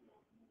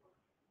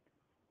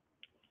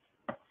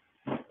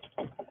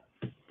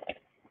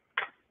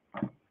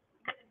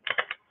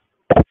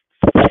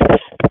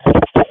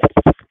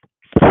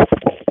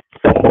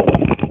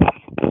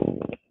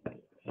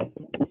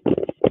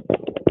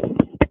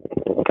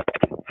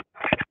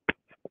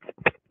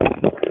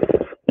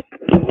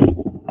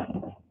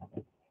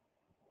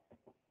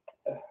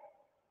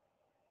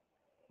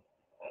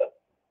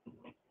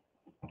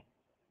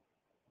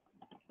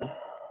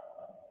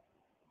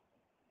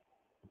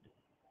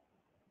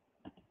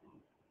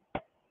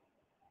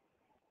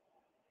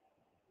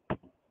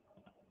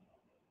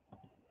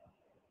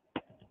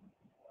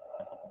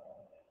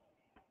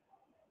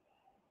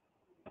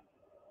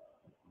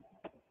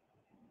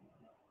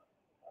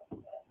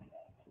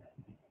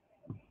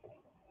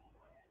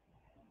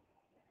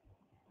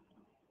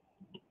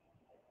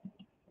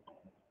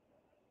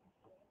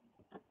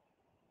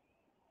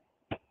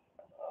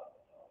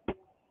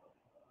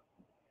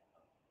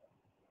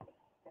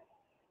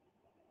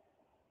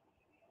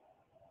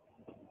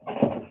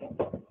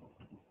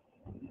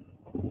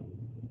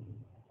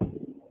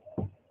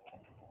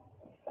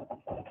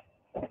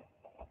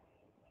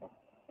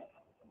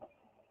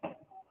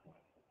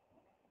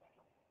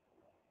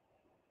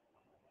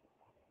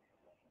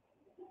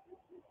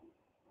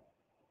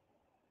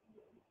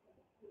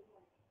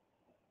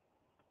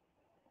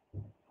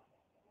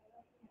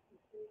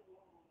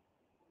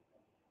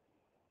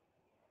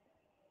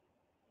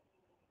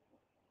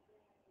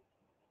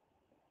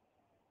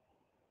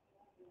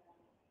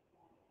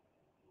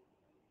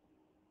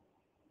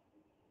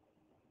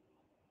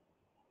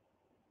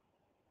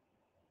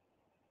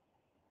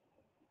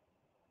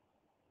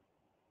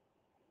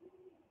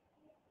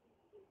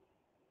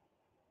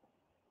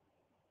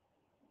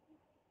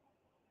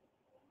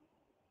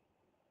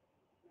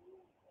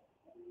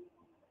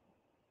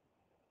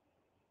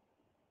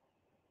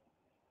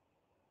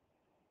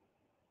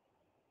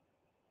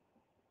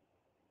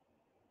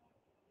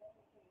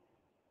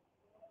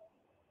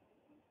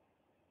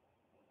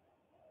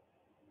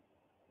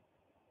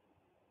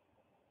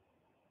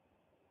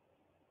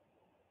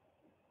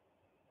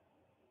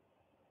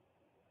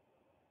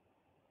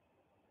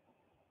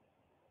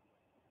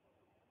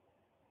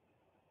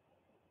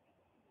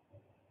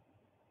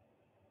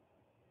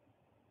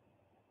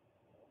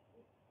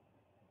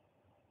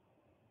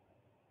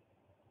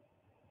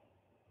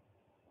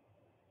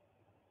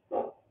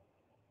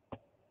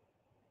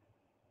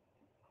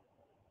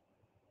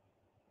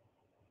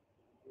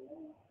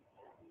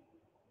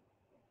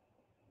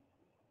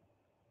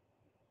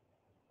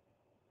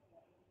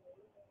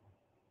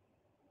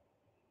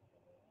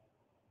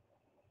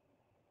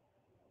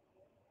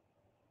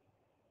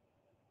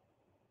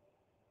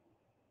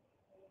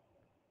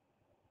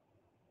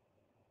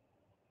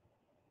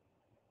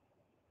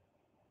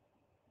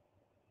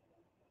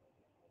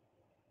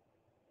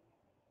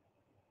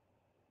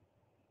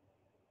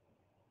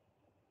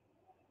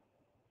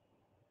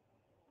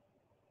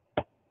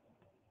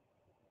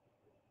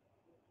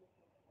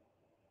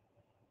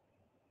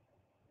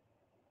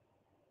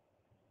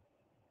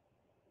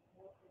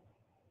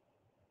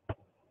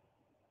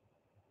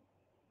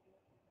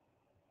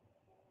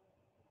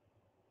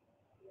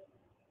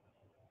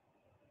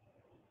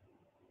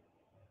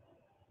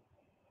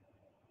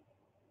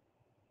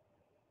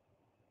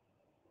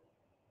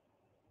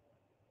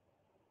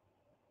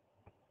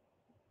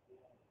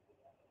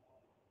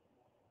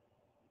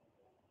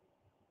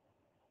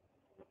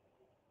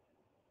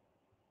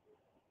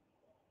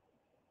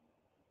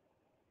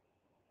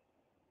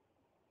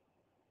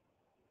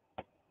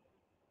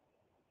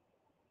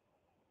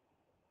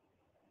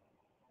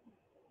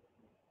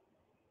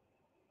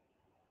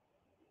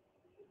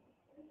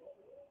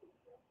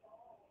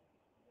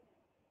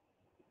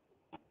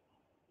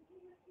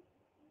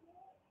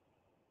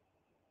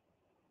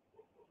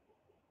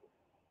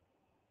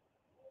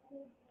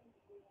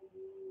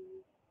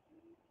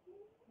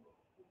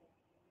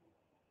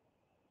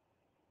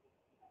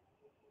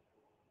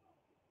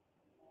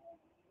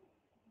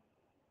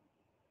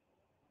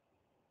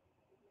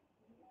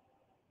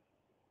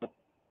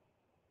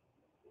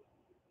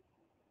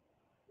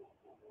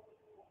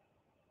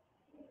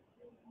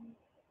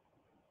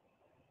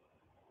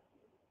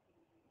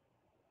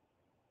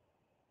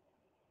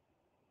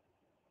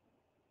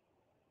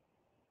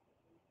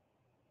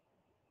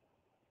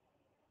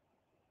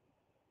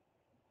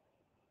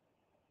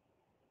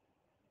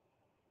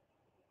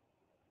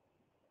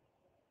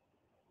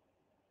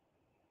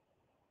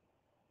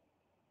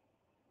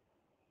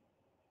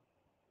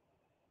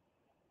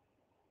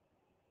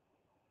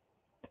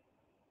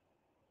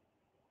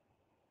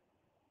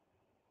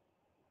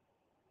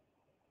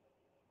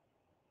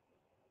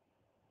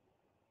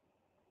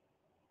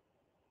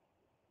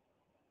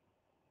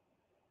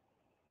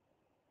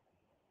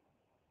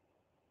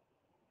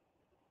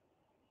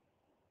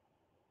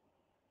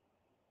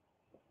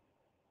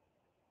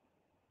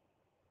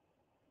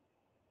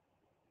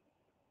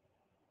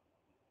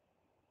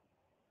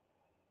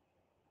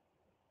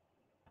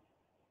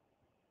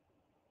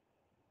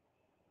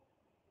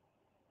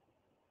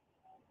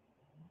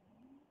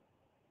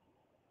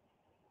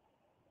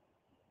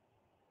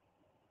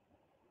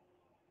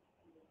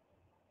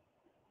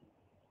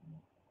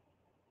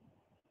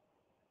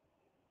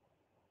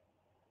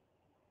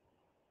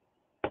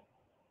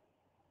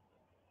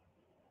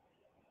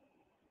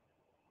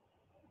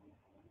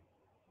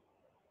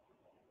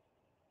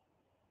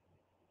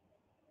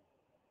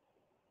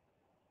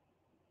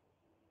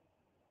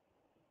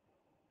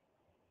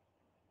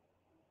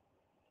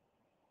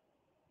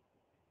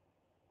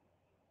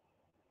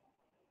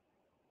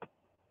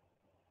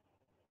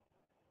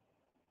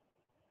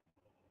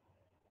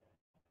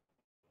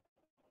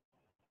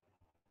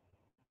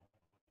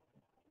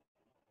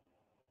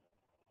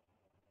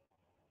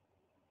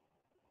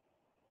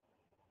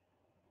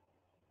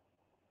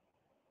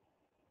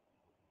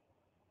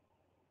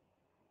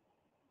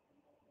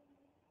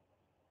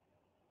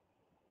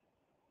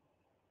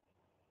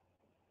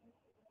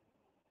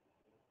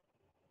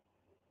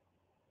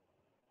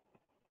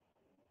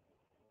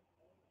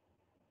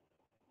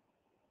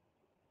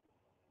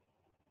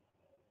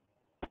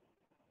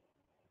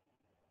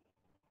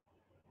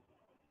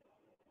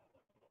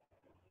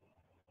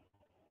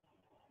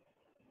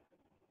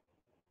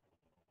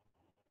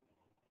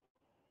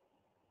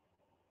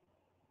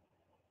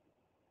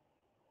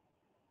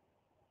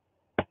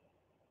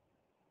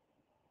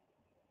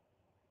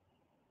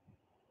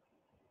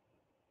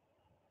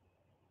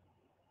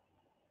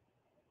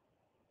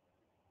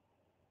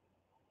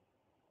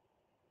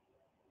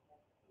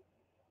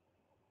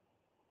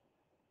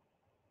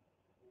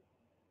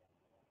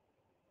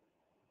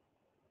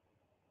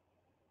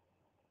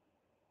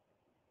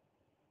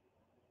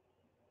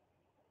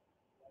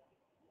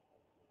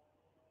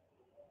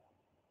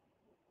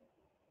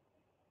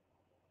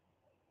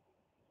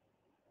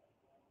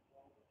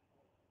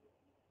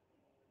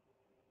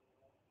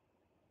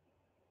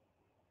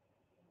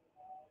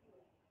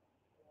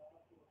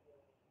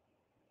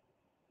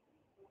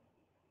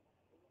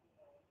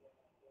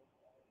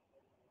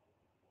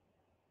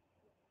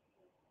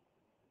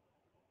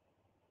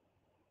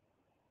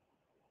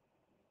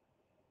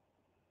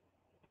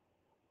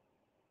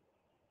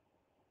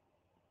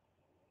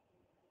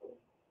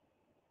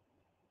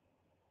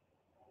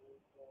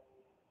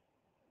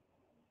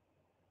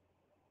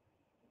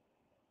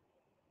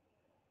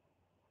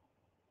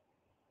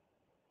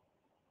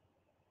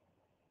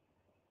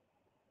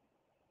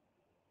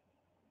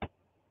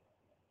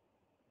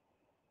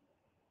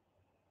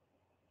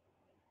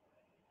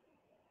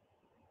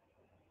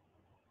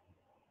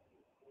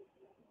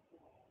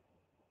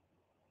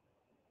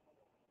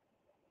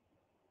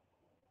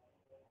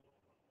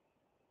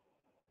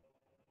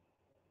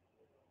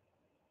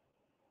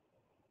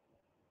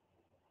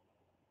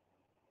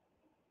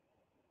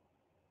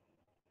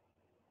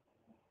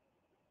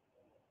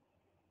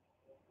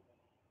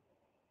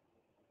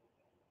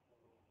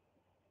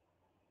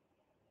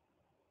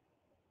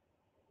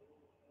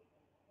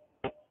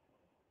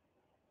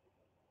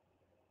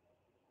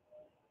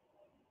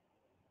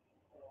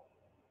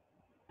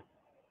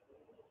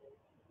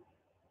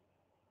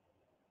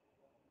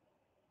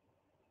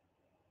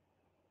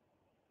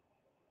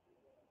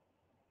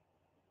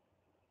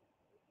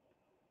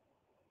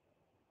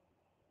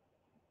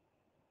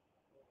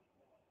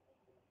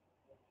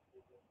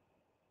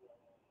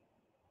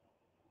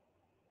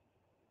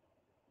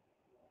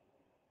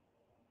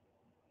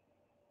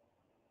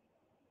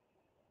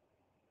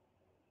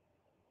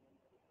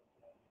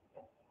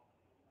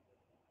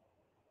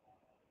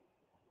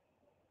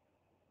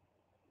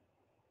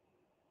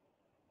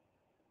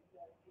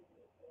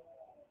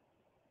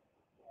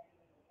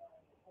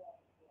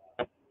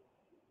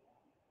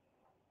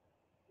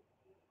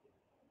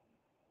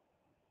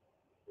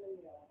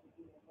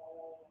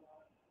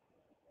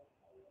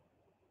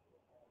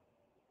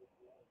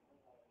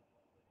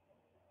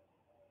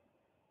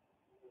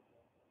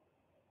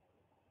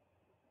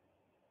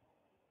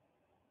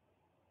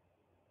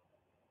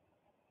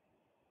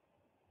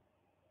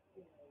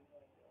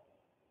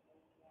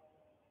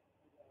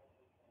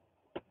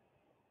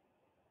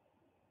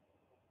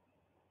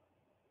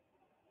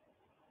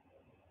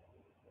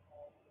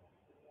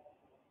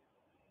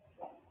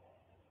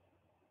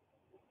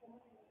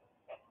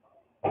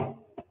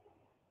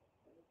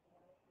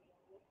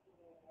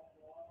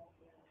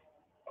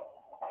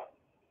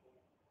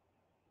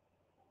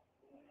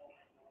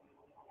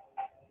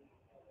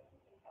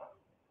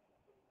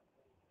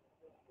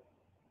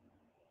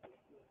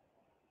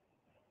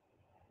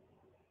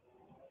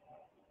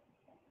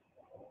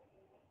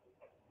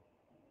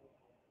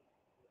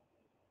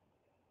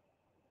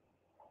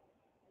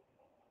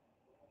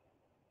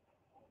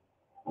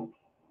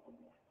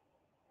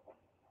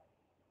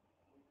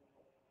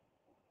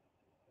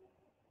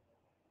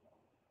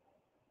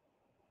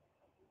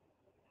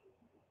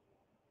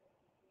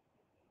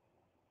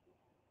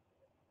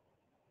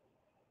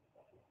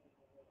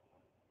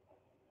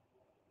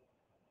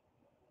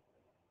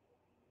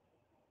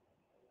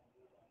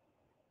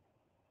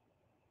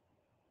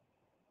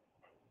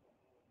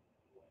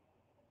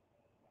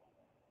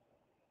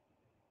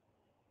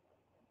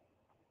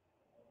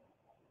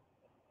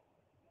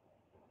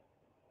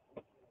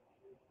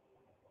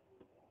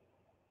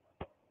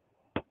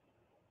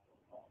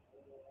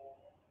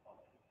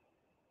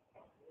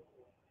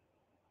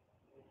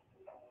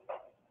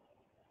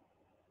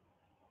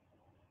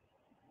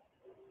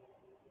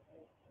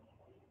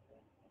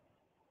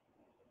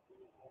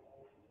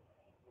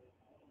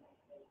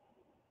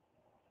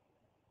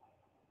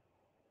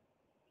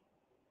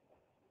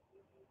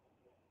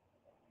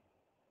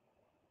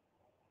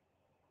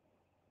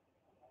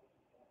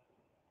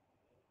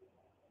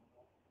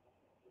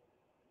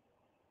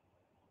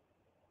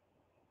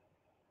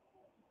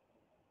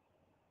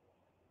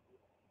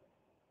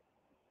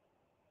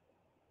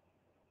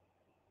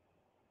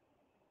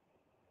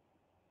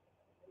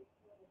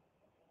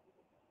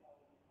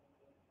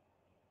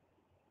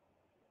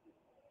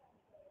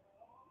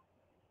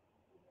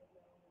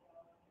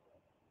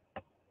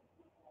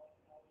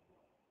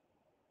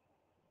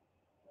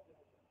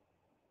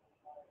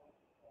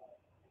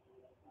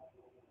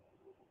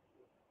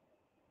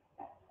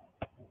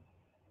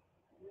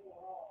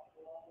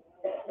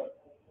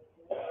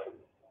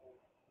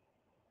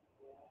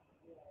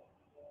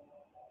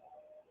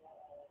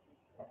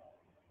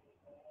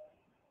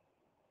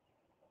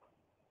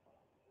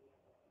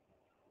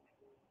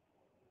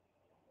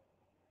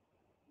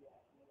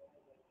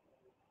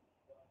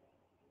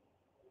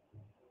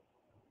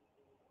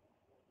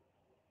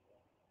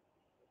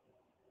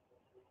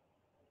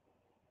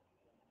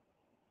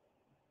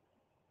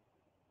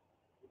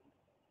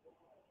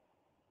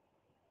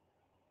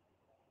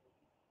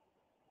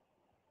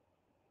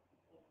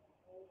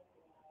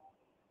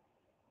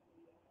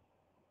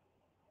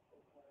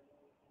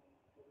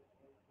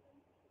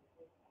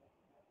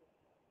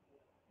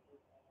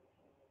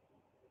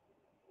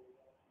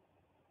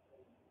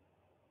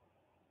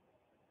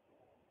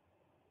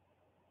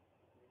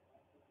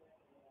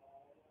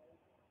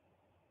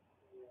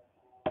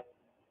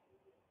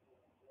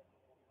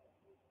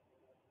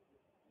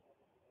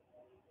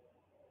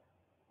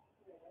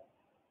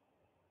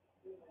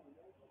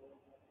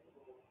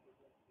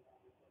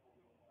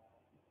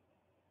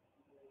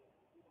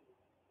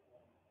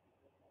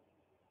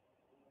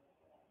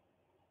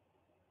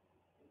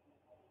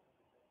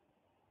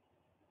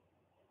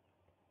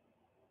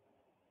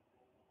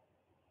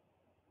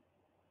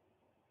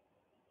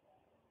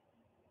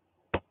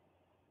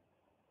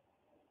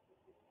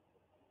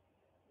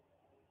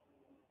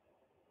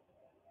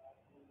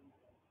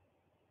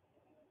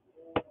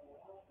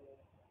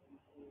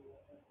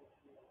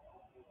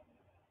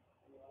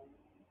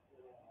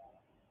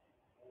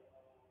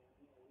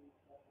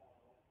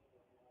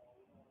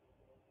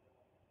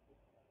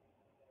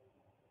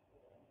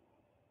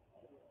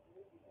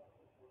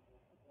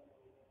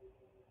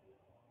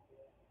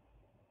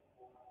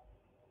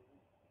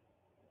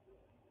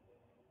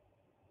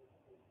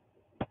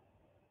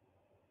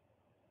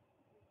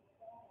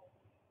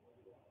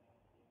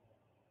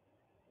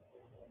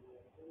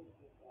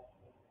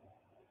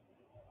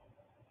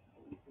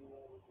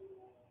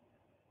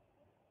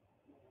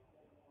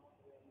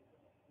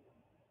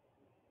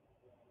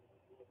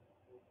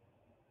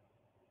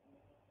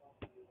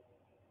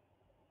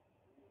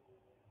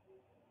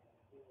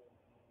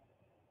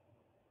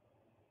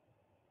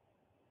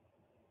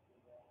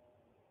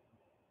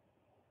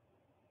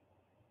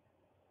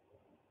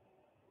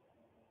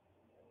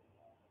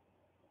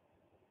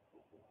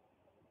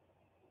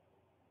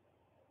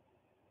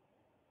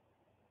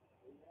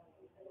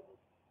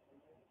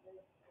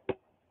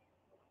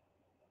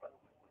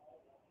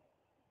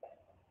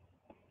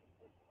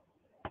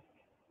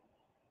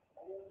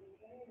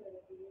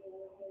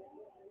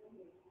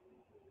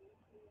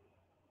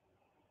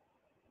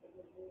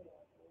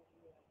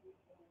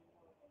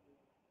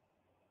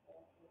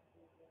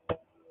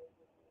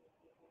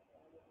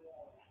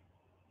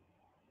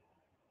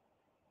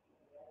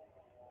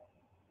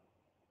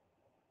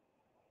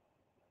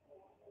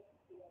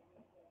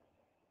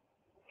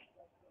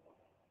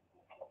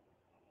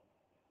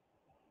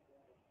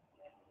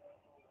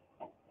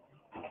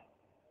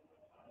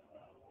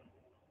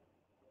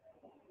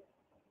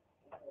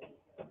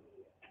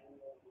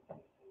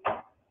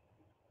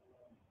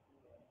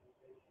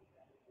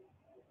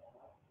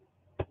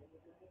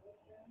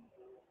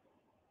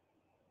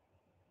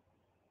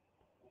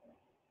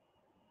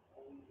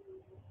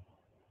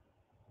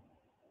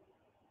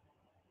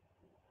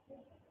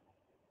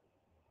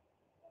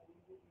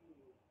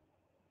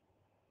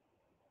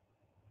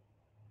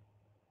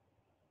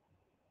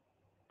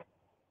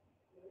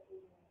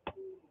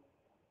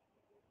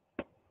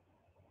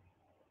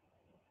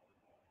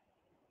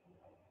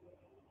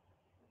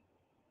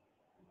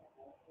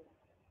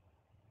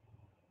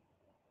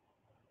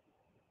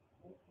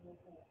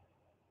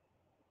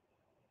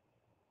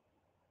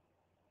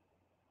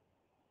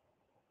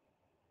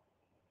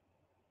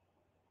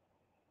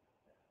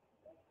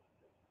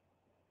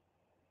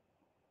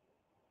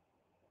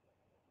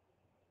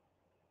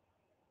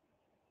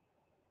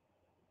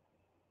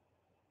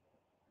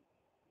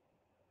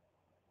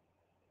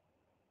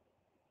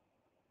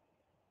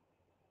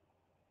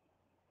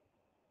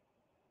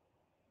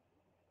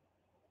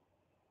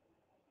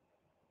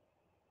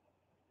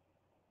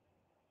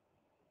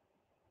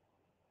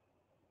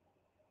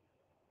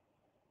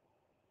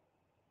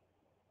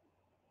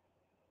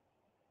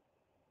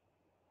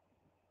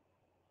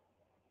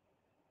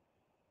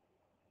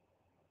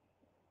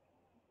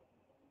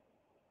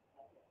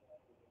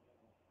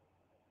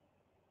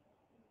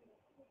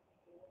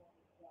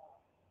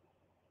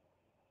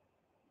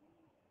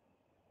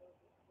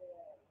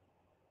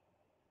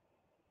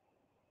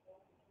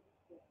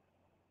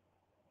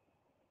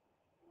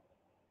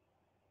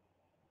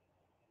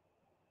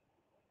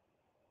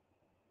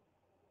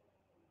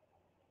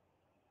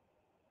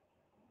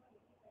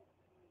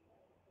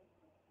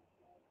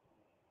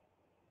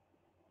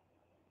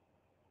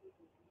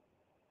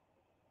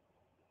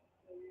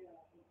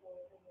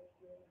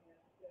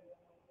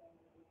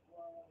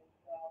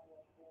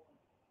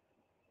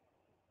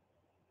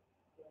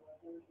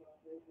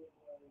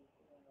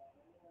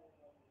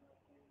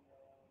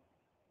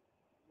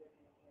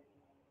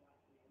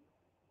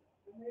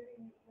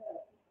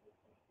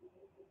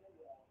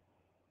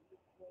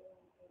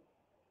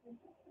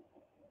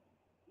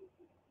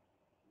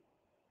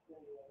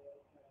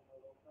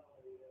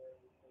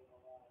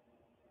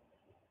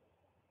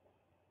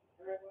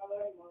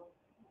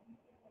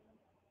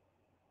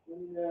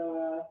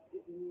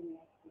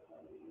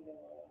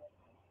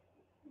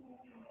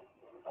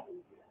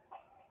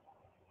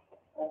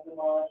 I've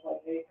demolished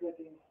like 8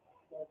 cookies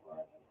so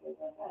far.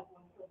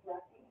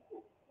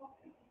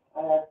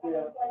 I have to.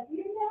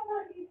 You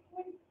never eat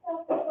sweet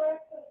stuff for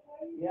breakfast,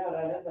 right? Yeah,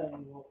 that is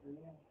unusual for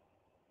you.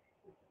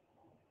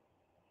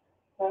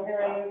 So I'm going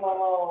to remove my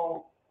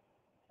little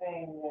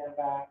thing there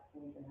back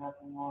so we can have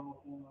some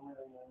normalcy in the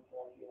living room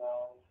for a few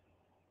hours.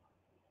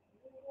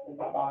 Does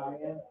that bother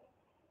you?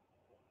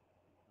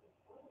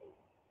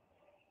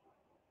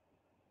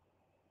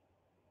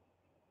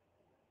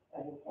 I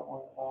just don't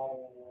want it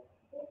bothering you.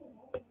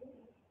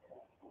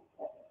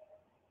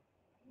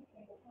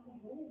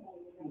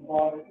 You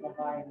brought it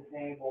behind the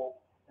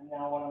table, and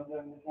now what I'm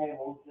doing to the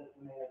table is just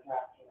a main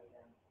attraction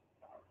again.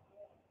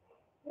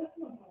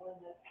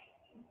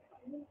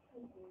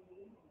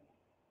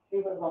 She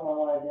was on my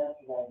live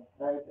yesterday,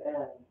 right at the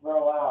end,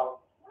 roll out.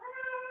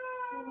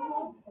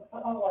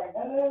 I'm like,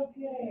 hello,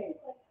 kitty.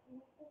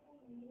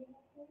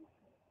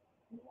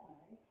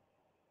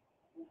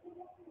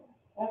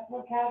 That's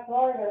what cats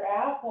are, they're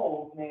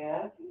assholes,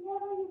 man. You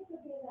never used to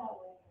be that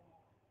way.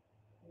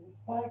 It's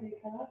why they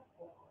cats.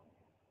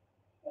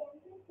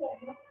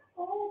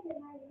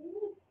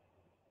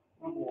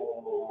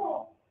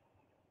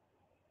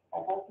 I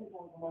thought she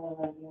was one of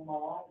them in my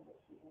life, but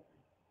she didn't.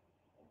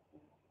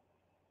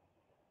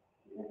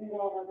 She didn't eat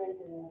all her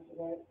bacon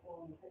yesterday. It's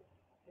on the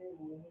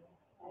table.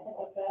 I had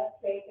the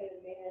best bacon and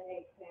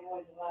mayonnaise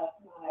sandwich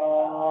last night.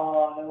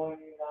 Oh, no,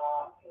 you're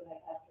not. That's what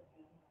I had for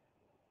dinner.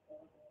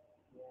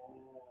 Yeah.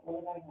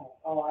 What did I have?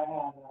 Oh, I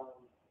had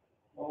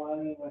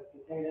bologna with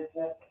potato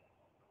chips.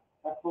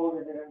 I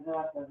folded it in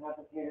half and had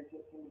potato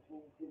chips in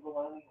between 2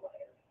 bologna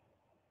layers.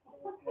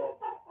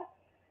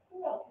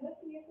 Well,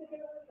 Missy used to do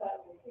it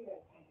that way too.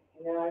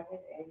 Yeah, I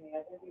think Amy,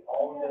 I think we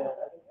all did.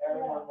 I think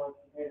everyone loves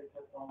potato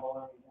chips on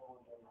bologna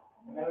sandwiches.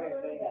 I know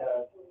Amy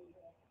does.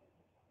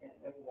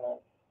 Amy does.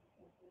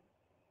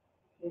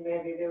 She may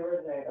be the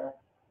originator.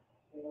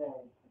 She may.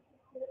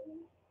 I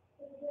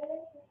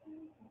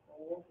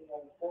think she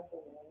got a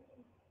special one.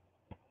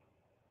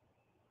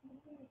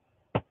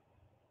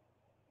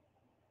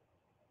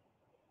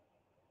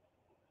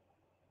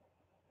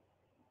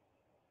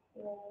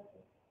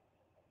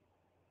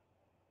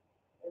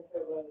 If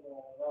it was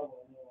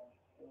Roman, yeah,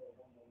 it would have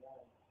been the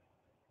night.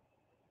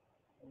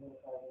 And then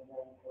if I was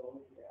having for a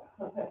week, yeah.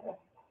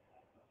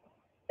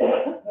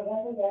 But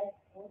anyway,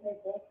 we'll take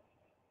this.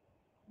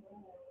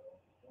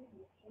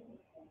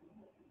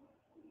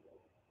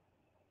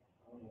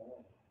 Oh, yeah.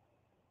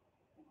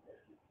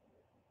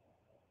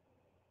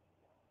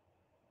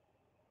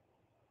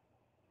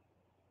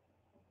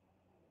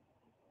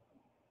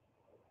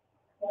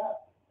 Yeah.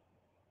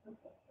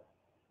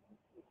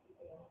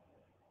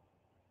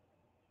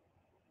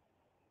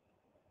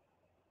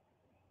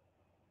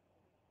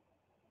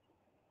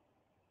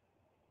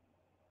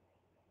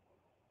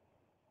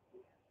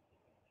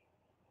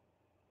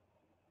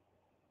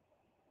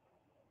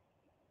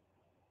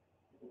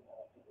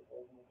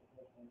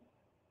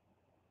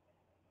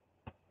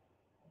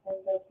 I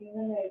think that's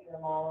human nature,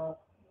 Mama.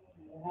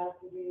 It has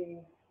to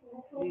be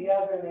the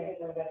other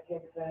nature that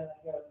kicks in and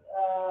goes,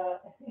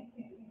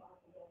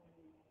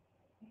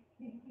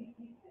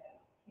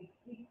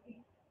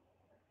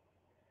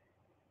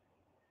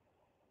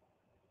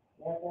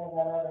 you have to have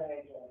that other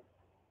nature,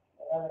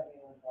 that other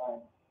human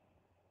side.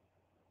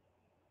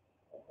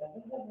 But then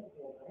this doesn't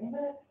feel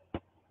agreement.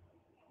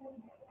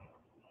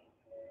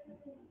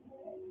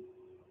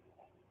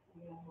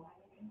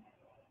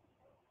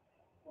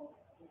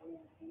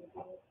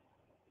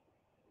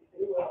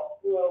 Who else?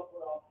 Who else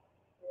will?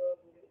 Who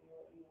else will get you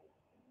what you need?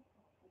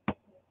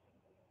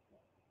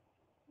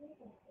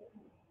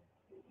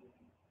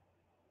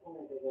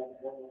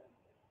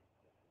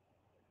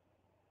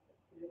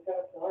 You just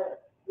gotta start.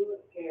 Who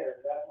is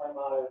scared? That's my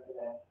motto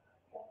today.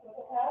 That's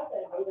what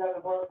happened. I was having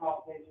phone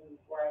conversations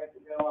before I had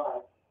to go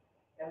live.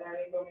 And there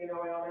ain't gonna be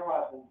no way on there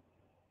watching.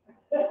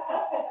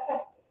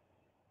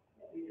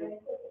 You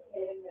just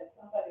anticipating that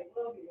somebody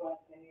will be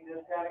watching. You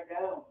just gotta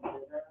go.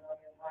 There's never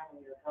gonna be a time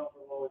when you're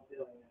comfortable with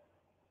doing it.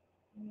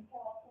 You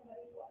tell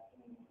somebody's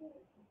watching you too.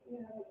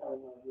 Yeah, that's how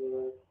my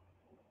viewers.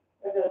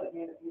 That doesn't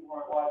mean that people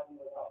aren't watching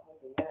without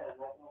clicking in.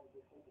 That's only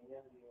just clicking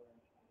in viewers.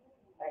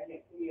 I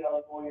can see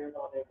all the voyeurs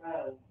on their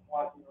phone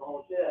watching the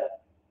whole shit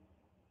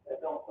that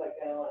don't click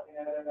in and let me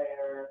know they're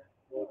there.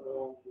 They're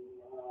going to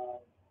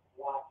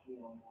watch me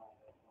on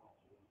live.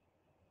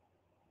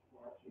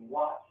 Watch me.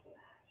 Watch the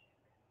magic.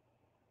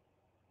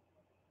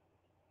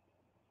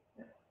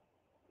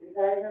 You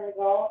guys gonna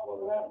golf?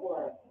 What was that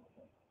for?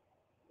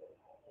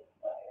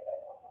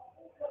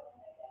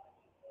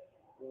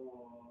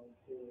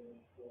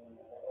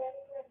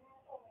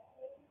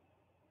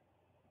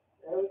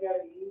 Now we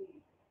gotta eat.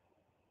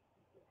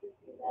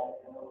 I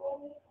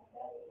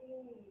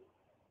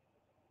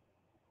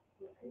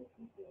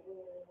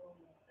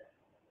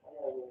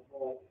gotta go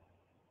play.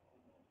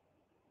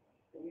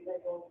 So you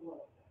guys going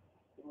tomorrow?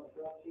 You want to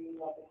go see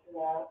what it's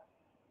about?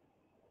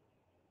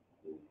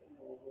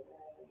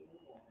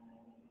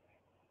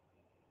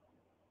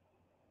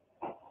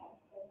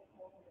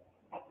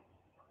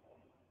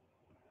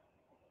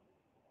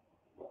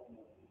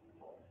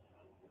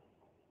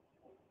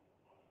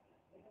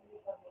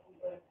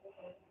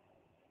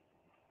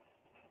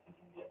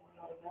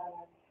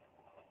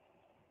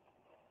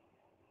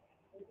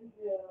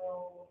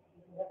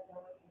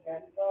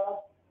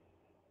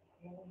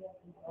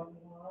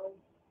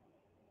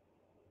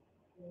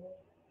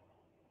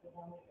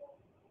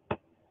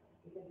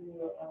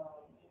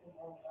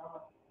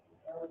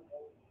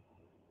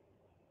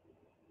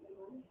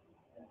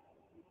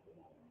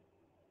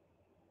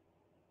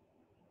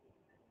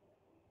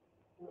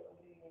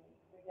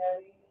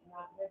 Spaghetti,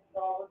 not mixed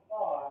all with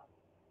sauce,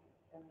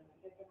 and then the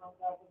chicken on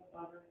top of the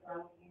butter,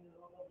 garlic, and a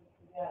little bit of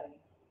spaghetti,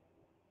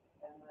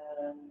 and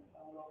then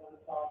a little bit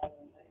of sauce, and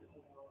then put your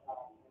chicken on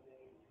top, and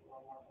then you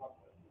want more sauce.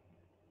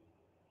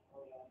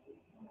 Oh, yeah.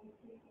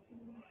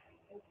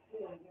 It's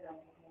good, here, I'm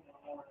just gonna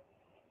more.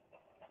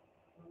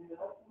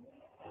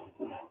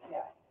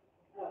 Yeah.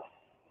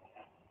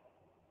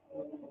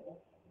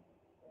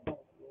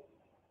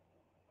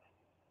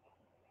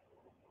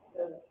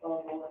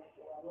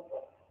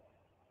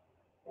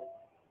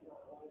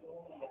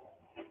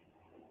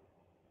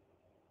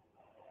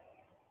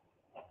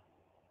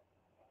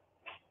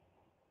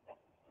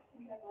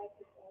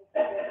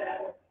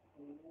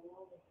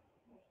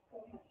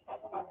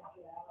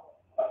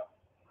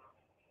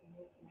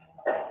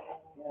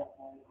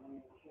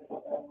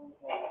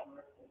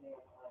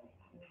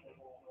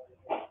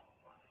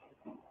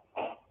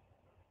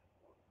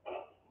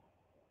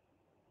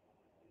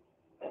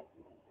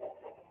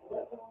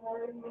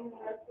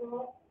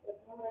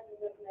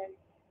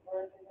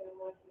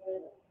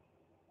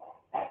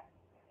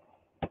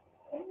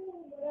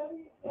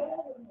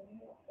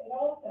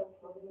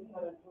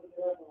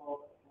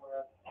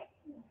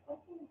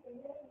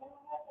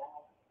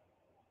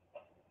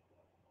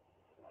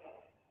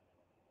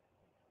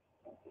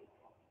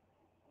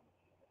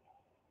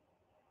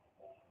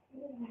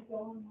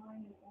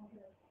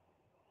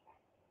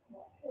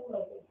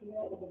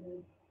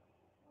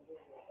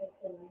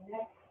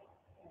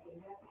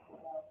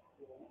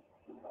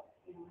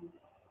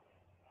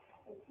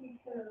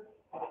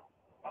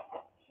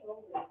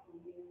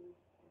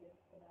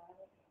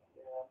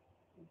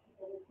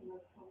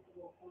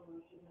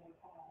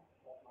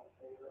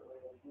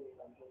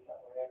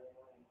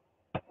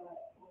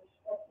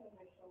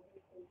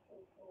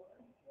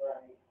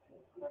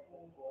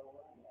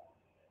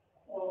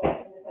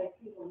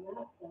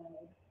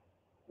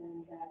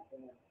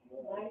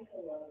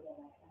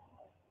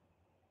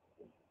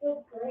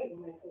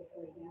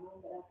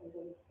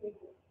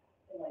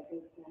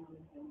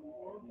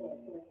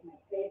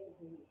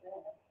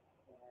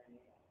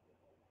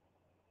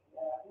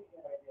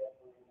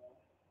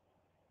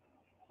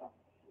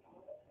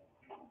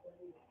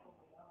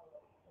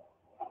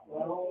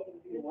 Well,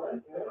 it'd be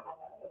worth it.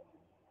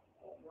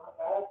 Not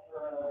bad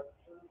for a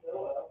true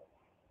pillow.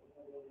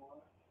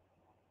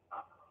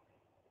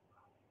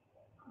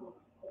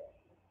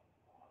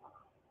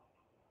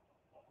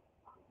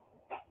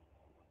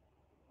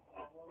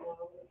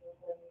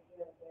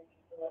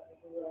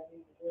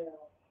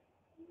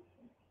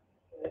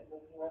 It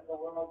doesn't let the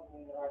world to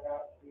me that I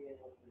got to be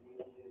able to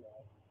even do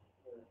that.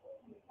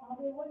 No,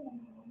 I wouldn't.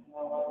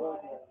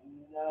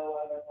 No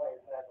other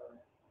place ever.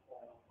 So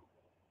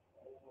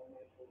I just want to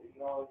make sure that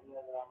you always know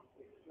that I'm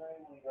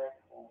extremely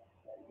grateful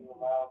that you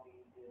allow me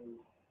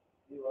to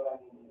do what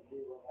I need to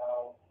do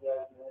without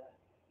judgment,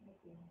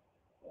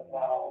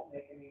 without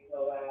making me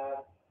feel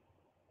bad.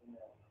 You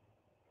know,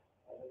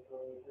 I just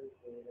really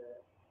appreciate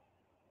it.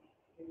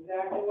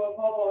 Exactly what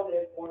Papa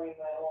did for me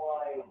my whole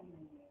life.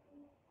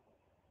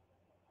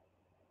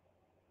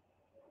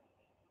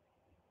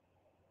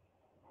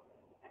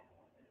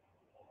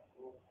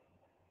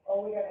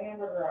 Oh, we got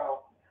hamburger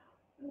out.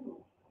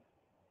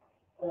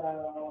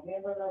 So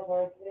hamburger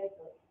place steak.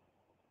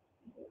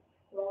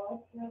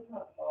 Well, it's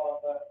not all,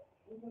 but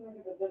you can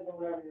make a decision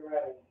whenever you're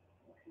ready.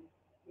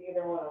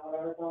 Either one,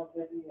 whatever sounds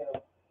good to you.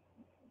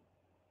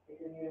 It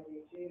can either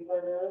be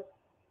cheeseburgers,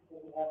 you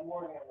can have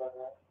more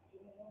hamburger.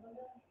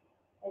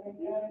 I can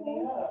cut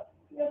it up.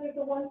 Yeah, there's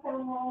a 1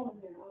 pound roll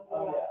in there.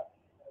 Oh, yeah.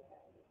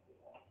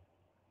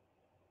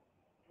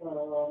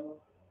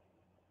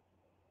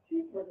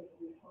 Cheeseburgers would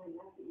be fine,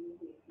 that's the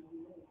easiest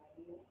one,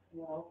 anyway.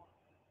 No.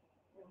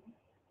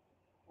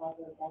 Not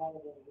that bad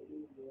it is the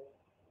easiest.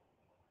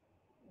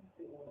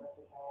 You know, not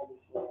the bad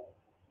is shit.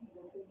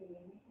 You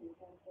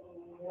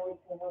always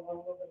can have a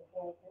little bit of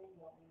protein,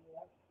 don't you?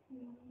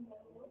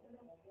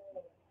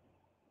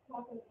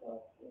 Taco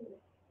sauce too.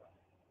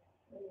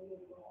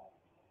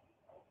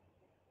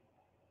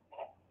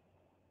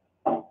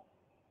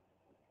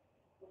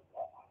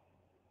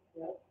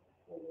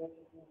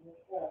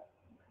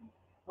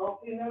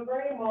 you, no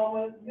brain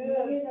mama, it's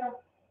good. You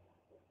know,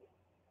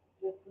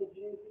 Just the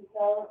juicy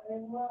sour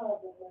cream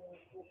love is in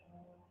this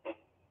kitchen.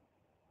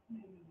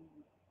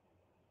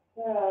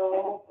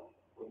 So,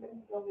 we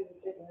can still leave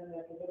the chicken in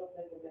there, because it'll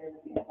take a day to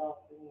be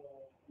soft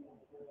anyway.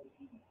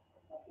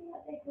 I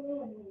think a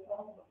little bit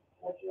of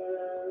That's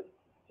your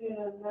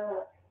tuna and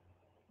mac.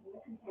 I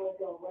can probably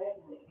go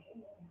red and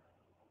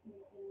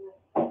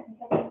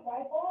Kentucky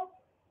Fried Ball.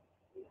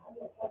 I'm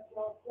gonna touch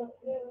y'all stuff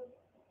too.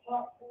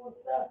 Chock full of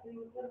stuff, see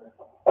what's in it.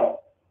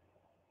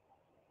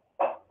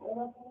 What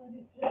else I'm gonna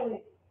do,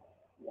 chili?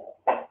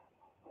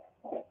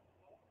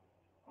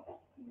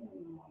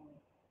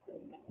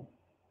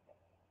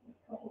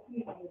 A couple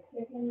pieces of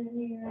chicken in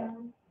here,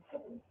 a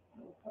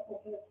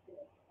couple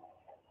biscuits.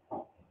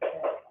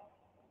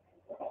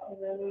 And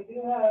then we do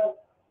have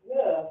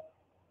this,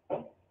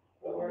 but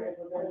if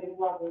we're gonna do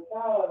taco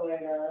salad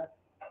later,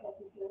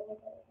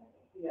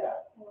 yeah,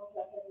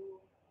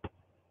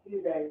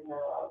 few days now,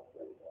 I was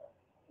pretty good.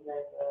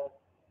 Today,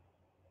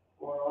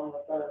 we're on the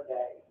third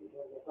day,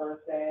 because the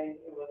first day,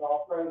 it was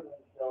all frozen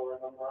still,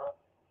 remember?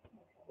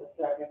 The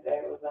second day,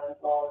 it was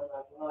unthawed, and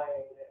that's when I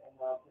ate it, and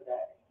now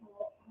today.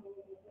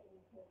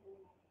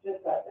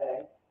 Just that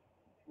day.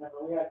 Remember,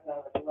 we had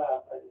so much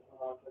left, I just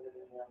went on and put it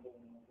in there and put it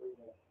in the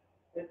freezer.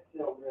 It's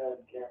still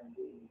good,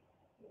 guaranteed.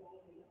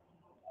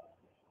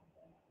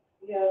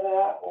 Yeah,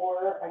 that,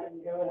 or I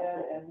can go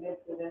ahead and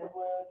mix it in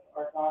with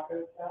our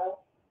taco stuff.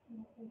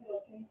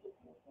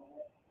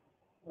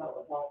 Not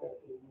with taco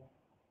seasoning.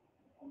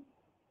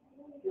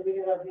 Did we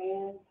get our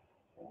beans?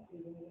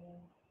 Seasoned beans?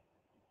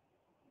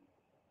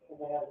 Because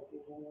they have the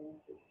seasoning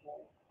beans, just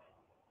check.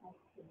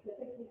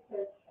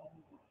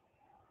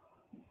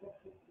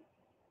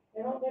 They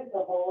don't taste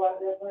a whole lot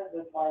different,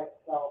 just by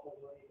itself is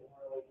where you can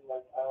really be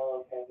like,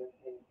 oh, okay, this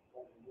tastes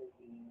like a good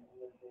bean, and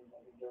this tastes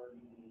like a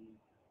dirty bean.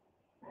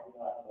 And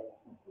the other.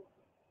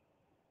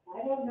 I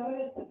don't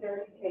notice the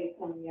dirty taste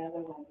on the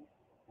other one.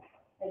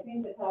 I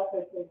think the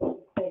taco taste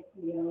takes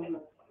me over.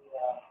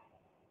 Yeah.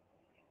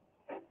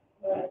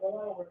 But I don't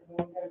know, we're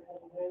going to get a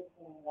couple days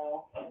from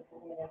now.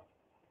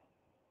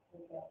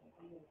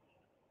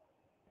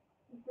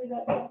 Just leave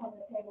that stuff on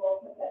the table,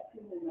 I'll put that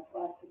tuna in a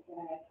plastic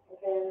bag.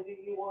 Okay, and do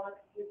you want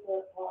to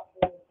put hot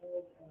in the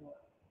fridge or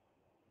not?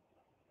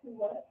 To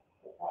what?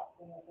 Put hot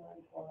in the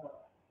fridge or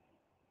not?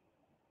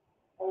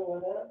 I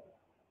wouldn't,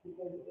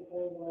 because it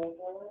depends on the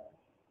weather.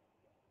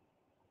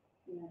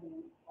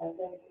 I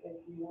think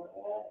if you want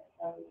that,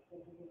 I would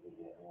specifically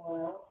get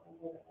one out and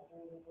put it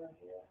in the fridge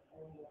here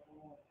and get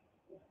some more.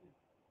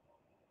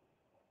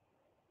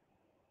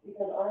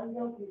 Because I'm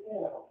guilty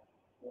too.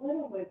 Well, I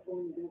don't like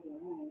going to the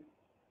line.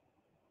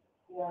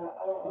 Yeah,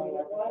 I don't know.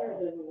 The water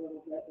does a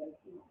little bit, but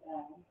it's not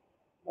bad.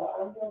 But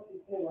I'm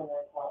guilty too when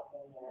there's hot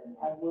in there.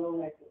 I will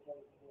make the choice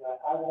to do that.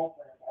 I won't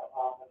drink that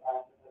hot if I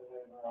have to put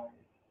it in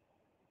rice.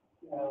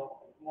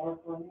 So it's more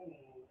for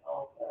me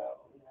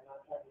also. You know,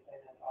 not trying to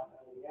say that on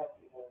anybody else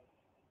because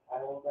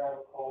I will grab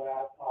a cold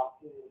ass hot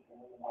too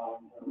and in the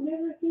bottom. I've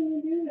never seen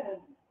you do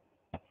that.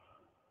 I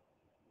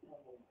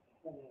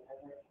mean, I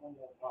drink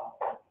plenty of hot.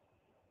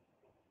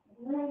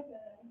 Right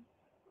then.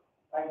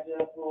 I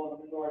just will the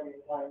majority of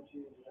the time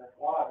choose to drink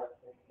water,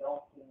 so you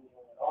don't see me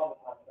doing it all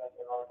the time, but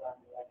there are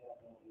times that I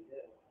definitely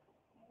do.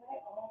 I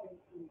always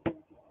do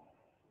drink water.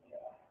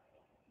 Yeah.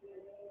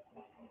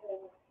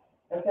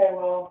 Okay,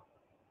 well,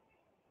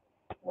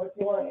 what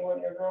do you want? You want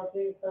your grilled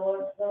cheese for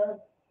lunch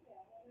time?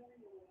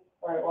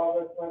 All right, well,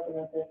 I'll go smoke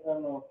and take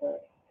some real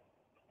quick.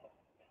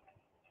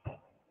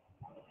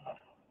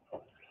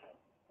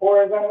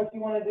 Or is that what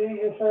you want to do,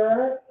 you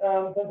sure?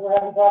 Since we're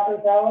having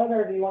taco salad,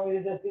 or do you want me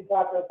to just do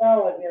taco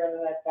salad here in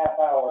the next half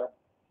hour?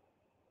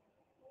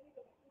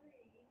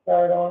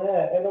 Start on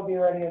it. It'll be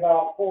ready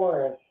about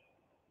 4-ish.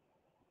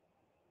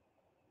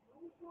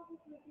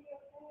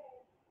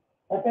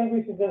 I think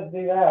we should just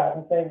do that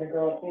and save the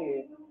grilled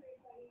cheese.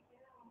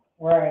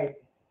 Right.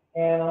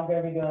 And I'm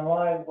going to be doing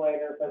lives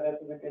later, so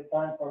this is a good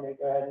time for me to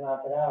go ahead and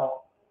knock it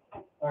out.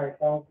 All right,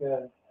 sounds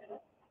good.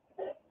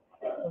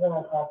 We're going to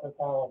have taco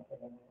salad for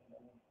them.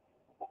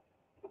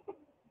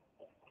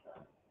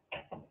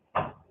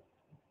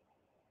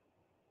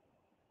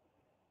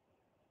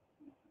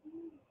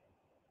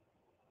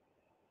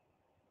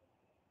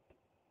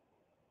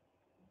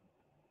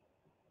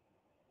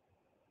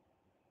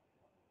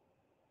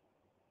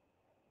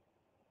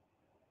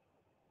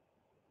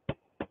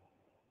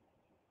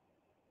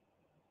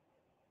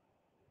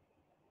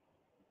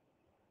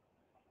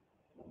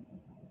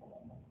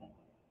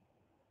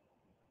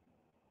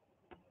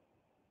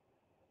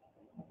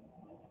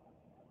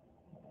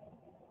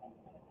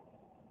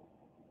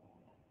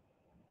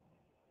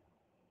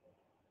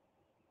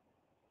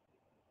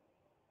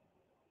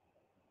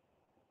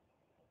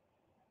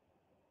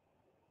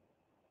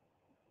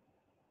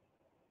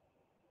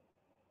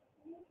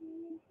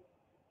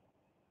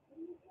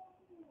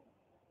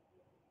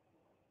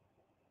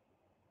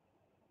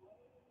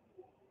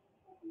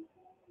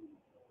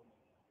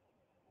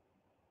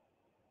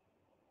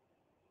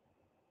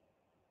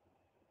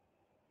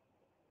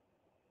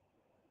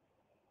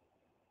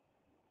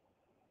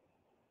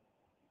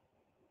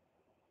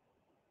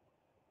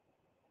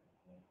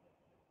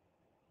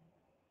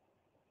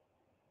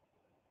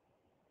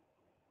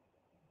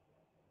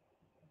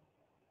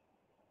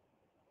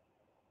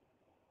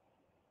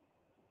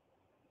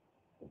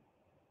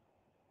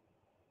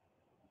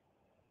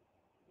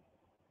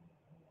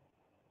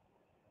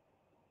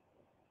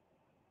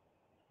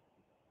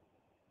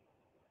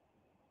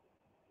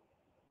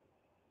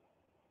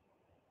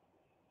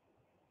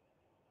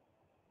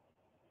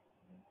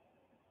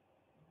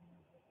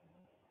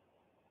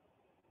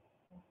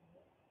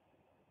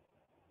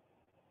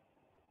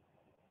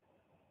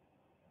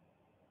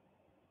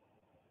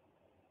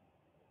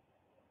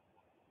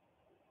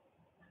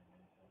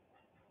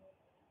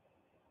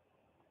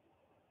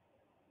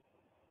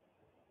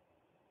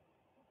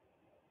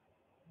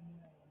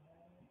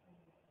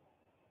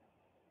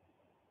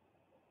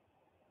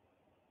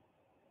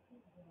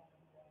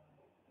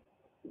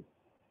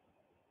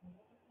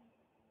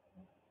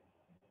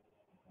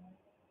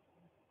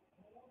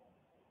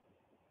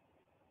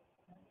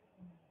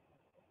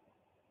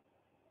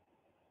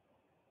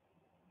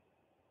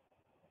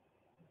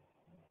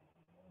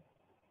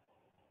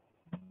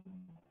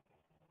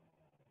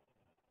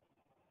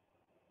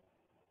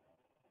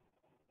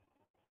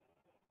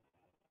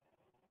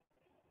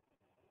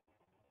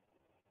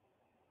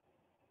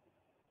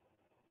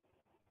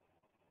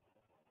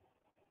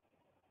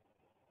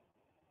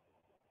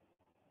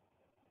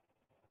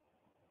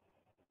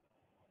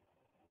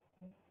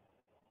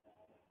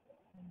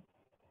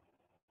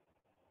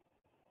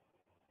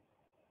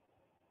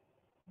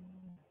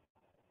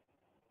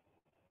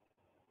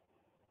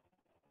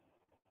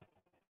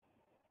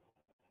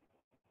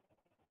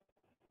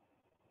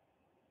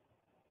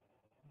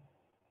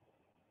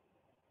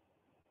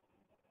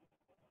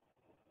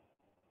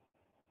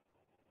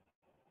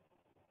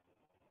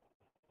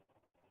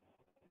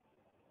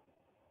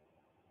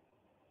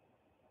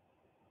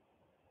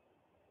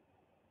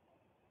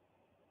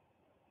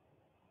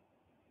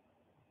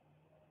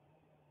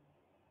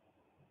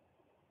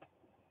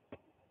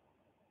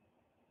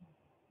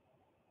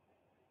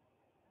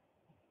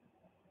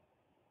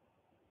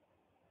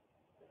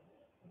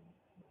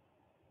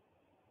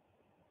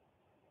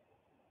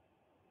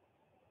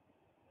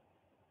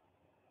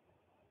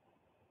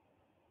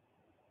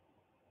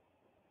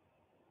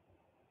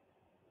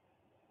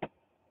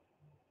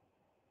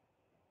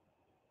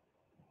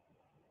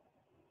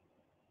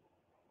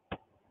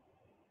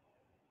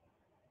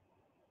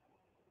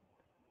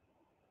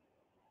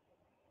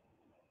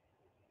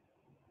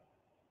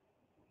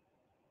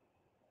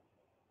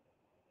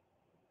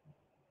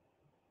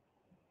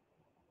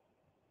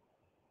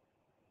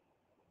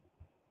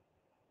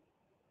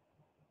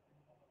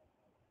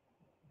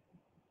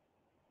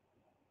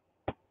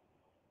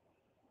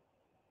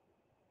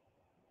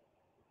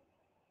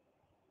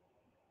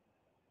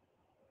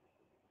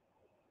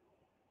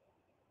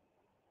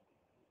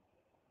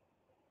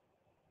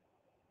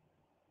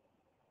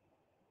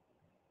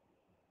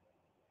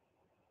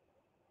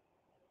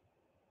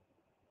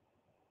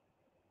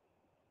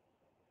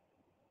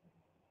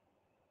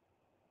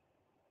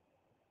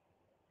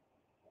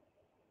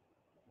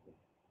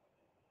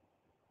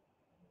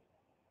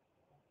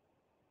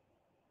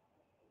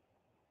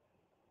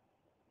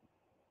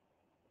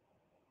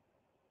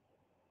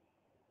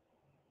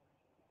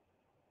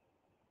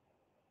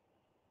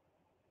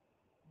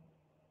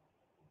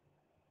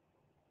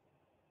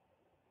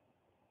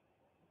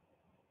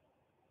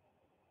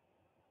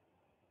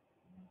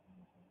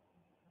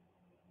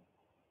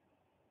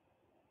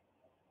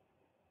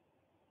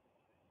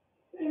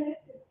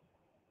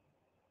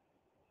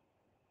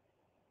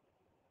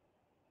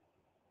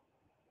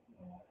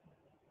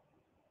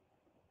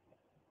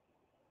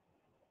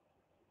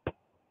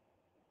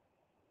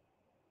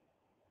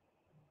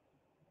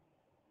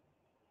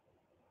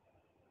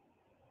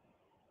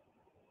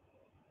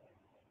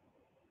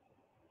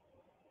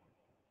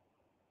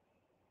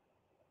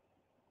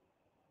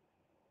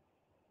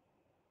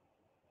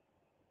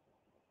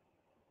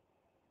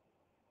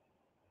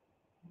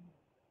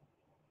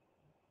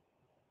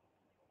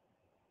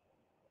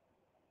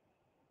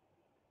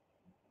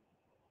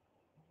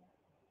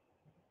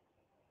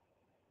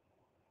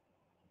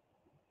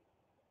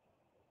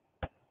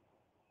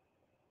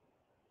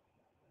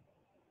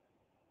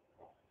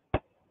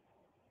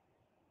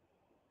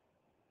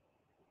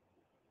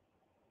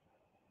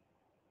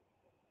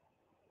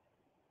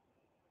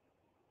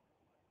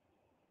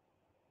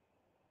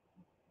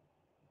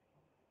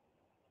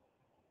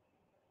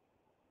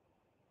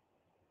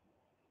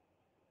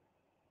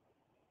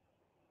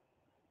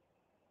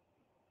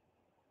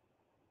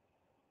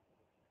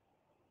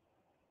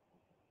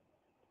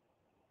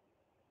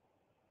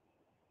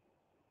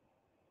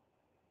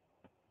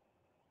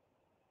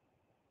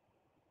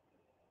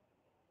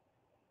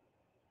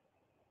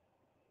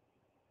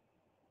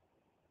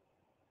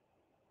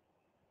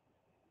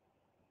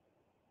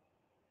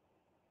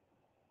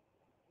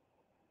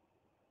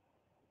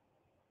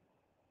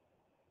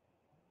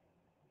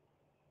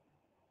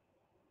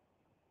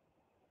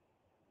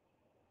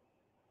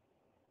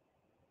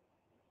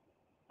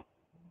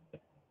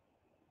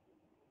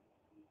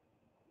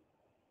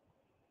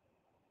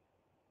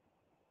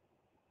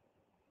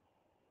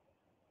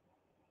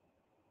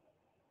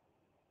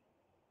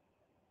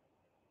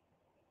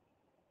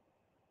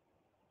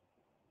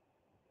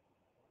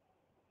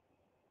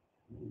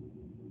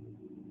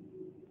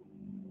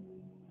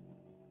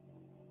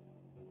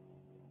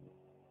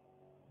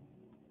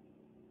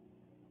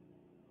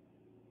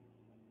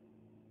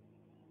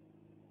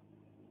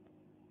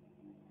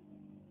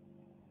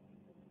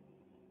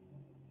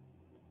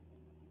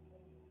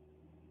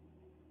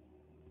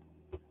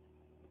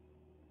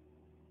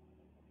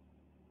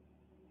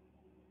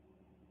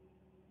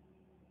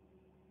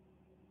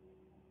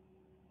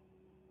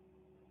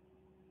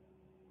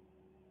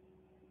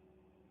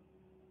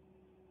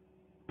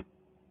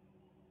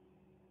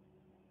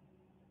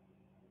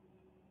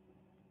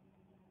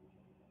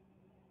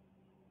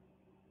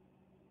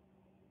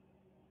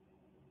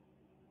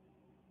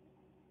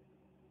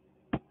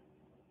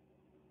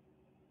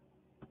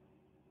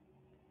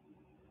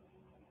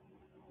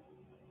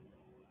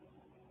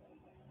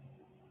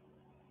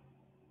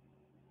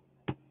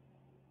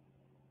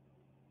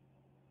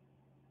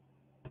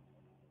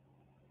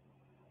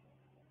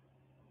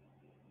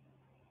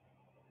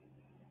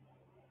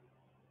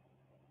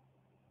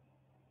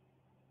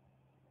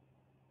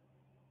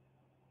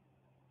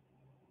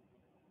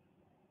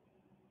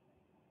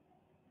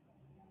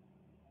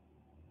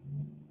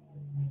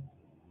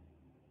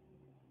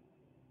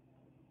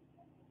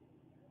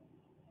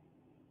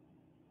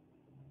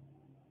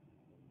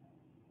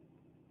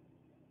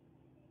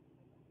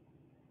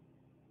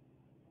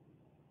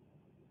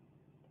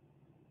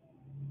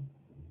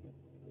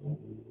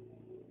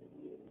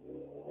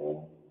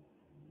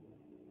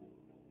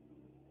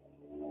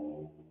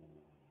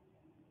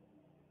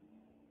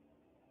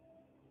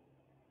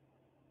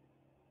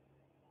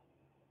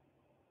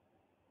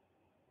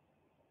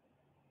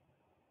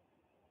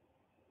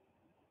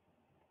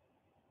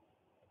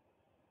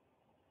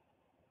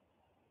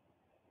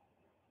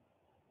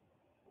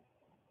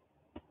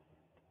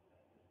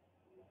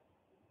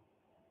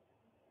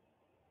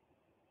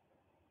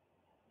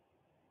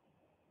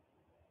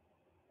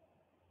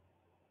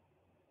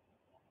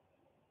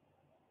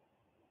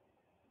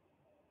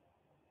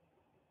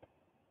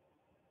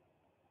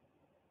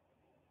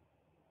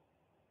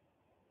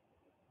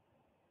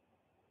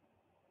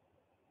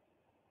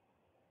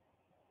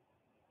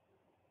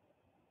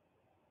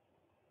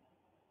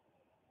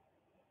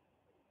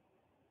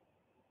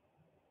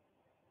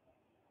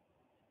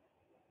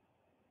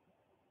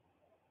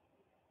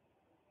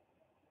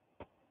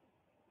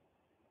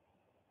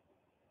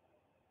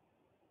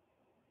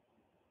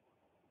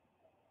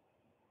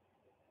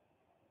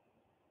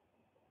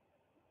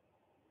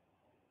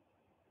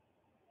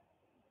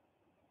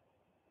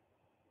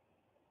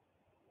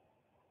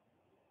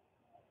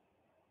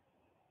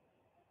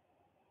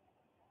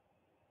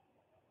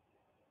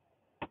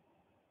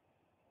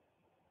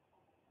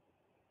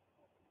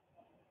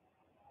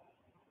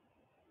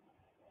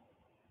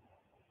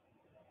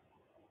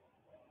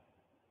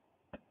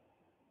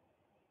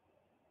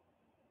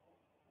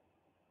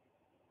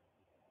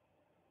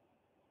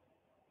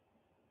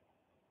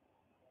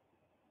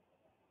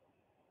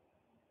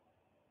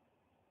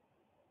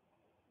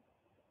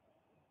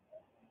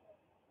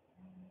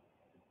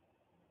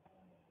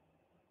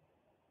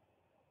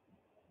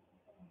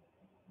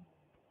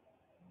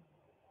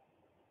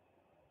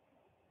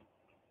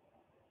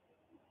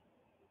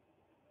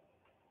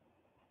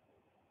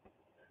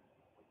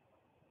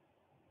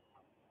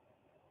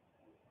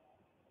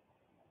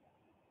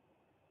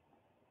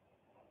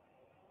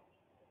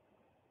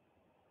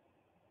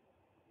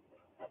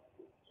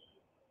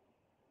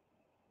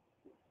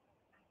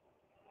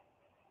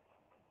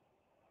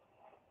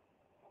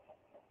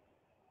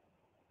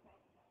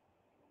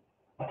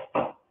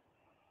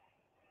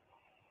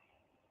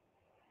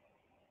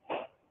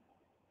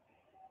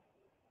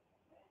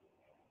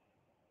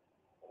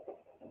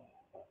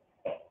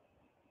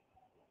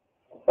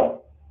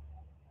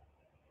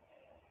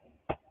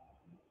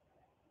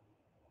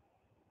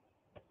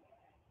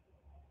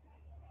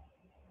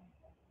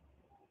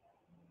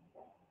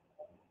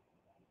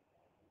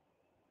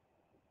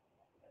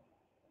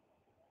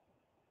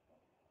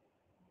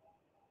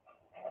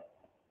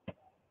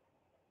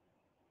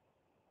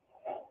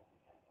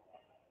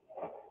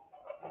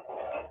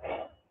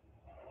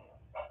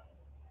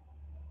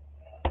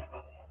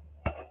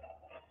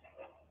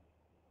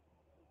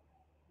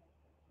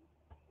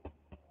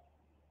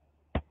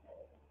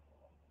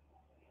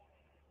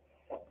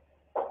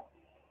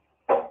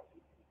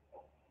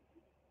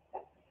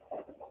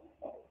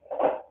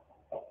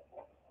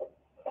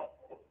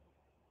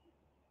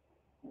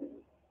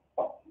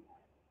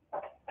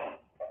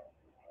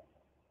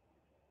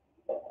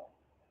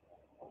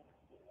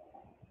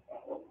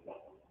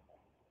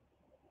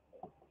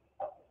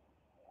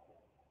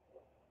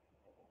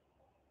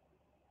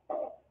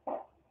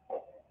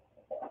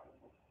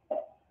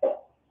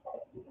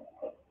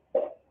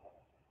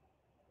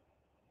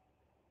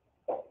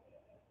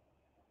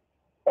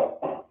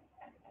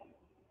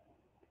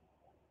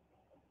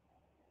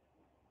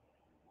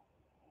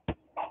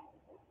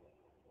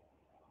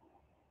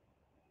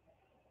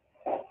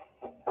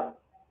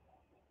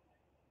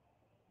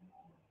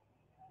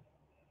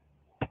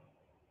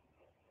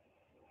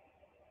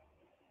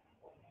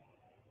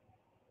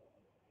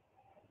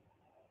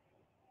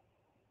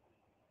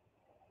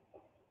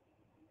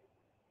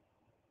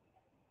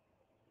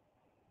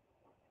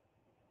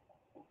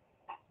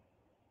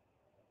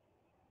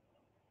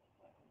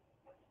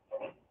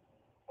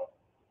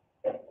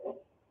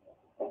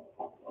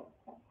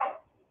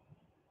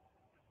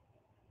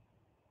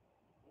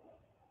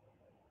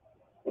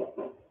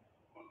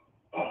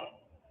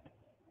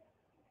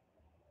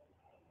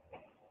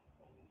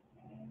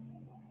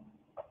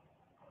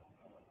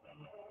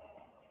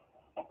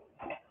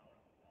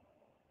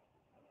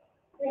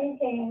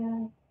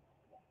 can.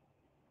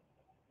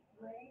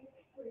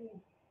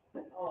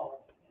 Oh.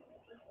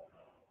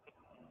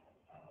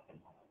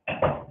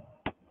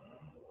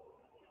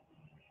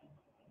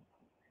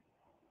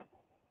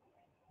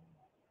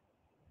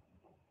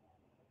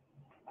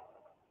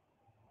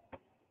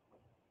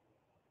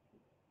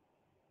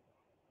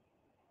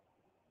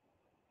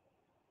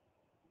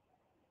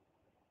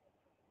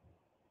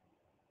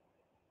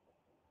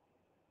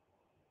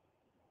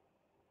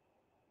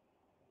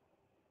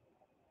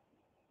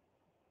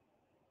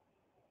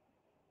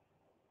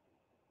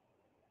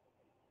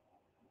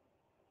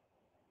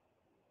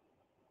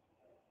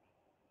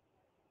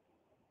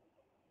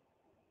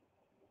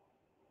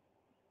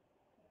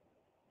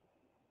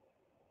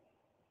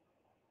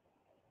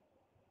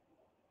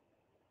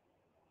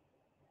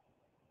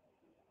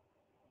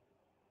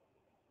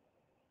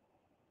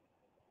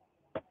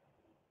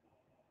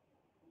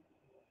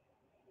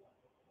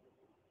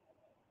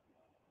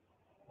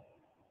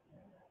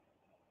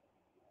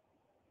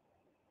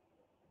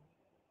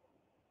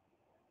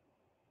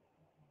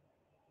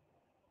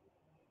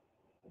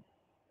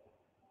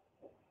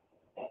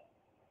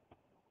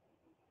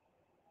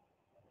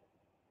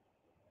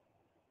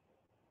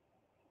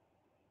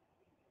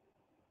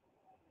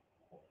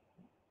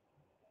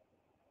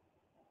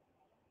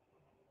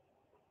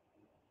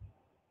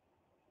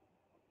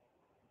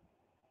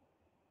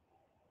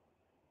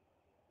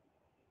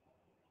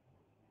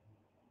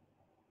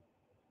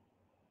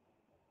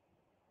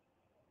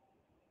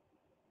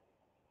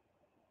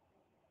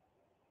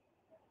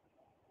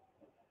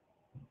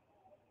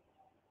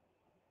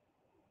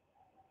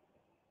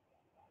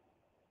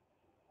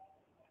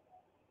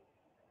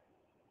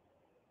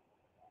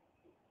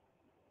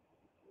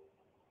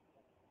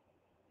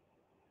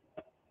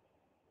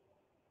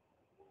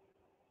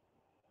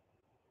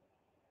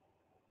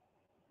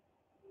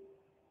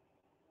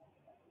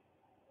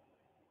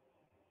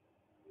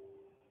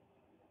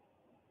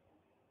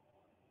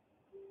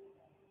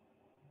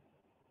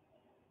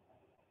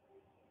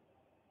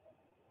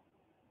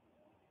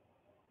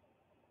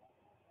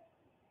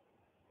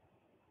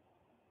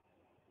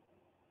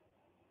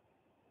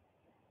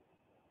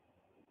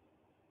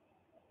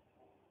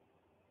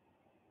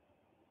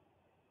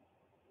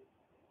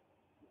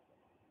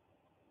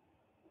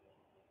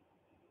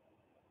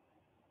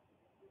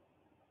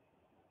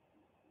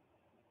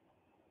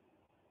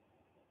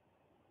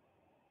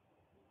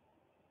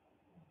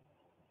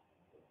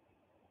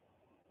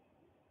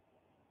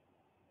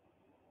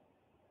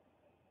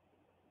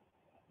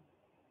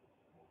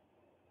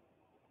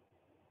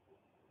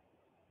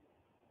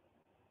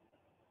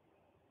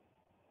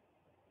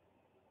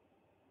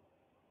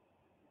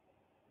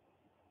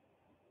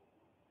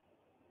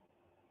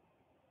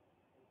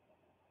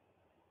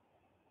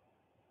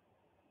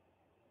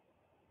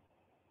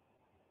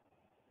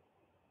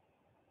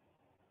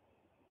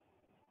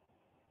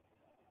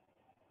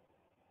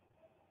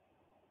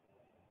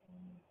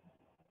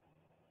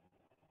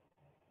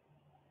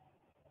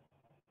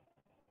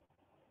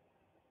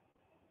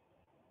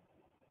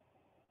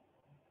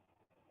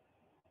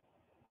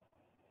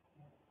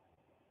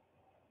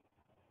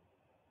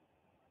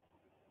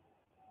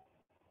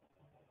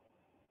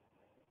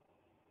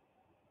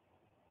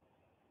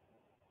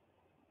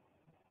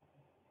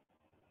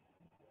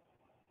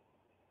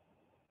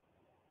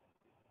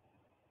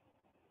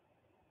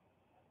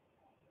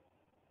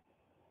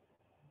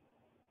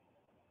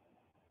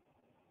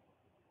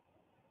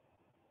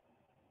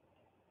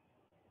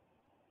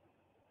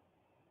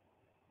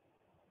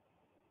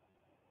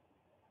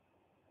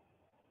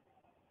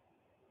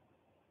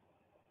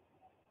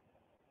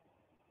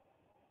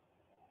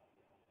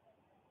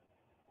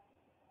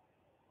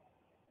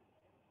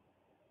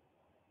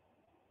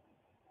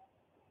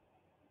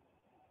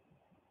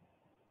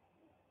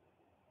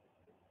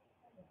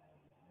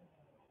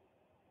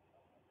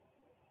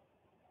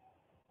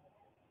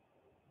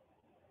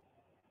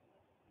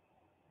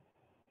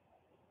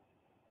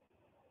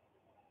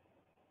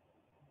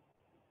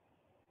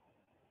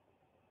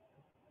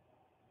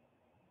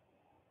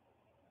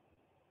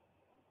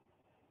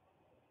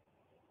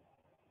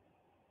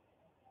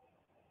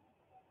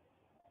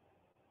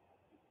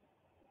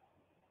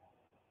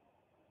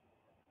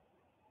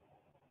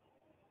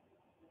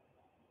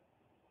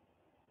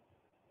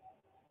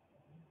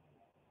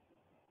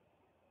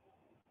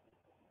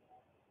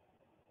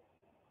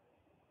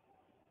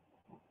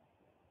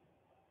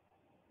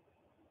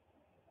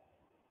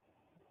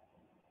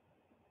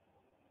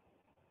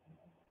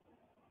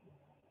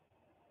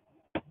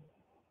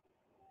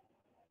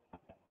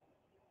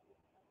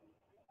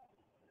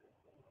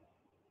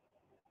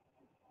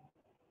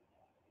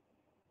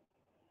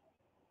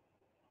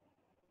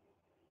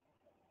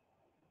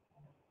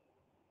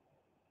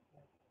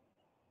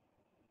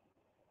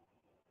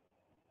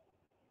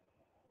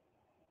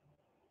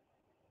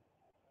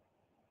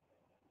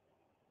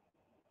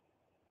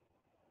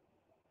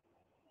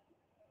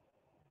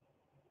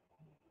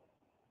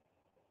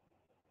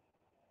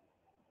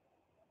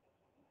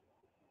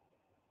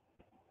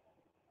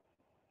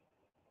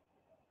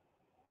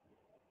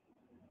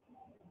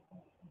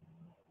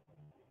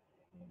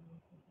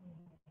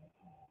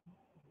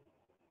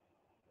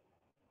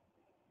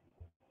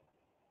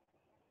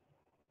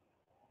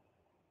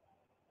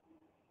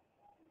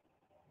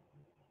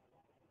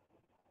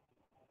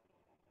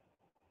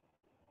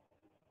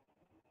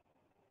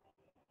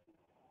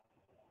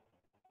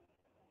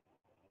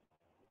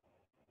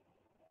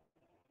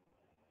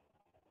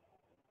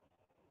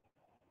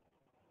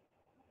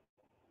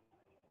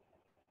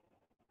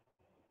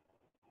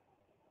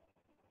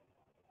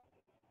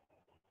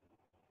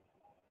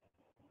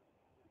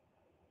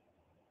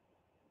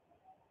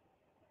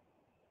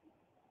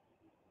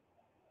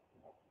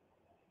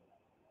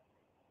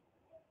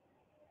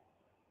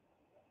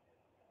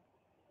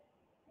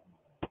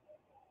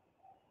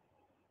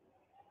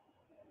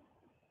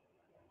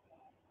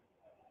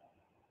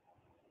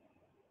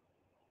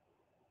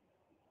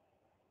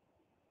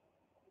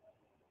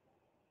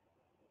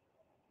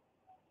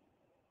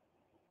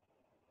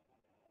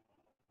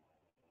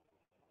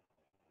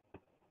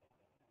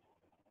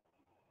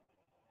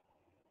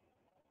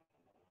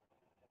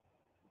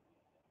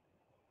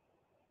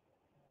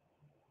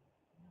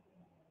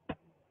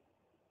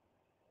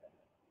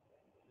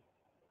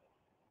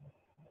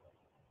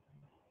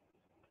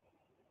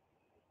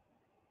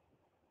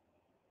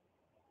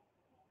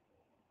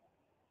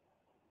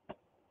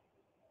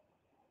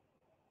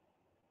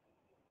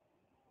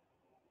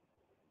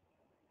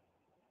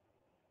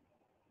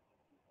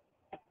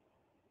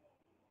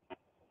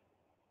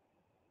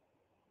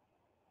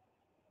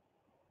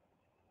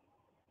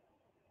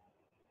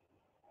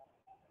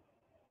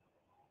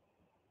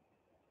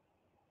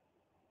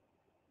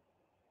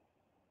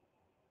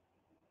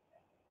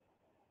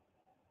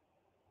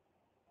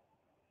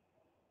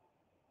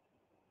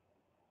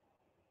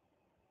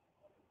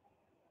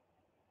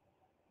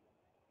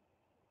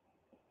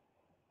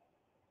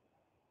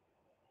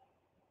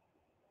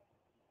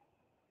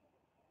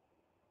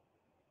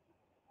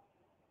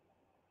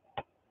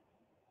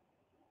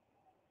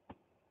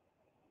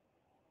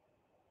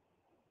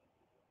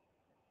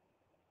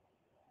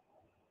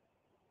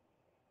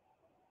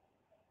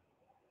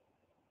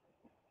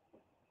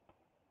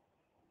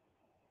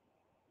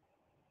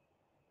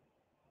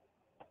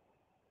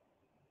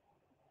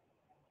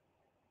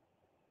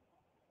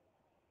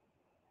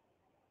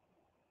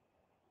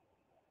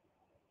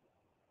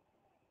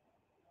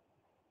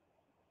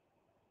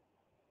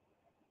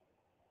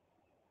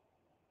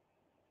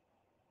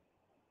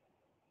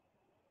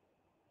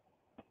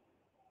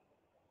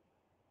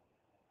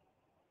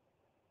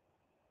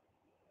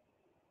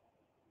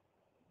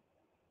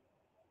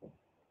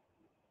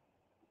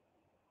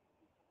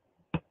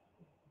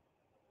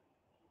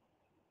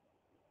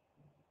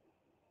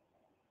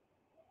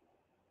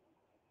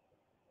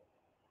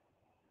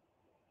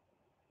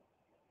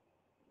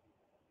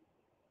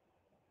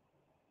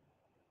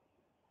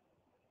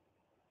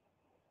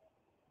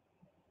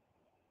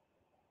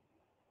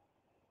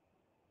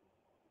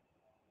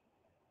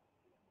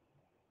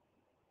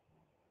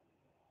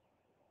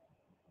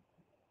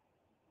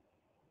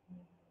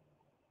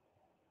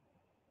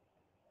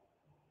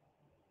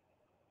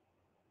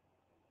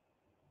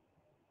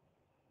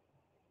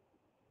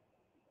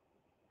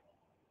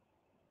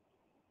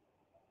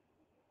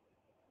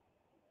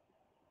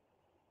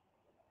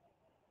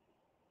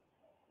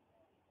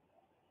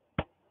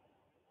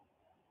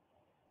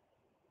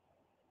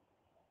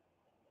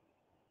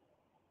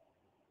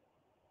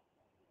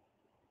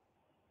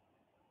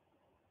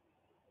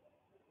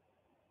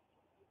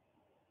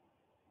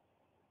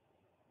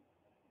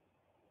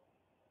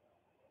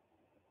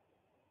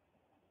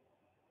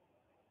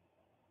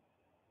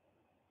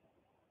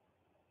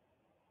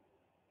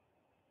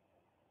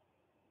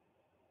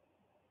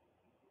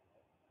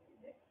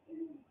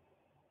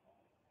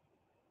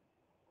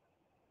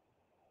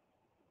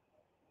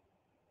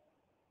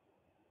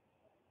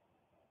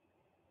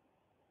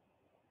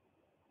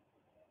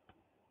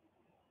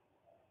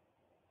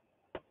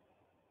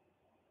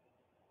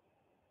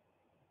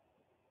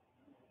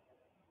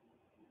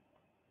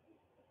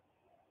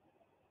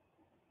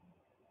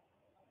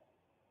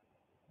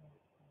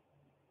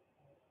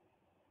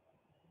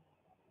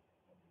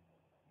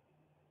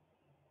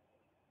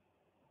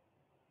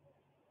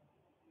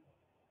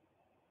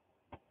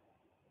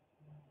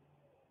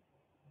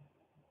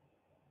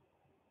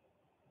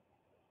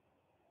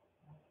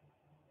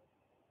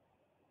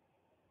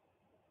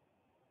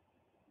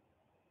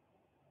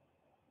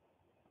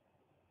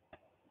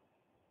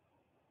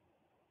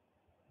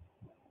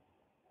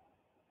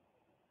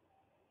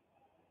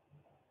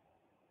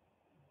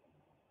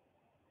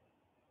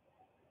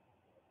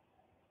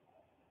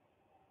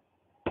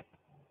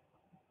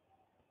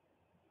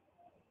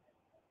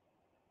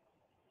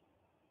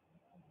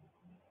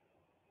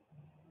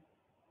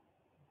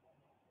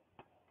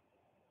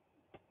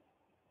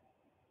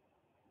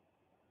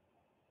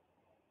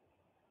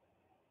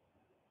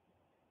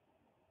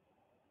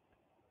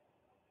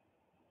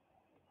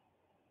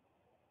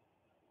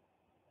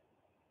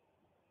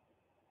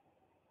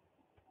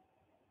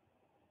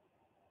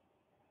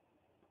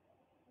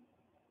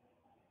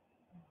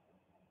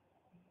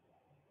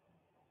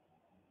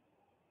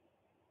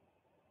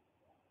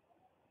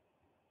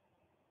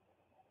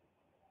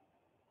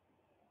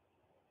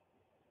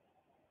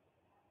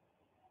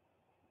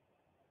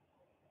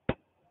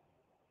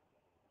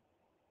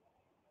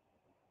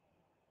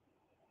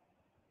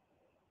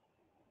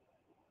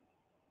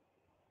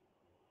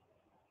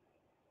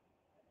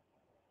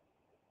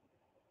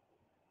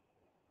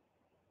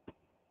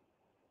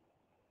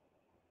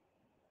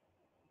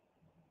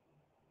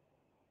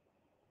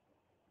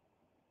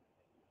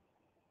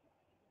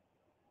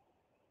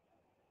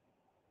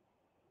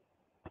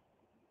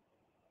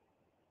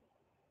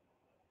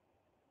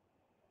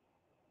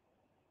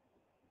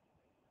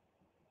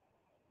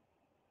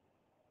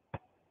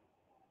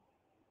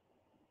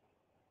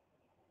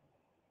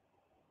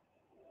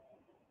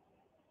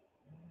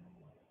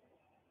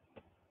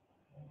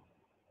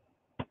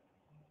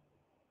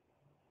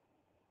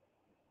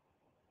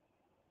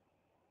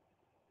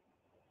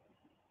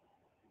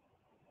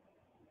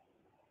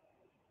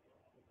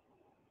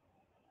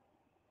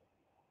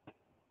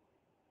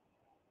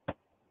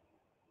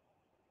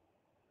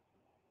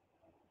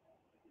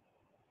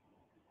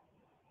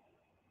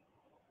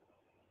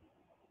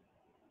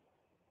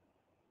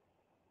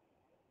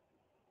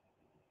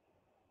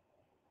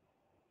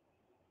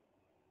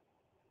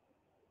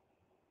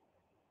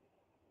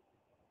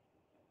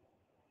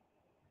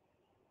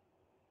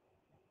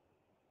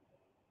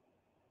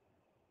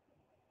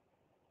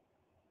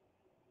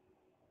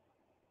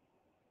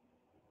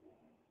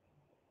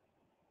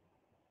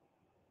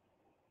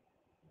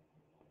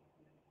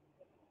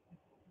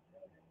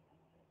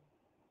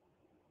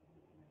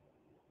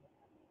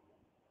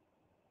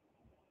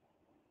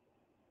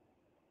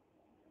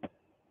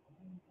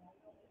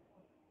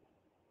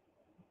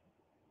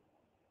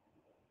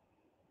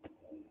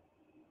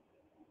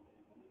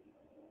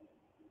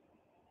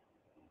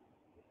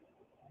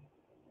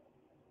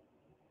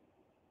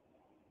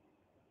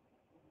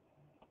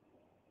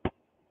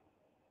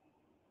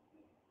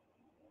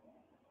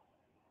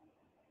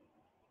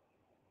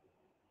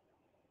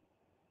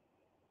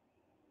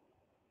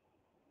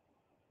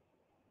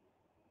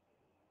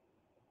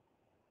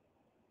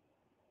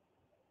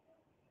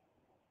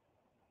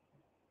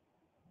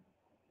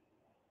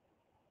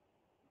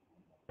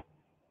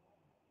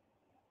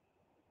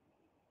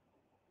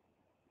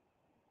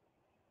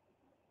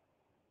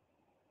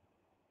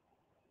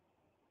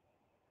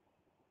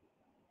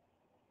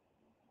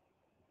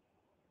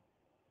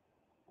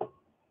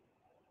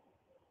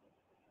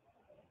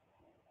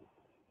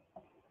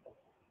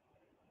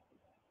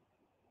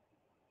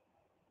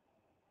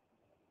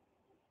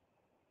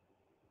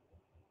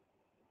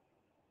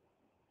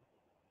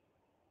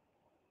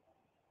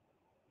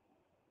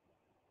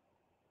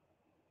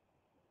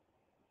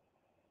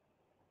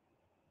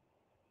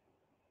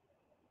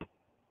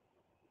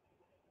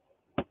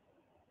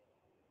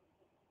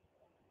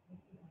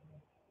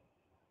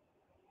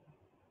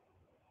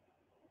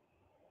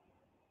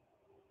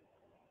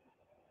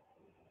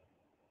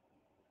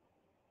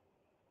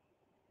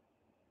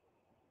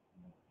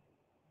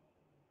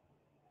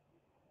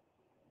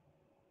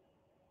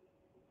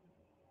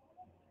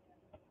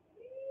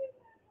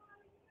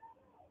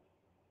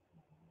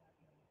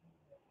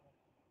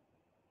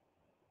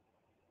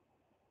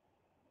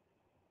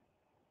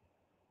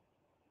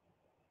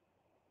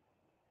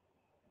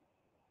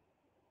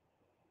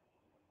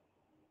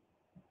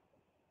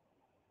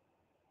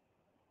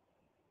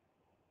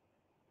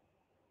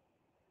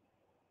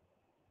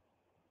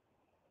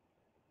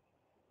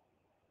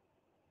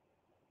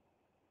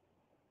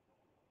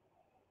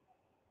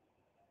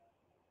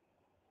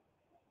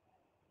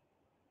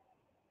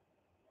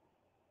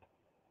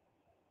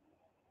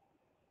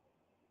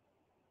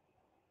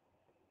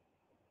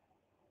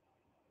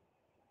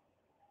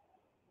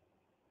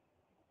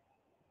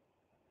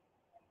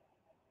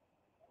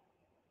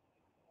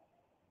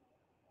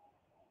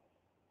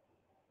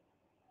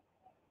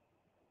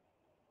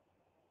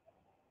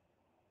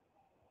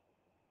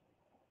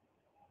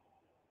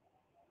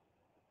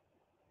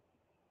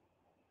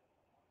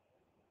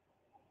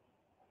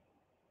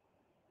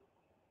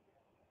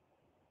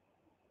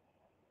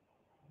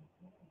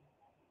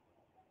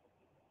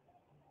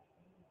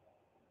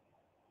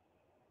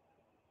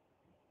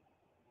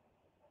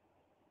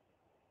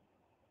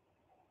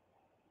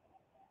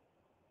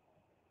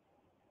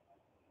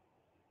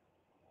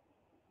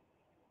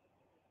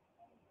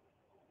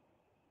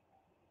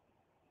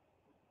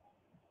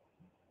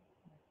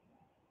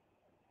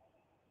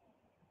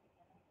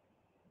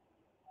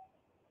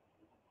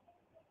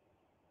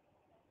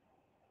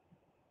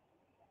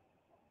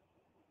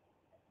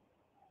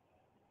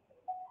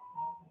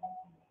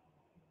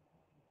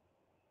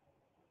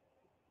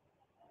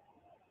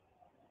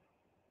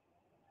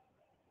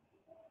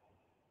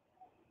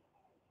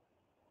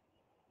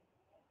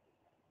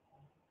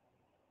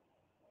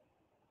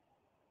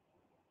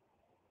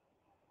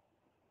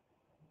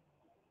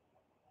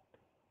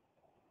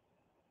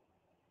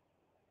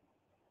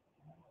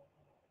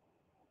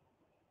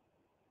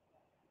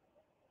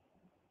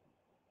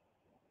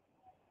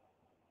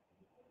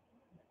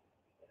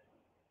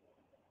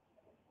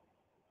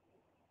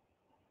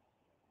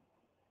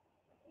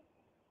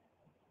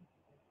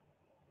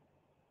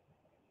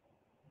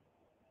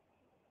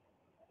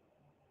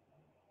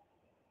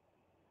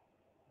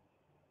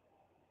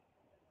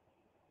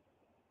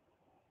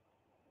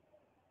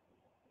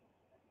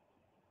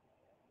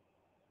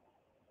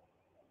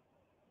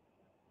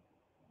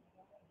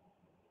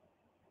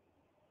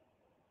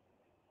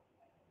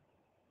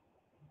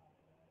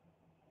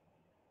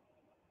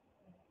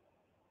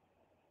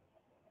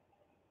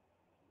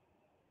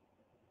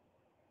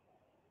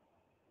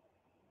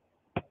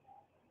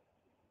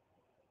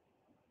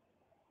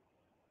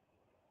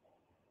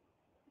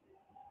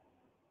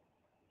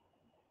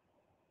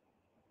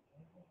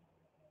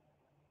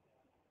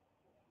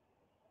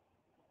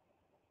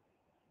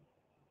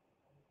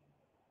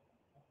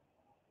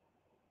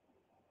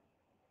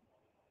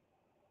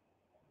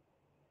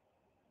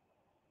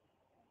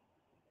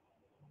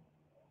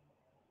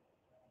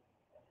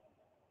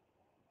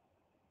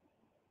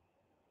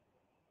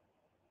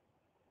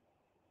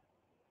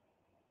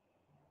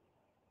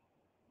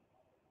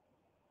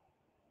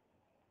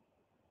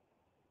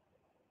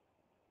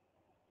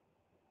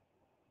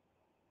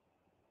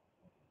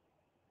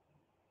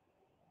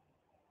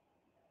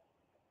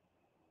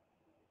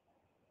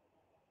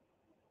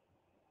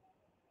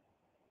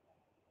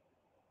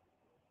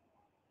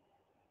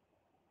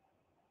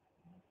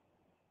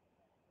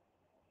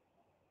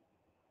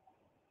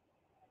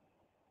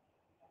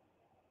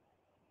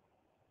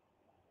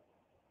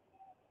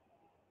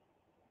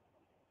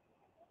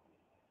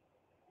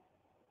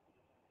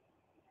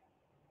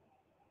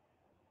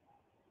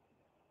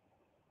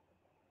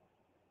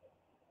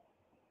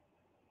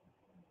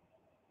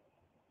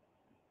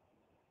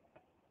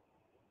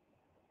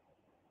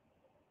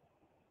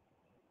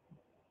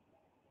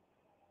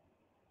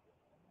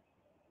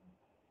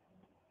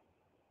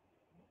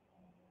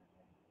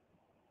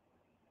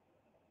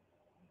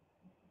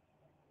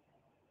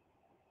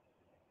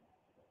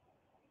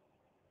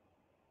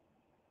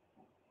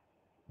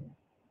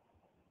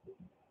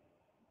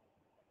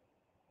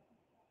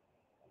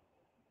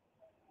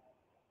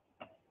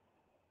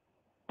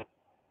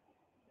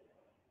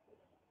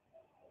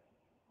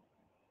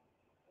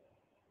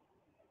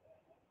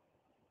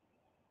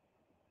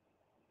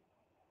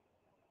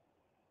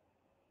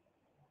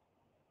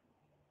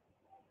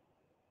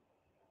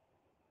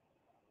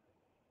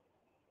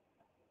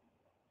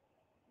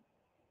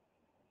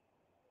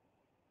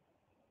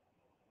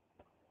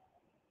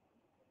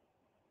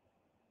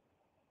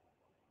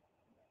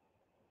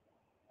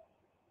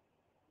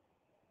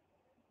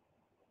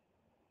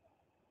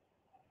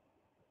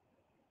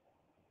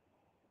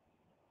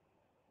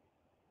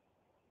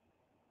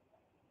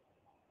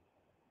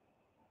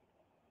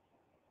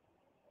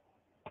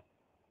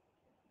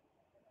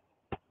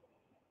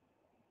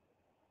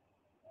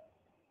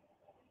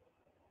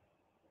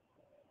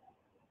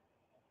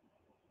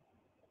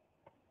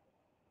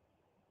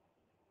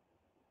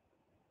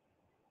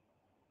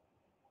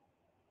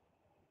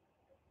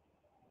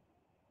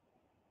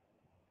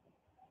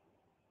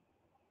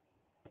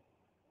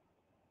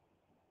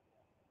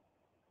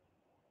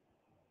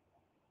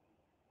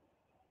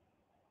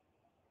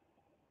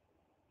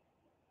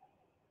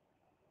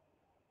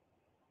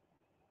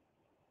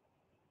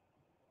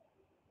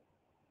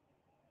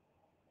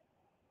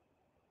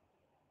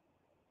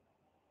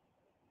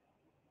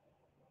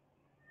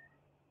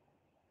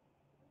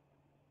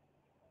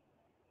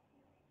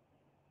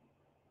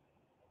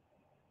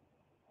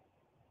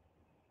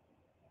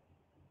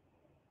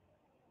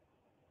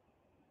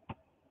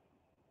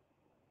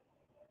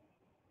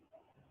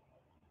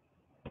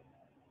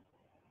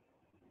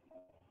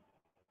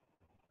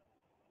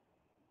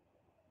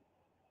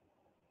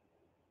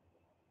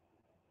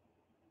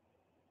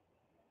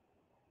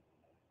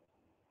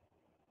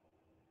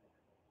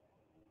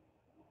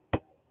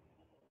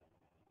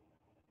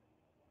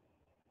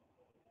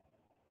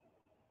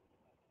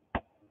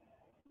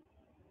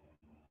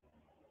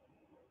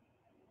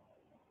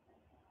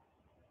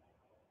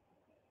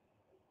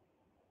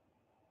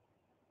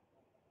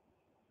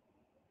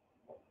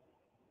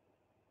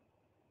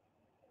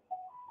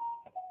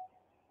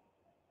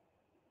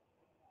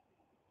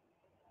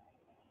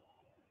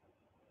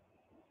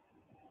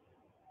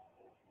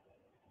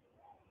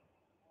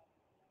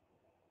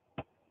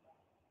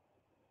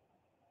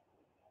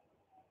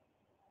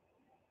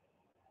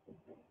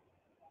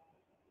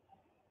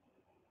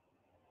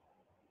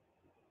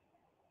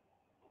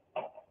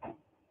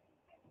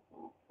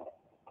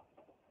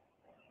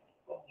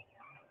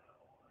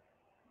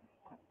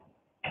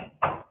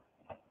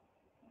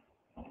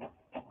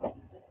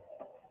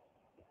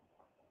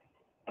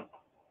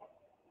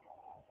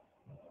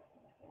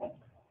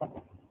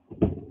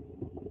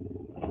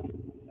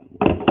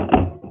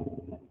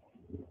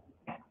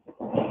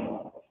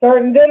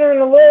 Starting dinner in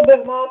a little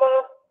bit,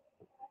 Mama.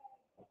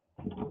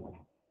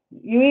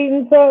 You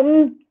eating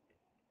something?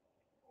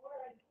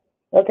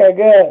 Okay,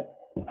 good.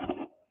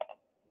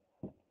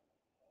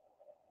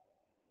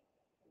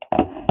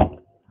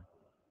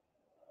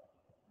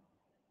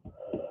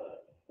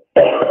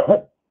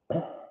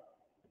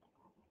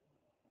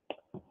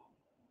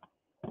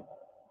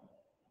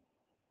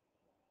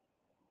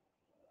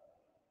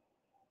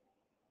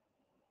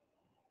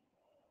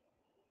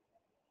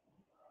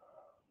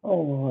 Oh,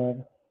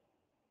 Lord.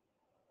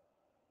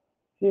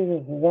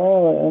 Jesus, is that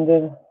how it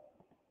ended?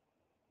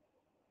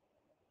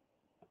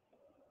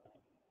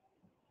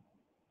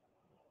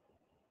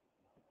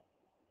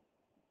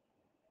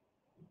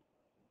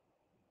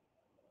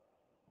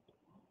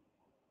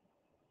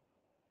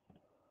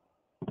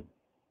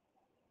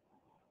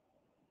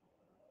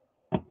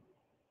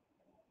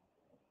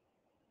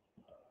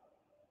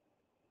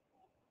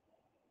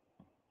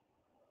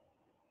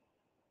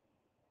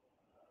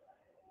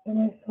 Am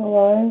I still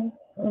alive?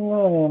 I'm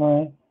not, am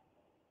I?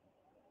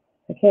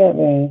 I can't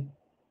be.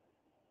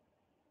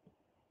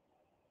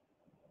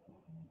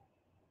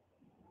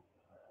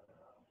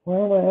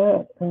 Where am I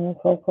at? I'm in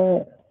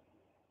SoulPortraits.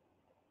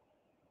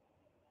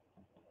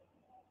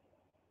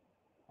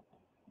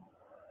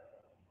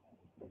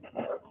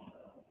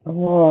 I'm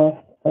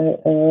lost. I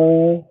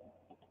really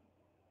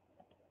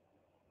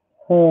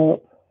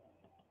hope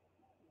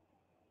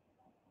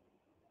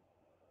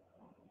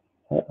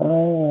that I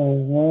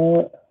was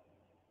not.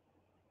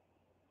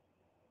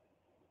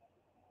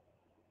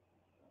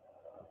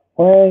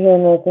 Why is there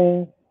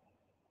nothing?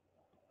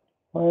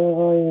 Why the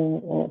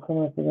volume won't come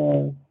up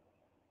again?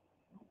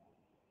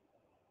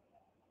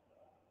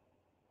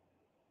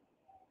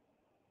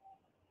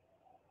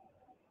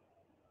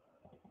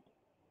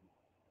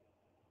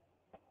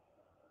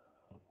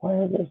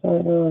 Why is there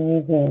something on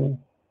YouTube?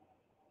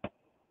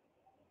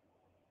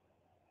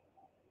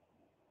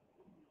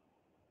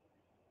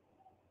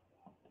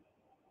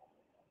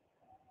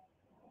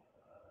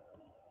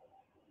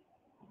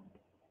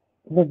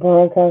 The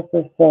broadcast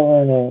is still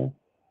running.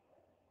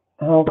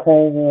 How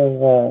crazy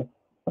is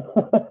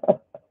this?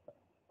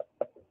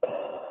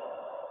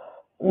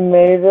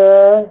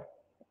 Major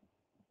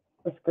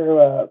screw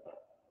up.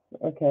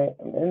 Okay,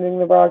 I'm ending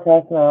the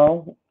broadcast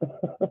now.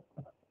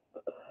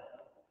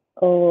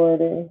 Oh,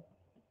 Lordy.